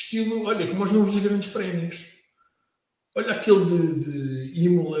estilo, olha, como os nomes dos grandes prémios. Olha aquele de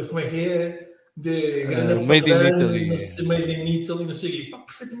Imola, como é que é? De Grana Made in Italy. Made in Italy, não sei o quê.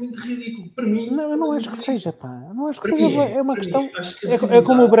 Perfeitamente ridículo. Para mim... Não, eu não acho que seja, Não acho que seja. É uma questão... É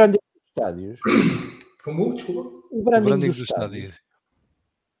como o branding dos estádios. Como? Desculpa? O branding do estádio.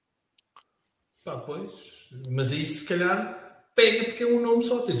 Pois. Mas aí, se calhar, pega porque é um nome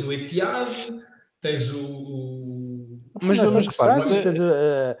só. Tens o Etihad, tens o... Mas repara,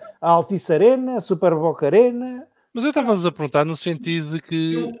 a Altice Arena, a Super Boca Arena... Mas eu estava-vos a perguntar no sentido de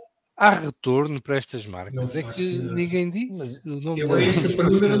que há retorno para estas marcas. É que ninguém diz. Essa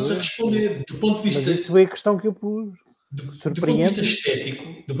pergunta não sei responder. Do ponto de vista... Mas isso foi a questão que eu pus. Do ponto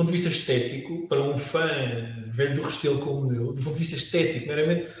de vista estético, para um fã velho do Restelo como eu, do ponto de vista estético,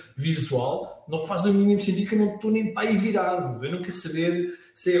 meramente visual, não faz o mínimo sentido que eu não estou nem para aí virado. Eu não quero saber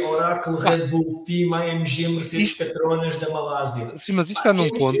se é Oracle, Red Bull, Team, AMG, Mercedes, Petronas da Malásia. Sim, mas isto está num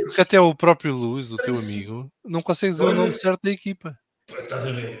ponto que até o próprio Luís, o teu amigo, não consegue dizer o nome certo da equipa. Estás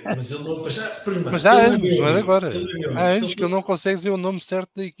a ver? Mas ele não... Mas já há anos, não é agora. Há anos que ele não consegue dizer o nome certo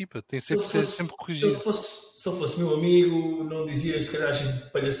da equipa. Tem sempre que ser sempre corrigido. Se ele fosse meu amigo, não dizia se calhar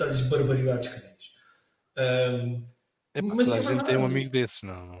palhaçadas e barbaridades que diz. Mas a gente tem um amigo desse,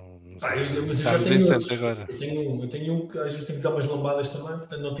 não mas eu já tenho outros. Eu tenho um que às vezes tenho que dar umas lambadas também,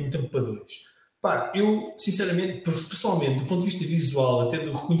 portanto não tenho tempo para dois. Eu, sinceramente, pessoalmente, do ponto de vista visual, até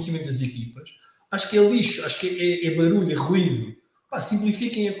do reconhecimento das equipas, acho que é lixo, acho que é barulho, é ruído.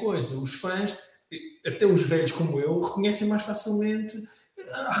 Simplifiquem a coisa. Os fãs, até os velhos como eu, reconhecem mais facilmente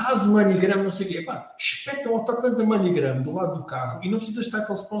Haas MoneyGram, não sei o quê. Pá, espeta o autocolante da MoneyGram do lado do carro e não precisas de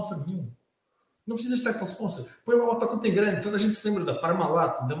title sponsor nenhum. Não precisas de title sponsor. Põe lá o autocolante em grande. Toda a gente se lembra da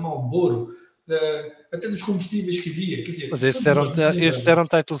Parmalat, da Marlboro, até dos combustíveis que havia. Quer dizer, Mas esses eram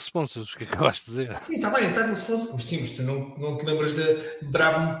title sponsors, o que é que eu gosto de dizer? Sim, está bem, title sponsor. Mas sim, mas tu não te lembras de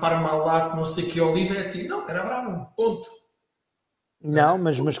Brabham, Parmalat, não sei o que, Olivetti. Não, era Brabham, ponto. Não,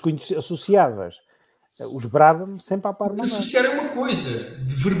 mas associavas os Brabham sempre à Parmalat. Associar é uma coisa,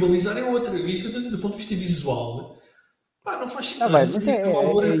 de verbalizar é outra. E isso que eu estou a dizer, do ponto de vista visual, pá, não faz sentido. Mas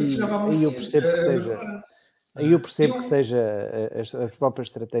aí eu percebo que seja. Aí eu percebo que seja a própria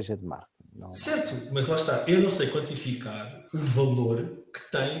estratégia de marketing. Não. Certo, mas lá está. Eu não sei quantificar o valor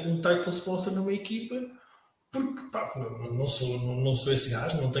que tem um title sponsor numa equipa, porque pá, não sou esse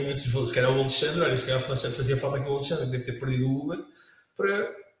gajo, não tenho esses valores. Se calhar o Alexandre, olha, se calhar fazia falta que o Alexandre deve ter perdido o Uber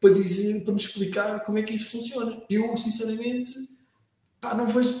para dizer, para nos explicar como é que isso funciona. Eu, sinceramente, pá, não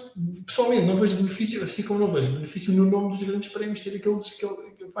vejo, pessoalmente, não vejo benefício, assim como não vejo benefício no nome dos grandes prémios ter aqueles que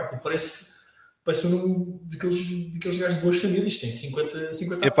parece o nome daqueles gajos de boas famílias, tem 50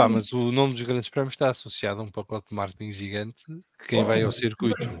 Epá, mas o nome dos grandes prémios está associado a um pacote de marketing gigante que quem vai ao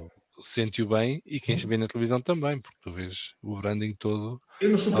circuito sente-o bem e quem vê na televisão também, porque tu vês o branding todo.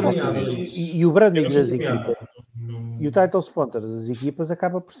 Eu não sou premiado nisso. E o branding das equipas e o title sponsor das equipas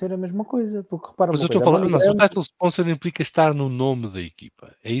acaba por ser a mesma coisa, porque repara mas eu estou a falar, mas o title sponsor implica estar no nome da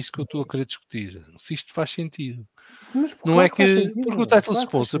equipa. É isso que eu estou a querer discutir. Se isto faz sentido. Mas, não claro é que sentido, porque o title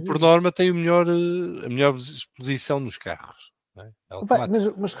sponsor, por norma, tem a melhor exposição nos carros. Não é?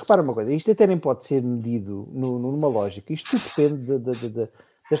 Mas repara uma coisa, isto até nem pode ser medido numa lógica. Isto tudo depende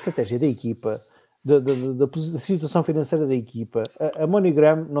da estratégia da equipa, da situação financeira da equipa. A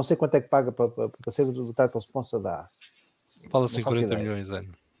MoneyGram, não sei quanto é que paga para ser o title sponsor da Haas. Fala-se em 40 milhões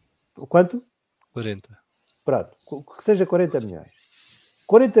ano. Quanto? 40. Pronto, que seja 40 milhões.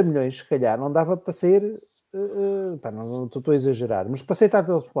 40 milhões, se calhar, não dava para ser... não estou a exagerar, mas para ser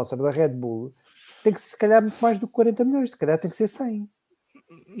title sponsor da Red Bull tem que ser, se calhar, muito mais do que 40 milhões. Se calhar tem que ser 100.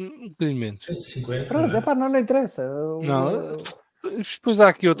 Um bocadinho menos. 150. Pronto, não interessa. Não... Depois há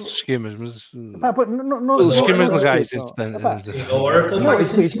aqui outros esquemas, mas os esquemas legais, entretanto. A Oracle paga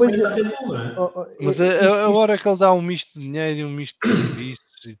 150 a Red Bull, não é? Mas a Oracle dá um misto de dinheiro e um misto de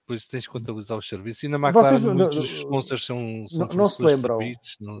serviços e depois tens de contabilizar os serviços. E na McLaren muitos dos sponsors são fornecedores de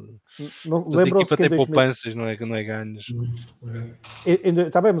serviços. A equipa tem poupanças, não é ganhos.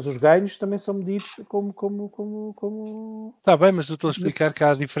 Está bem, mas os ganhos também são medidos como... Está bem, mas eu estou a explicar que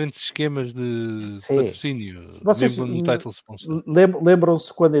há diferentes esquemas de patrocínio. Vocês mesmo no title sponsor.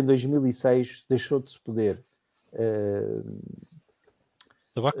 Lembram-se quando em 2006 deixou de se poder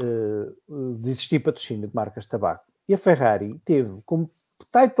de existir patrocínio de marcas de tabaco? E a Ferrari teve como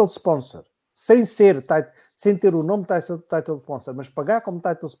title sponsor, sem ter o nome title sponsor, mas pagar como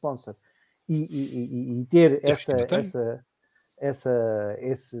title sponsor e ter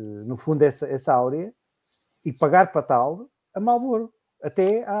no fundo essa áurea e pagar para tal, a Marlboro.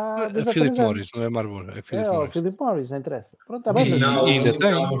 Até há a Philip Morris, não é Marlboro, é Philip Morris, não interessa. Pronto, tá bem, mas ainda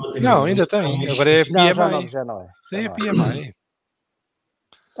tem. Não, ainda tem. Agora é a PMI. Já não é. Tem a PMI.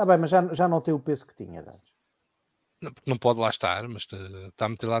 Está bem, mas já não tem o peso que tinha antes. Não pode lá estar, mas está a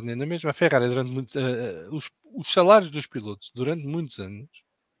meter lá na mesma. A Ferrari, durante os salários dos pilotos, durante muitos anos,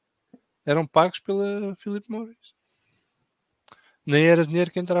 eram pagos pela Philip Morris. Nem era dinheiro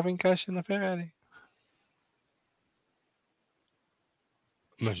que entrava em caixa na Ferrari.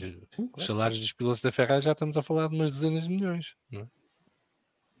 Mas os salários dos pilotos da Ferrari já estamos a falar de umas dezenas de milhões. Não é?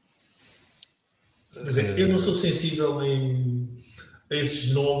 Quer dizer, eu não sou sensível a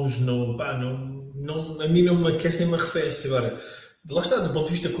esses nomes, a mim não me aquece nem me arrefece. Agora, lá está, do ponto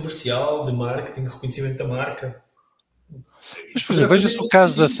de vista comercial, de marketing, reconhecimento da marca. Mas, por exemplo, veja-se o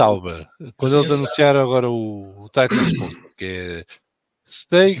caso da Sauber, quando eles anunciaram agora o title sponsor, que é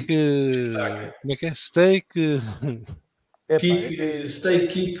Steak. Como é que é? Steak.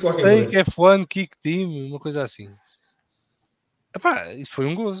 Steak F1 Kick Team, uma coisa assim. Epá, isso foi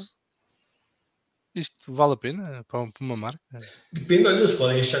um gozo. Isto vale a pena para uma marca? Depende, olha, eles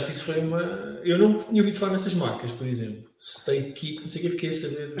podem achar que isso foi uma... Eu não tinha ouvido falar nessas marcas, por exemplo. Steak Kick, não sei o que, fiquei a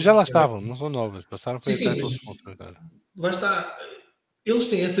saber. Já lá estavam, não são novas, passaram para sim, lá está. Eles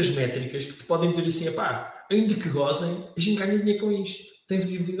têm essas métricas que te podem dizer assim, ainda que gozem, a gente ganha dinheiro com isto. Tem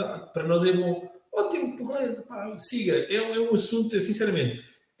visibilidade. Para nós é bom. Ótimo, porreiro, siga. É um assunto, sinceramente,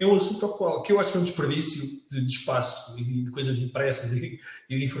 é um assunto ao qual que eu acho que é um desperdício de espaço e de coisas impressas e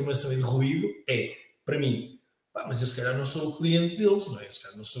de informação e de ruído. Para mim, mas eu se calhar não sou o cliente deles, não é? Eu se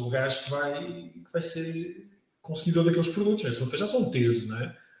calhar não sou o gajo que vai ser consumidor daquees produtos, não é? Já sou um teso, não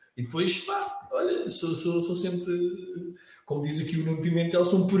é? E depois, Olha, sou sempre, como diz aqui o Nuno Pimentel,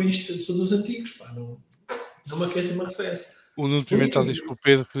 sou um purista, sou dos antigos, pá, não me aquece, não me arrefece. O Nuno Pimentel diz que o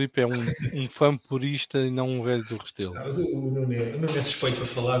Pedro Filipe é um fã purista e não um velho do Restelo. Mas o Nuno é suspeito para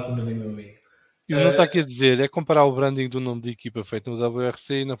falar, que o Nuno é meu amigo. E o Nuno está aqui a dizer, é comparar o branding do nome de equipa feito no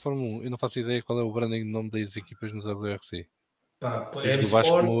WRC e na Fórmula 1. Eu não faço ideia qual é o branding do nome das equipas no WRC. Pá, Seja é do Vasco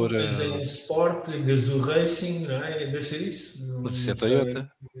Sport, Moura, tens aí Sport, Gazoo Racing, não é? Deve ser isso. mas isso é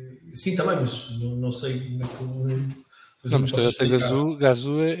Toyota. Sim, também, mas não sei. Não, mas Toyota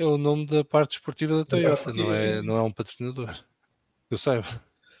Gazoo é o nome da parte esportiva da Toyota, não é um patrocinador. Eu saiba.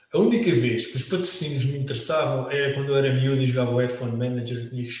 A única vez que os patrocínios me interessavam era quando eu era miúdo e jogava o F1 Manager e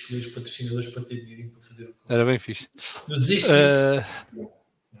tinha que escolher os patrocinadores para ter dinheiro para fazer o que. Era bem fixe. Nos estes.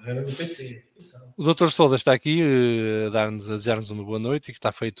 Não era no PC. O Dr. Solda está aqui a desejar-nos uma boa noite e que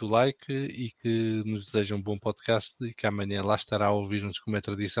está feito o like e que nos deseja um bom podcast e que amanhã lá estará a ouvir-nos como é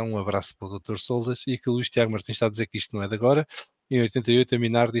tradição. Um abraço para o Dr. Soldas e que o Luís Tiago Martins está a dizer que isto não é de agora. Em 88 a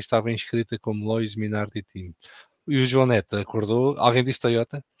Minardi estava inscrita como Lois Minardi Team. E o João Neto acordou. Alguém disse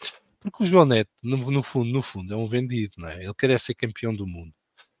Toyota? Porque o João Neto, no fundo, é um vendido, não é? Ele quer ser campeão do mundo.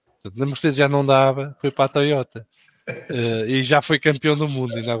 Portanto, na Mercedes já não dava, foi para a Toyota. E já foi campeão do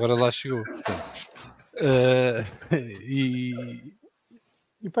mundo, ainda agora lá chegou. E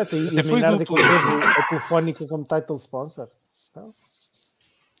pá, tem a Minardi com a Telefónica como title sponsor. Então...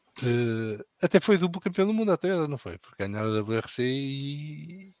 até foi duplo campeão do mundo, até não foi? Porque ganharam a WRC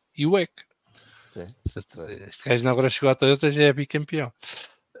e o EC. Portanto, este gajo agora chegou à Toyota, já é bicampeão.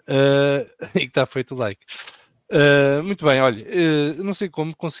 E que está feito o like. Muito bem, olha, não sei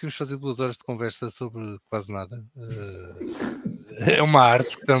como conseguimos fazer 2 horas de conversa sobre quase nada. É uma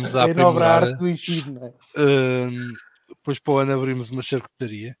arte que estamos a aprimorar. É nova arte do enchido, não é? Depois para o ano abrimos uma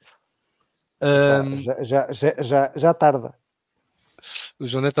charcutaria. Já tarda. O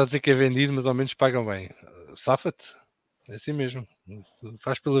João Neto está a dizer que é vendido, mas ao menos pagam bem. Safa-te. É assim mesmo.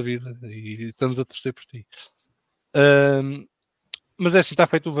 Faz pela vida e estamos a torcer por ti. Mas é assim, está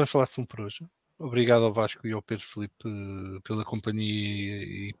feito. Vamos falar de fundo por hoje. Obrigado ao Vasco e ao Pedro Filipe pela companhia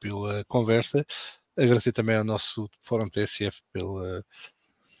e pela conversa. Agradecer também ao nosso Fórum TSF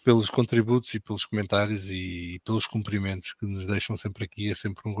pelos contributos e pelos comentários e pelos cumprimentos que nos deixam sempre aqui. É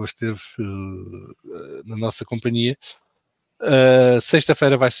sempre um gosto ter-vos na nossa companhia.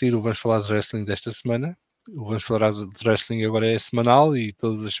 Sexta-feira vai sair o Vamos Falar de Wrestling desta semana. O Vamos Falar de Wrestling agora é semanal e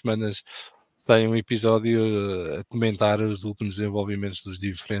todas as semanas tem um episódio a comentar os últimos desenvolvimentos dos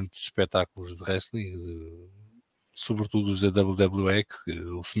diferentes espetáculos de wrestling, sobretudo os da WWE,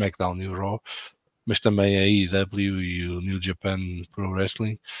 o SmackDown e o Raw, mas também a AEW e o New Japan Pro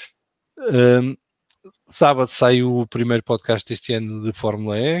Wrestling. Sábado saiu o primeiro podcast deste ano de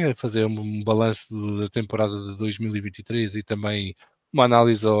Fórmula E, a fazer um balanço da temporada de 2023 e também uma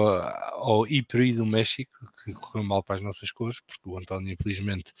análise ao E-Prix do México, que correu mal para as nossas cores, porque o António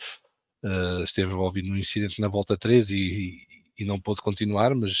infelizmente esteve envolvido num incidente na volta 3 e não pôde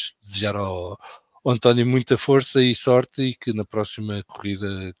continuar, mas desejar ao António muita força e sorte e que na próxima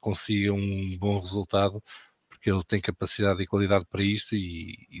corrida consiga um bom resultado, porque ele tem capacidade e qualidade para isso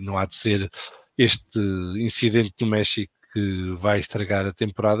e não há de ser este incidente no México que vai estragar a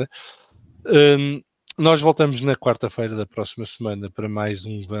temporada. Nós voltamos na quarta-feira da próxima semana para mais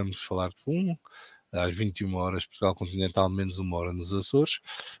um Vamos Falar de Fumo, às 21 horas, Portugal Continental, menos 1 hora nos Açores.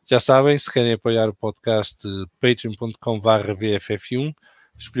 Já sabem, se querem apoiar o podcast, patreon.com/VFF1,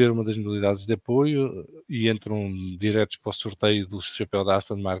 escolher uma das modalidades de apoio e entram diretos para o sorteio do chapéu da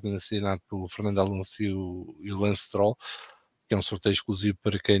Aston Martin assinado pelo Fernando Alonso e o Lance Stroll, que é um sorteio exclusivo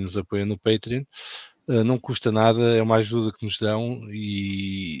para quem nos apoia no Patreon. Não custa nada, é uma ajuda que nos dão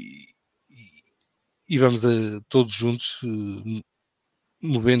e vamos todos juntos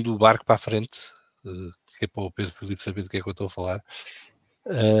movendo o barco para a frente, que é para o Pedro Filipe saber do que é que eu estou a falar.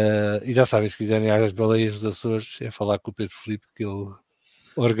 E já sabem, se quiserem ir às baleias dos Açores, é falar com o Pedro Filipe que ele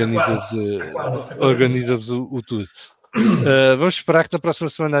organiza-vos o tour. Vamos esperar que na próxima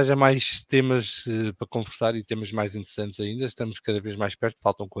semana haja mais temas para conversar e temas mais interessantes ainda. Estamos cada vez mais perto,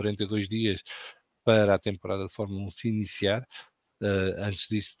 faltam 42 dias para a temporada de Fórmula 1 se iniciar. Antes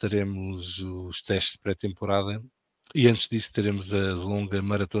disso teremos os testes de pré-temporada e antes disso teremos a longa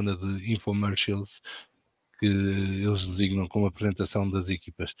maratona de infomercials que eles designam como apresentação das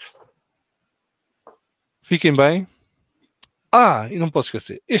equipas. Fiquem bem. E não posso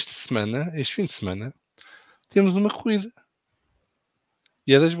esquecer, este fim de semana, temos uma corrida.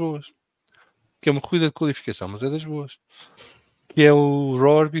 E é das boas. Que é uma corrida de qualificação, mas é das boas. Que é o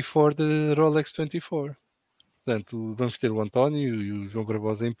Roar Before the Rolex 24. Portanto, vamos ter o António e o João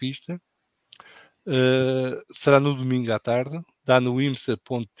Barbosa em pista. Será no domingo à tarde. Dá no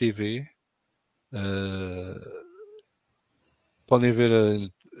imsa.tv. Podem ver,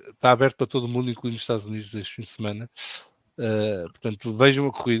 está aberto para todo mundo, incluindo os Estados Unidos, este fim de semana. Portanto, vejam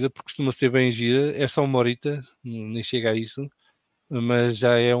a corrida, porque costuma ser bem gira. É só uma horita, nem chega a isso, mas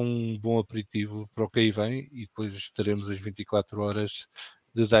já é um bom aperitivo para o que aí vem. E depois estaremos as 24 horas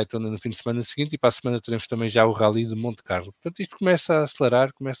de Daytona no fim de semana seguinte, e para a semana teremos também já o Rally de Monte Carlo. Portanto, isto começa a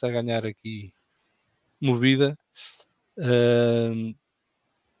acelerar, começa a ganhar aqui movida.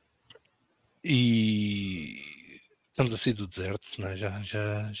 E estamos a sair do deserto, não é?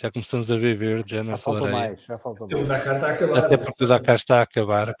 já começamos a ver verde, já nessa areia. Já falta O mais. Dakar está a acabar. Até porque o Dakar está a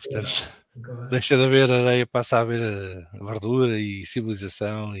acabar, portanto, deixa de haver areia, passa a haver a verdura e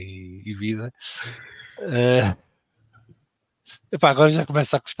civilização e vida. Agora já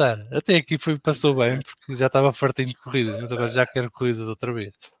começa a custar. Até aqui passou bem, porque já estava fartinho de corridas, mas agora já quero corridas outra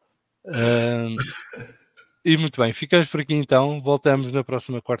vez. E muito bem, ficamos por aqui então. Voltamos na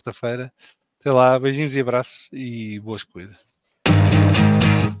próxima quarta-feira. Até lá, beijinhos e abraços e boas corridas.